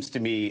seems to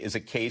me is a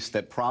case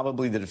that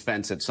probably the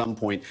defense at some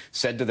point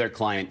said to their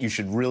client, you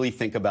should really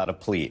think about a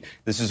plea.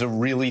 This is a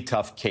really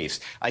tough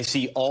case. I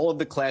see all of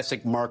the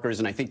classic markers,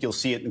 and I think you'll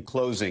see it in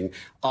closing,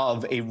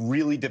 of a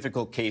really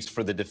difficult case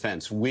for the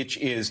defense, which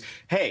is,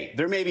 hey,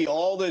 there may be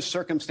all this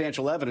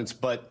circumstantial evidence,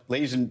 but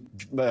ladies and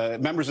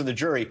members of the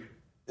jury,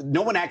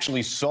 no one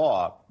actually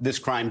saw this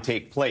crime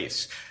take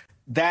place.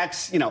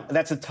 That's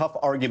a tough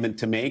argument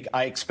to make.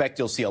 I expect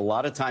you'll see a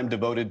lot of time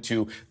devoted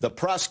to the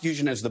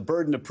prosecution has the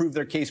burden to prove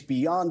their case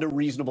beyond a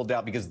reasonable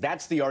doubt, because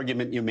that's the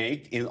argument you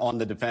make on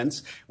the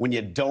defense when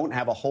you don't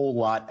have a whole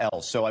lot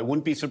else. So I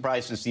wouldn't be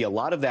surprised to see a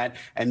lot of that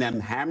and them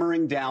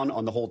hammering down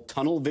on the whole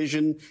tunnel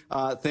vision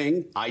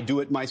thing. I do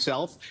it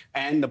myself.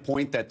 And the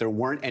point that there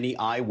weren't any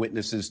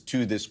eyewitnesses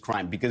to this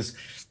crime, because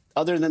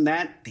other than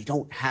that, they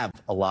don't have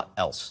a lot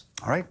else.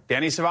 All right.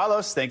 Danny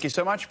Cevallos, thank you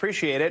so much.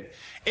 Appreciate it.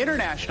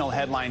 International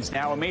headlines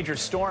now. A major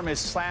storm is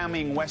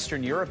slamming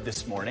Western Europe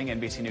this morning.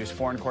 NBC News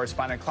foreign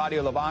correspondent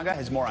Claudio Lavanga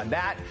has more on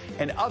that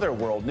and other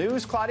world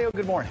news. Claudio,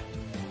 good morning.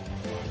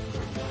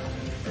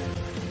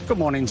 Good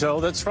morning, Joe.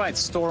 That's right.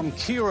 Storm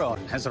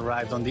Ciarán has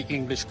arrived on the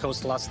English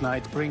coast last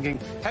night, bringing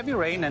heavy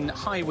rain and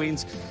high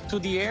winds to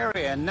the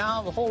area. And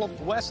now the whole of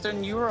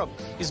Western Europe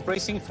is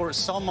bracing for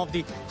some of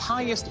the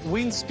highest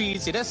wind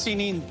speeds it has seen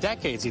in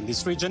decades in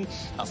this region.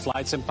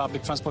 Flights and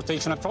public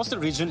transportation across the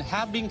region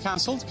have been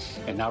cancelled,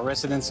 and now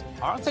residents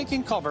are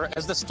taking cover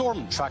as the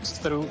storm tracks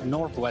through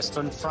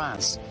northwestern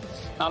France.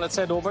 Now let's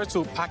head over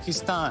to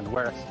Pakistan,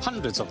 where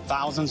hundreds of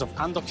thousands of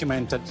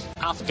undocumented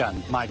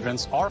Afghan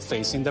migrants are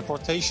facing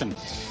deportation.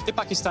 The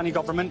Pakistani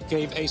government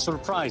gave a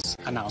surprise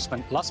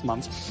announcement last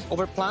month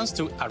over plans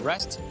to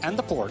arrest and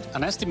deport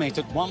an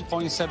estimated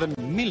 1.7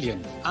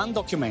 million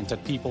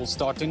undocumented people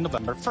starting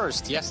November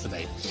 1st,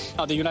 yesterday.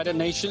 Now, the United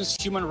Nations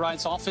Human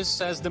Rights Office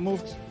says the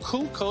move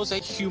could cause a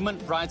human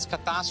rights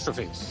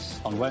catastrophe.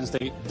 On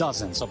Wednesday,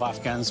 dozens of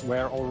Afghans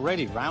were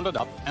already rounded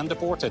up and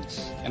deported.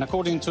 And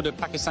according to the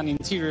Pakistan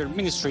Interior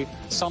Ministry,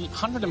 some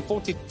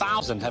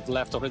 140,000 have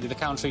left already the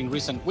country in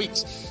recent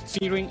weeks,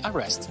 fearing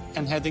arrest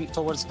and heading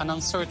towards an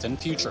uncertain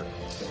future.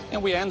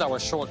 And we end our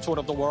short tour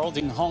of the world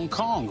in Hong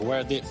Kong,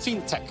 where the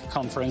FinTech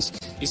conference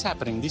is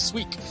happening this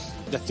week.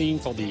 The theme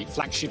for the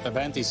flagship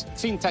event is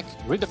FinTech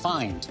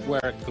Redefined,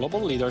 where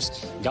global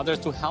leaders gather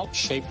to help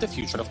shape the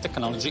future of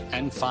technology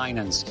and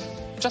finance.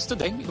 Just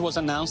today, it was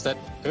announced that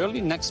early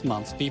next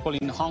month, people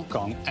in Hong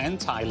Kong and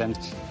Thailand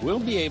will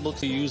be able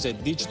to use a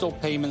digital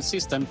payment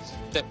system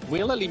that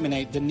will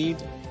eliminate the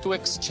need to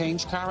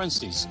exchange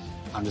currencies.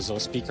 Hundreds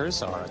of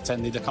speakers are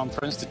attending the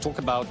conference to talk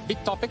about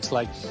big topics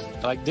like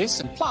this,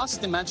 and plus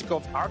the magic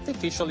of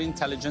artificial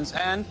intelligence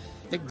and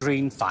the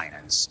green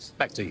finance.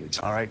 Back to you,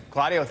 John. All right,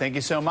 Claudio, thank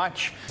you so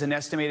much. An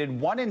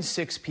estimated 1 in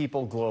 6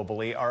 people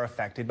globally are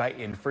affected by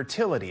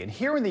infertility. And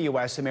here in the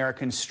U.S.,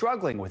 Americans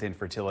struggling with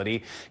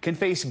infertility can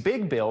face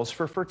big bills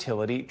for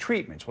fertility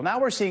treatments. Well, now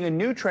we're seeing a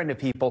new trend of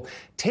people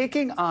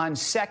taking on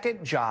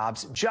second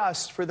jobs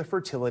just for the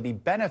fertility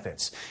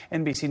benefits.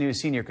 NBC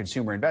News senior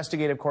consumer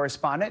investigative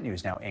correspondent,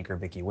 News Now anchor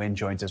Vicki Nguyen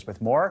joins us with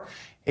more.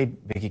 Hey,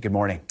 Vicki, good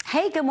morning.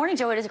 Hey, good morning,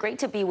 Joe. It is great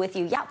to be with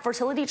you. Yeah,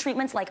 fertility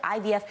treatments like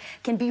IVF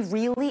can be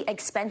really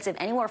expensive,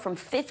 anywhere from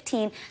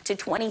 $15,000 to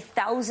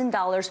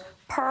 $20,000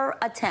 per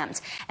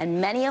attempt.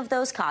 And many of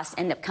those costs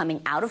end up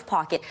coming out of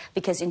pocket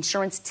because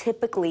insurance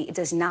typically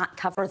does not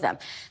cover them.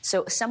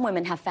 So some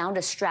women have found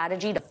a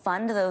strategy to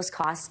fund those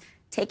costs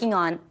taking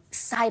on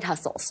side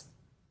hustles.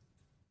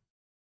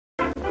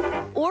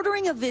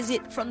 Ordering a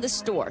visit from the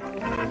store.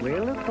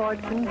 Will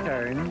report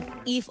concerns.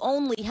 If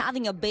only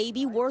having a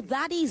baby were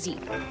that easy.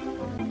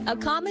 A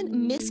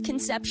common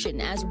misconception,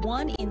 as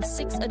 1 in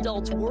 6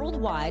 adults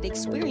worldwide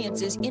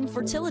experiences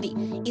infertility.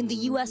 In the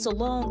U.S.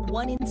 alone,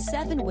 1 in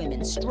 7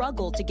 women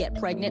struggle to get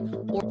pregnant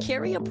or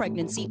carry a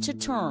pregnancy to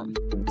term.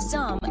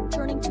 Some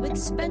turning to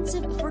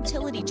expensive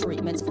fertility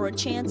treatments for a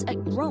chance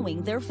at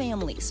growing their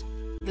families.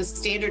 The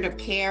standard of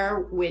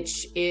care,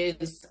 which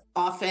is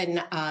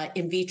often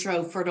in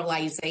vitro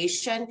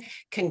fertilization,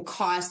 can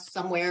cost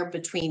somewhere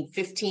between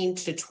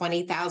 $15,000 to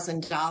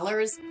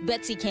 $20,000.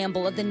 Betsy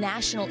Campbell of the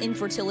National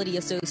Infertility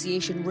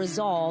Association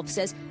Resolve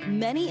says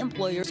many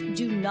employers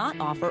do not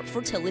offer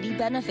fertility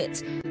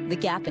benefits. The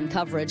gap in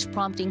coverage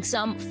prompting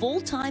some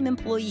full-time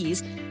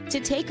employees to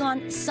take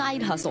on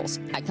side hustles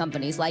at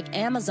companies like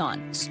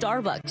Amazon,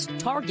 Starbucks,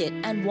 Target,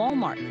 and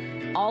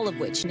Walmart, all of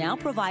which now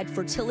provide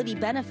fertility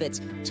benefits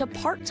to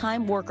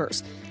part-time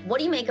workers. What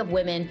do you make of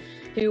women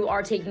who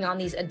are taking on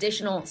these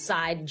additional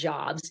side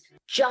jobs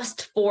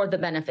just for the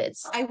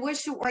benefits? I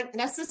wish it weren't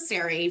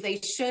necessary. They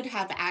should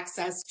have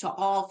access to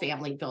all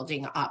family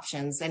building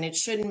options, and it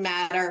shouldn't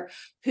matter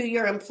who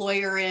your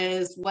employer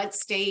is, what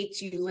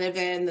state you live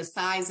in, the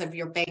size of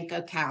your bank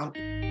account.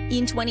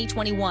 In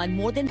 2021,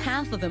 more than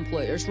half of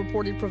employers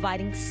reported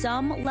providing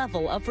some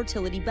level of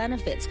fertility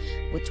benefits,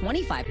 with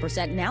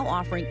 25% now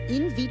offering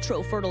in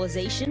vitro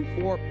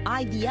fertilization or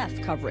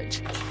IVF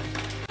coverage.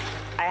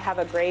 I have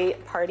a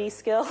great party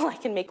skill. I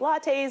can make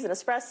lattes and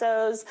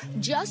espressos.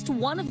 Just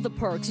one of the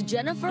perks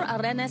Jennifer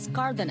Arenas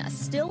Cardenas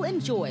still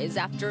enjoys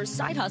after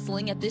side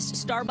hustling at this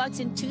Starbucks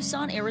in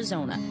Tucson,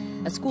 Arizona.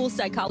 A school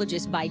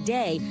psychologist by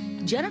day,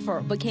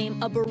 Jennifer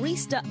became a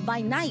barista by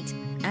night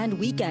and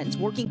weekends,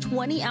 working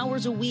 20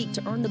 hours a week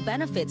to earn the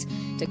benefits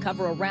to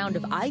cover a round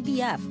of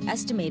IVF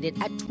estimated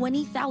at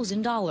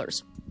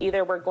 $20,000.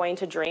 Either we're going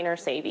to drain our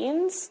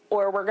savings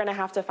or we're going to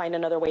have to find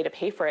another way to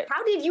pay for it.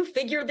 How did you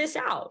figure this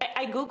out?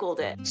 I Googled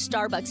it.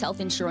 Starbucks health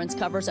insurance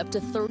covers up to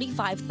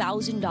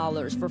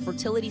 $35,000 for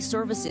fertility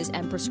services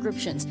and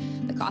prescriptions.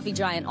 The coffee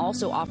giant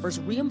also offers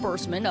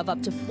reimbursement of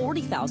up to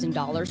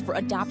 $40,000 for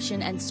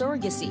adoption and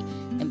surrogacy.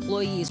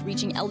 Employees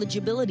reaching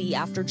eligibility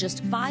after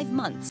just 5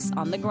 months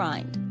on the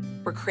grind.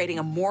 We're creating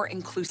a more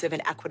inclusive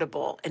and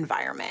equitable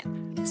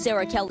environment.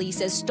 Sarah Kelly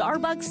says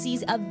Starbucks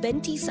sees a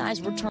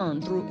venti-sized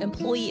return through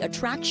employee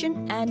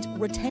attraction and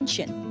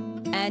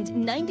retention. And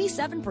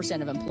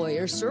 97% of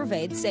employers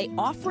surveyed say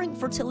offering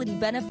fertility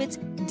benefits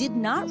did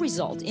not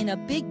result in a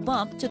big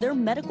bump to their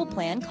medical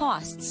plan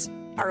costs.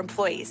 Our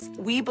employees,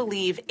 we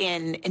believe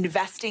in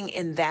investing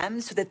in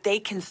them so that they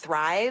can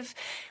thrive,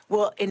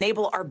 will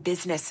enable our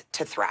business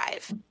to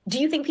thrive. Do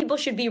you think people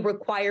should be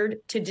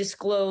required to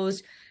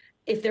disclose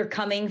if they're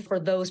coming for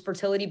those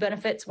fertility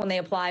benefits when they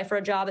apply for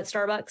a job at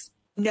Starbucks?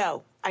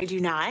 No, I do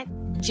not.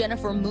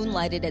 Jennifer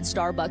moonlighted at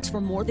Starbucks for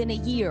more than a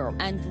year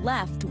and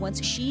left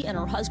once she and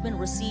her husband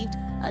received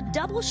a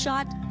double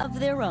shot of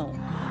their own.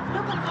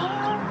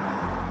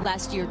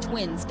 Last year,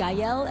 twins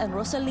Gael and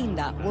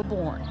Rosalinda were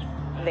born.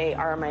 They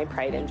are my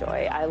pride and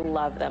joy. I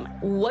love them.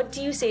 What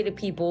do you say to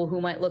people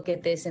who might look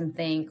at this and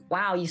think,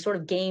 wow, you sort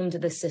of gamed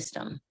the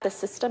system? The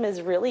system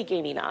is really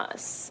gaming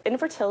us.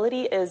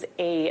 Infertility is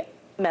a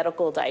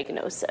medical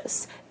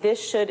diagnosis. This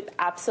should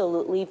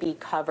absolutely be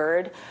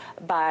covered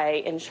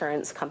by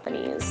insurance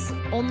companies.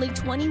 Only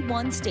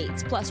 21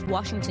 states plus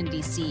Washington,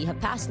 D.C. have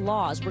passed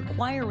laws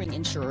requiring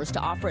insurers to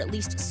offer at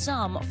least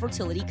some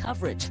fertility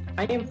coverage.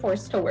 I am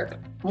forced to work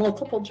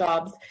multiple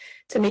jobs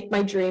to make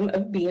my dream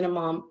of being a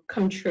mom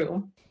come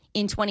true.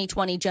 In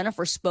 2020,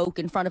 Jennifer spoke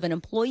in front of an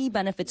employee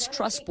benefits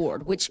trust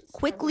board, which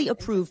quickly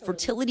approved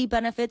fertility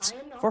benefits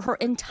for her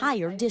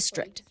entire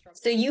district.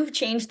 So you've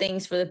changed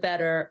things for the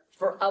better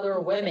for other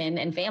women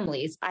and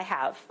families. I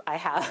have.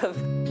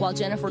 While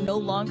Jennifer no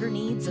longer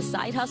needs a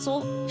side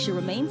hustle, she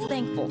remains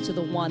thankful to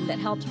the one that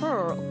helped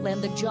her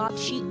land the job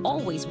she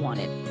always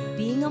wanted,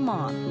 being a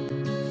mom,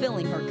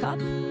 filling her cup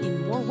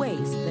in more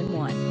ways than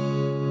one.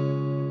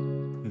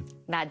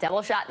 That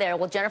double shot there.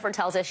 Well, Jennifer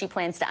tells us she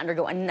plans to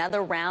undergo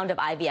another round of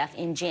IVF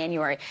in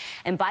January.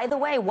 And by the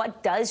way,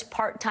 what does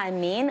part-time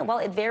mean? Well,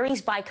 it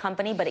varies by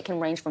company, but it can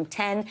range from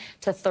 10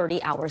 to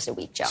 30 hours a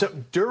week, Joe. So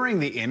during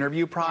the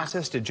interview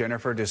process, did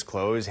Jennifer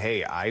disclose,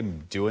 hey,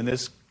 I'm doing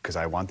this because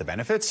I want the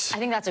benefits? I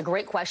think that's a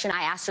great question.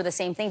 I asked her the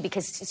same thing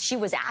because she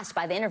was asked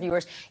by the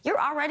interviewers,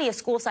 you're already a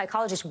school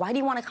psychologist. Why do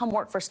you want to come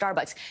work for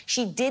Starbucks?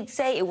 She did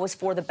say it was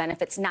for the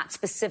benefits, not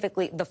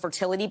specifically the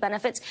fertility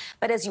benefits.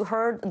 But as you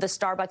heard the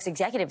Starbucks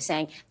executive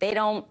saying, they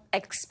don't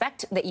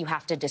expect that you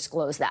have to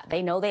disclose that.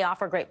 They know they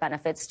offer great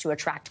benefits to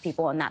attract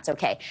people, and that's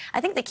okay. I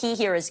think the key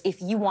here is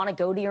if you want to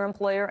go to your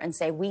employer and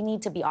say, we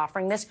need to be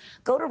offering this,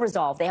 go to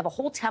Resolve. They have a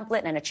whole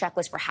template and a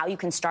checklist for how you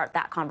can start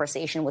that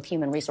conversation with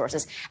human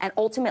resources. And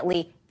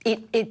ultimately,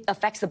 it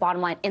affects the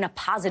bottom line in a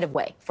positive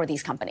way for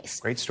these companies.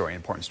 Great story,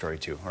 important story,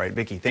 too. All right,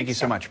 Vicki, thank you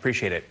so much.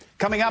 Appreciate it.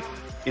 Coming up,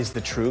 is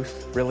the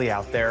truth really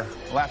out there?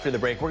 Well, after the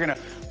break, we're going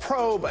to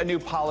probe a new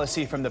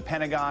policy from the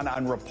Pentagon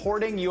on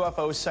reporting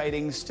UFO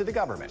sightings to the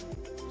government.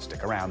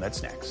 Stick around,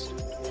 that's next.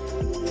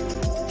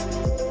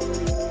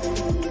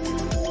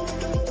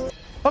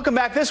 Welcome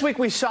back. This week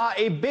we saw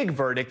a big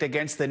verdict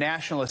against the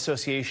National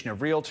Association of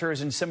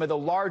Realtors and some of the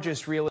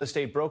largest real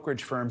estate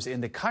brokerage firms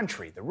in the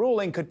country. The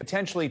ruling could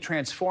potentially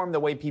transform the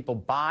way people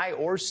buy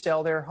or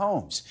sell their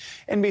homes.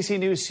 NBC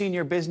News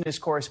senior business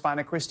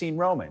correspondent Christine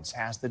Romans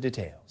has the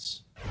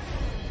details.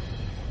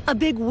 A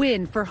big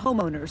win for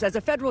homeowners as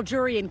a federal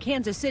jury in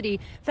Kansas City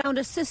found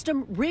a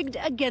system rigged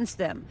against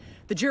them.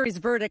 The jury's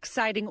verdict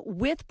siding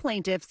with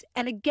plaintiffs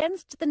and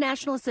against the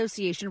National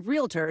Association of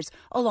Realtors,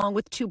 along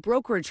with two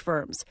brokerage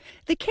firms.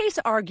 The case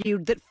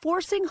argued that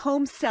forcing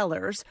home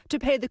sellers to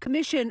pay the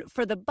commission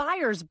for the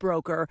buyer's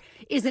broker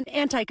is an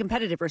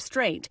anti-competitive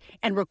restraint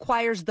and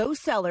requires those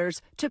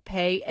sellers to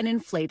pay an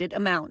inflated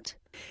amount.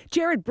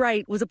 Jared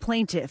Bright was a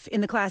plaintiff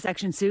in the class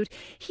action suit.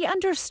 He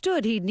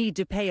understood he'd need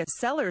to pay a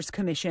seller's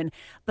commission,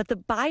 but the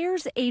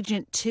buyer's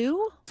agent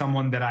too?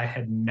 Someone that I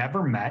had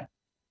never met,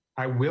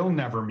 I will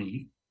never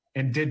meet,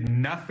 and did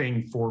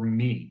nothing for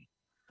me.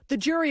 The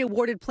jury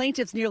awarded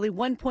plaintiffs nearly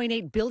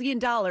 $1.8 billion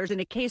in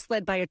a case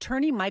led by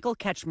attorney Michael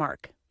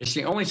Ketchmark. It's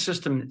the only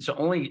system, it's the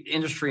only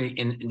industry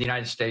in the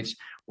United States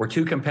where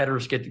two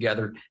competitors get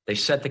together, they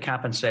set the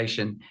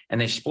compensation,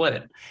 and they split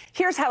it.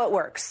 Here's how it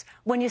works.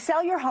 When you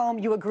sell your home,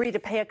 you agree to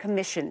pay a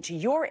commission to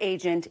your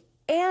agent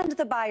and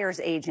the buyer's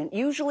agent,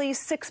 usually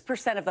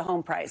 6% of the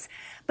home price.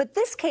 But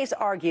this case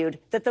argued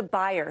that the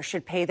buyer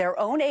should pay their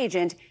own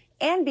agent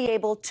and be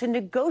able to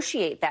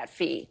negotiate that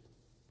fee.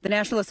 The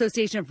National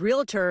Association of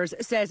Realtors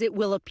says it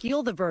will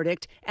appeal the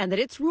verdict and that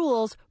its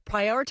rules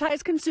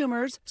prioritize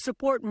consumers,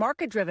 support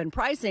market-driven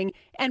pricing,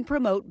 and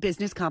promote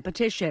business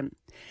competition.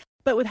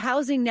 But with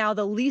housing now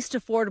the least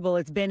affordable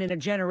it's been in a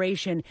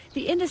generation,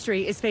 the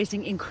industry is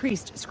facing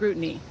increased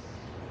scrutiny.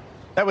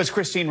 That was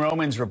Christine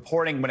Romans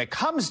reporting. When it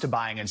comes to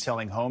buying and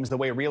selling homes, the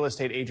way real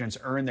estate agents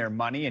earn their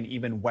money and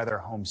even whether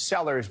home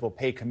sellers will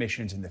pay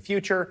commissions in the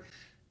future,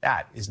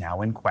 that is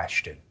now in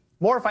question.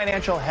 More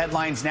financial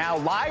headlines now.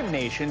 Live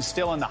Nation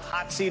still in the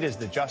hot seat as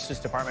the Justice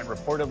Department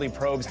reportedly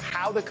probes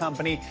how the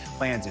company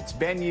plans its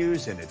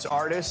venues and its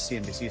artists.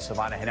 CNBC's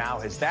Savannah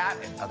Henao has that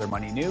and other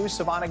money news.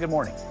 Savannah, good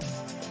morning.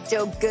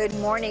 Joe, good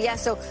morning. Yeah,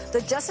 so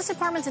the Justice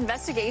Department's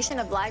investigation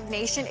of Live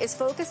Nation is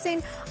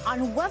focusing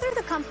on whether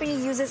the company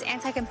uses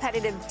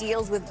anti-competitive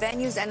deals with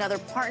venues and other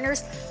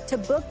partners to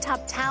book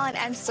top talent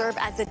and serve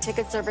as the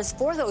ticket service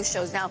for those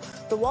shows. Now,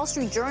 the Wall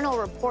Street Journal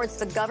reports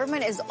the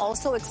government is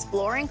also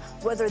exploring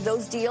whether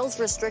those deals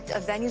restrict a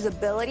venue's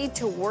ability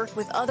to work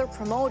with other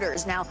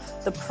promoters. Now,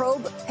 the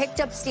probe picked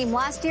up steam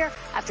last year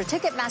after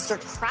Ticketmaster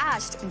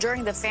crashed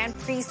during the fan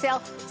pre-sale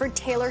for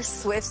Taylor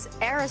Swift's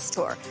Eras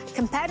Tour.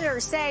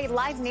 Competitors say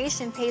Live Nation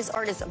pays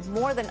artists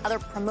more than other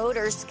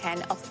promoters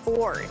can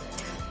afford.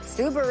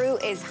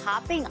 Subaru is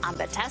hopping on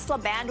the Tesla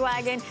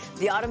bandwagon.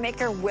 The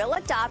automaker will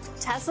adopt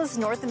Tesla's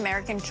North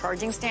American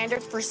charging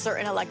standard for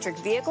certain electric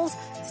vehicles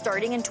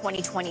starting in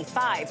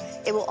 2025.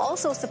 It will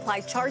also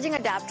supply charging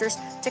adapters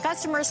to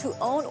customers who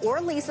own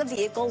or lease a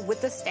vehicle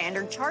with the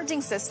standard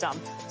charging system.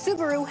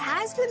 Subaru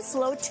has been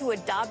slow to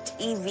adopt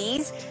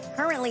EVs,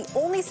 currently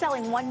only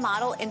selling one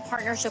model in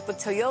partnership with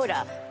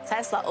Toyota.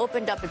 Tesla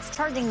opened up its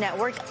charging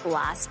network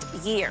last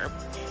year.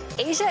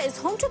 Asia is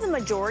home to the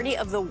majority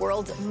of the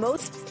world's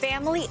most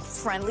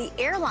family-friendly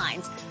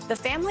airlines. The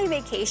Family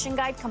Vacation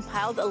Guide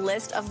compiled a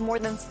list of more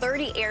than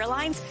 30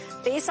 airlines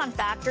based on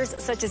factors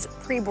such as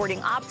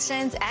pre-boarding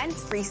options and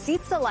free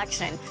seat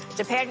selection.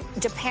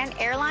 Japan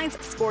Airlines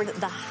scored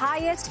the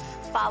highest,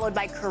 followed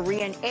by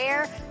Korean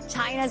Air,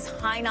 China's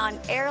Hainan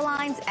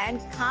Airlines, and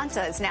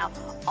Qantas. Now,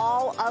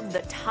 all of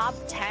the top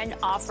 10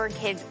 offer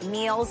kids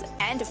meals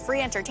and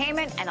free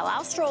entertainment and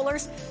allow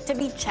strollers to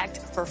be checked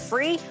for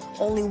free.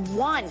 Only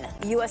one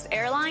U.S.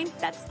 airline,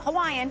 that's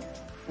Hawaiian,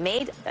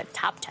 made the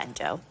top 10,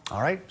 Joe.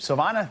 All right,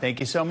 Savannah, thank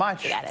you so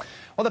much. You got it.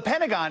 Well, the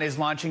Pentagon is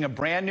launching a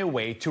brand new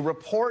way to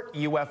report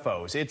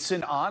UFOs. It's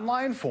an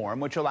online form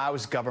which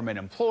allows government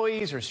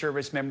employees or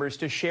service members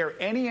to share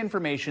any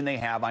information they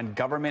have on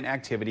government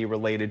activity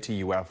related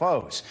to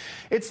UFOs.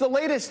 It's the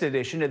latest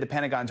addition to the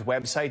Pentagon's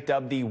website,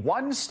 dubbed the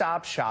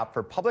one-stop shop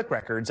for public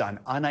records on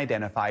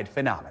unidentified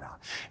phenomena.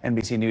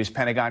 NBC News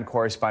Pentagon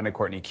correspondent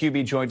Courtney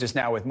Kuby joins us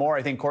now with more.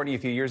 I think, Courtney, a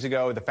few years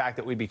ago, the fact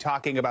that we'd be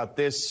talking about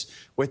this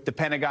with the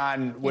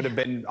Pentagon would have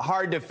been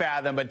hard to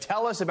fathom. But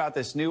tell us about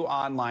this new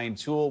online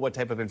tool, what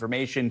type of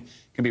information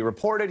can be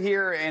reported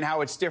here, and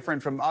how it's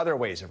different from other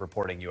ways of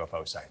reporting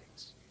UFO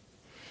sightings.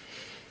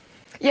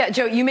 Yeah,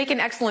 Joe, you make an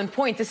excellent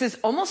point. This is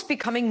almost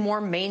becoming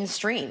more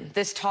mainstream.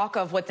 This talk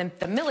of what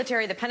the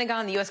military, the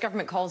Pentagon, the U.S.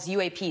 government calls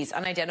UAPs,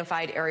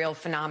 unidentified aerial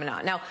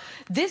phenomena. Now,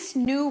 this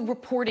new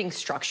reporting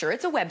structure,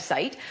 it's a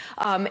website,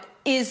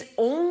 is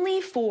only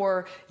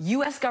for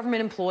U.S. government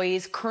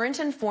employees, current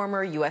and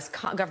former U.S.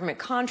 government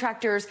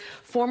contractors,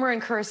 former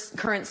and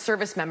current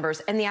service members.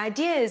 And the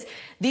idea is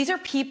these are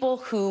people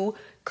who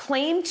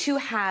claim to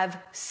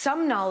have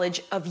some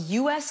knowledge of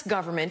U.S.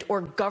 government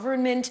or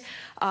government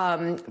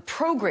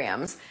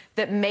programs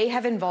that may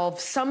have involved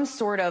some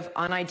sort of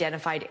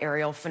unidentified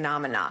aerial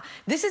phenomena.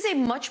 This is a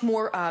much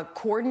more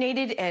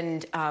coordinated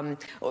and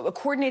a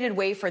coordinated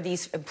way for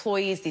these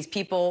employees, these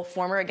people,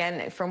 former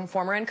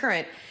and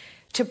current,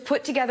 to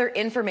put together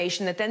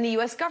information that then the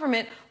U.S.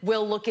 government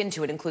will look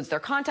into. It includes their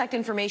contact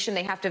information.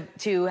 They have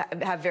to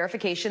have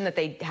verification that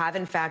they have,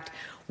 in fact,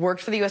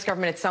 worked for the U.S.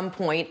 government at some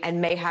point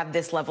and may have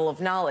this level of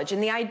knowledge.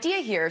 And the idea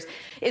here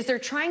is they're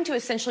trying to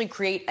essentially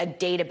create a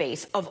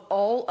database of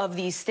all of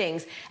these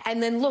things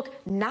and then look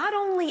not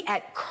only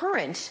at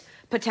current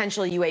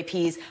potential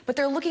UAPs, but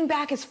they're looking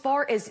back as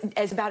far as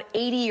about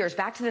 80 years,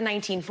 back to the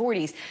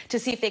 1940s, to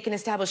see if they can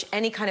establish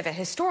any kind of a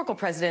historical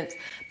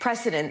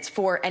precedence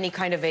for any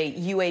kind of a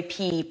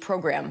UAP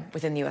program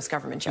within the U.S.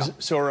 government, Joe.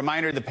 So a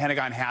reminder, the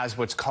Pentagon has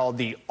what's called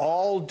the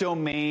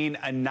All-Domain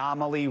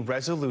Anomaly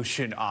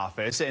Resolution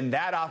Office, and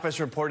that office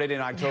reported in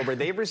October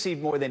they've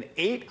received more than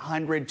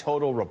 800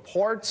 total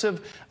reports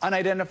of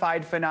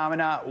unidentified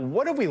phenomena.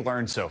 What have we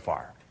learned so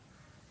far?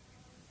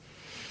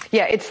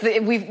 Yeah,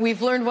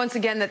 we've learned once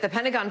again that the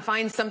Pentagon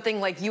finds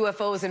something like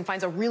UFOs and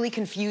finds a really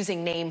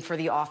confusing name for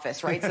the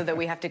office, right? So that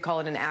we have to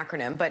call it an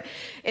acronym. But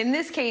in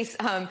this case,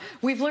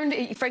 we've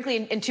learned, frankly,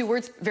 in 2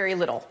 words, very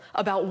little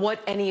about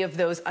what any of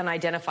those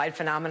unidentified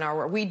phenomena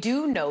were. We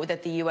do know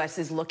that the U.S.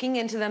 is looking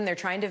into them. They're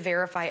trying to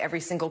verify every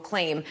single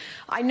claim.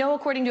 I know,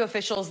 according to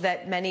officials,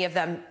 that many of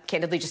them,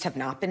 candidly, just have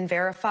not been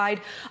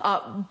verified.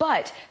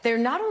 But they're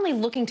not only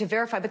looking to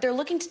verify, but they're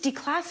looking to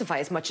declassify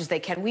as much as they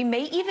can. We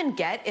may even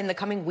get, in the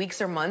coming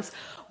weeks or months,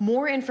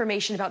 more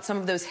information about some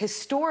of those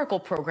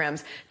historical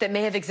programs that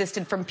may have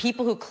existed from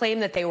people who claim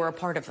that they were a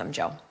part of them,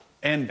 Joe.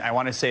 And I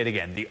want to say it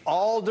again, the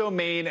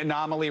All-Domain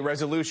Anomaly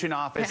Resolution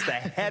Office, the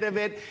head of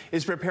it,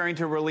 is preparing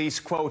to release,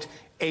 quote,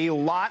 a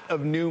lot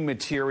of new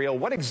material.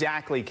 What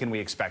exactly can we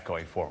expect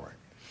going forward?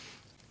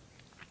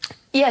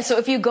 Yeah, so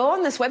if you go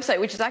on this website,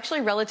 which is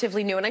actually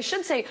relatively new, and I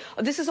should say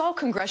this is all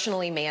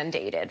congressionally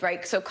mandated,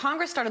 right? So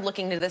Congress started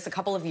looking into this a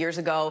couple of years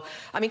ago.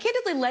 I mean,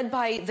 candidly led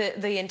by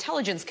the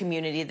intelligence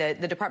community.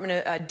 The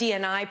Department of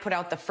DNI put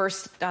out the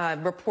first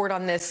report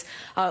on this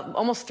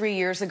almost 3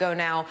 years ago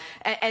now.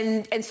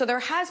 And so there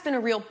has been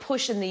a real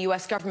push in the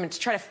U.S. government to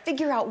try to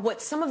figure out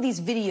what some of these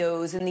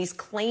videos and these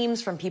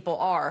claims from people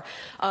are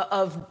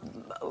of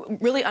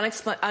really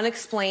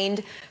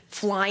unexplained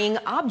flying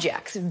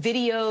objects,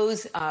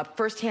 videos,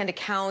 firsthand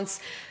accounts.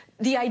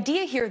 The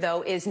idea here,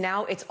 though, is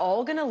now it's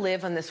all going to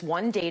live on this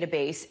one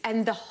database,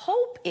 and the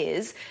hope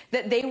is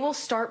that they will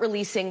start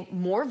releasing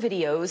more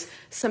videos,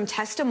 some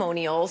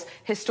testimonials,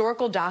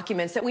 historical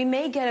documents that we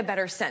may get a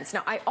better sense.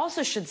 Now, I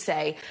also should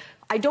say,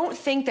 I don't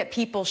think that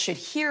people should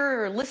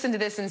hear or listen to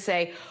this and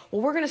say,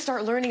 well, we're going to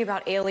start learning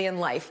about alien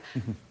life.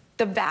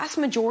 The vast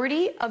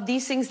majority of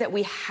these things that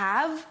we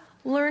have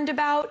learned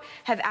about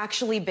have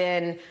actually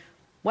been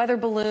weather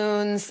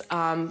balloons,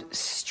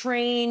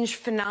 strange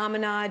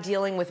phenomena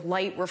dealing with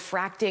light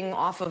refracting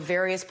off of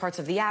various parts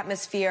of the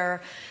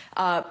atmosphere.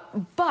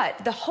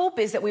 But the hope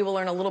is that we will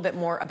learn a little bit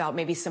more about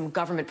maybe some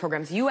government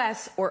programs,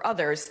 U.S. or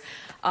others,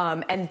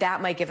 and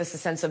that might give us a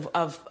sense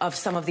of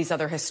some of these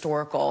other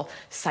historical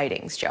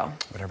sightings, Joe.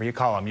 Whatever you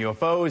call them,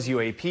 UFOs,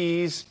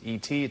 UAPs,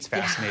 ET, it's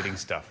fascinating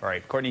stuff. All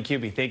right, Courtney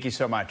Kube, thank you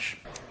so much.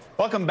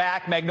 Welcome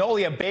back.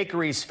 Magnolia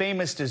Bakery's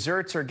famous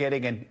desserts are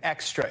getting an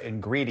extra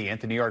ingredient.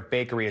 The New York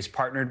bakery has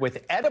partnered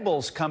with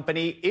edibles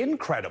company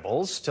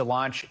Incredibles to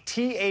launch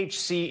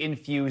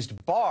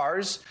THC-infused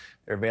bars.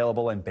 They're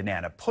available in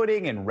banana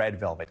pudding and red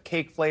velvet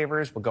cake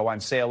flavors. Will go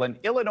on sale in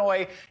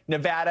Illinois,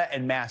 Nevada,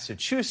 and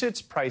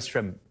Massachusetts, priced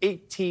from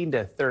 $18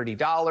 to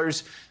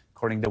 $30.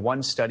 According to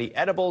one study,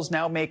 edibles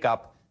now make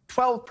up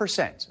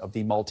 12% of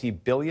the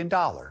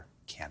multi-billion-dollar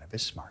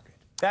cannabis market.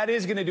 That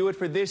is going to do it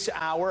for this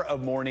hour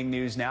of Morning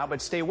News Now,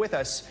 but stay with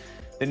us.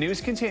 The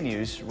news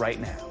continues right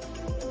now.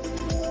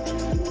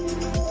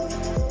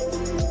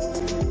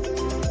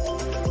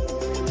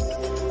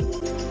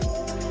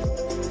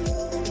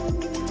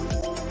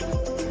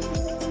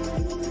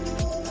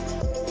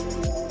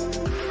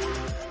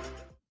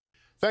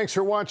 Thanks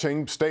for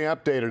watching. Stay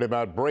updated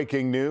about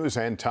breaking news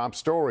and top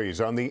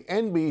stories on the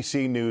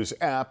NBC News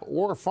app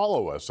or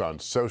follow us on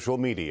social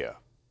media.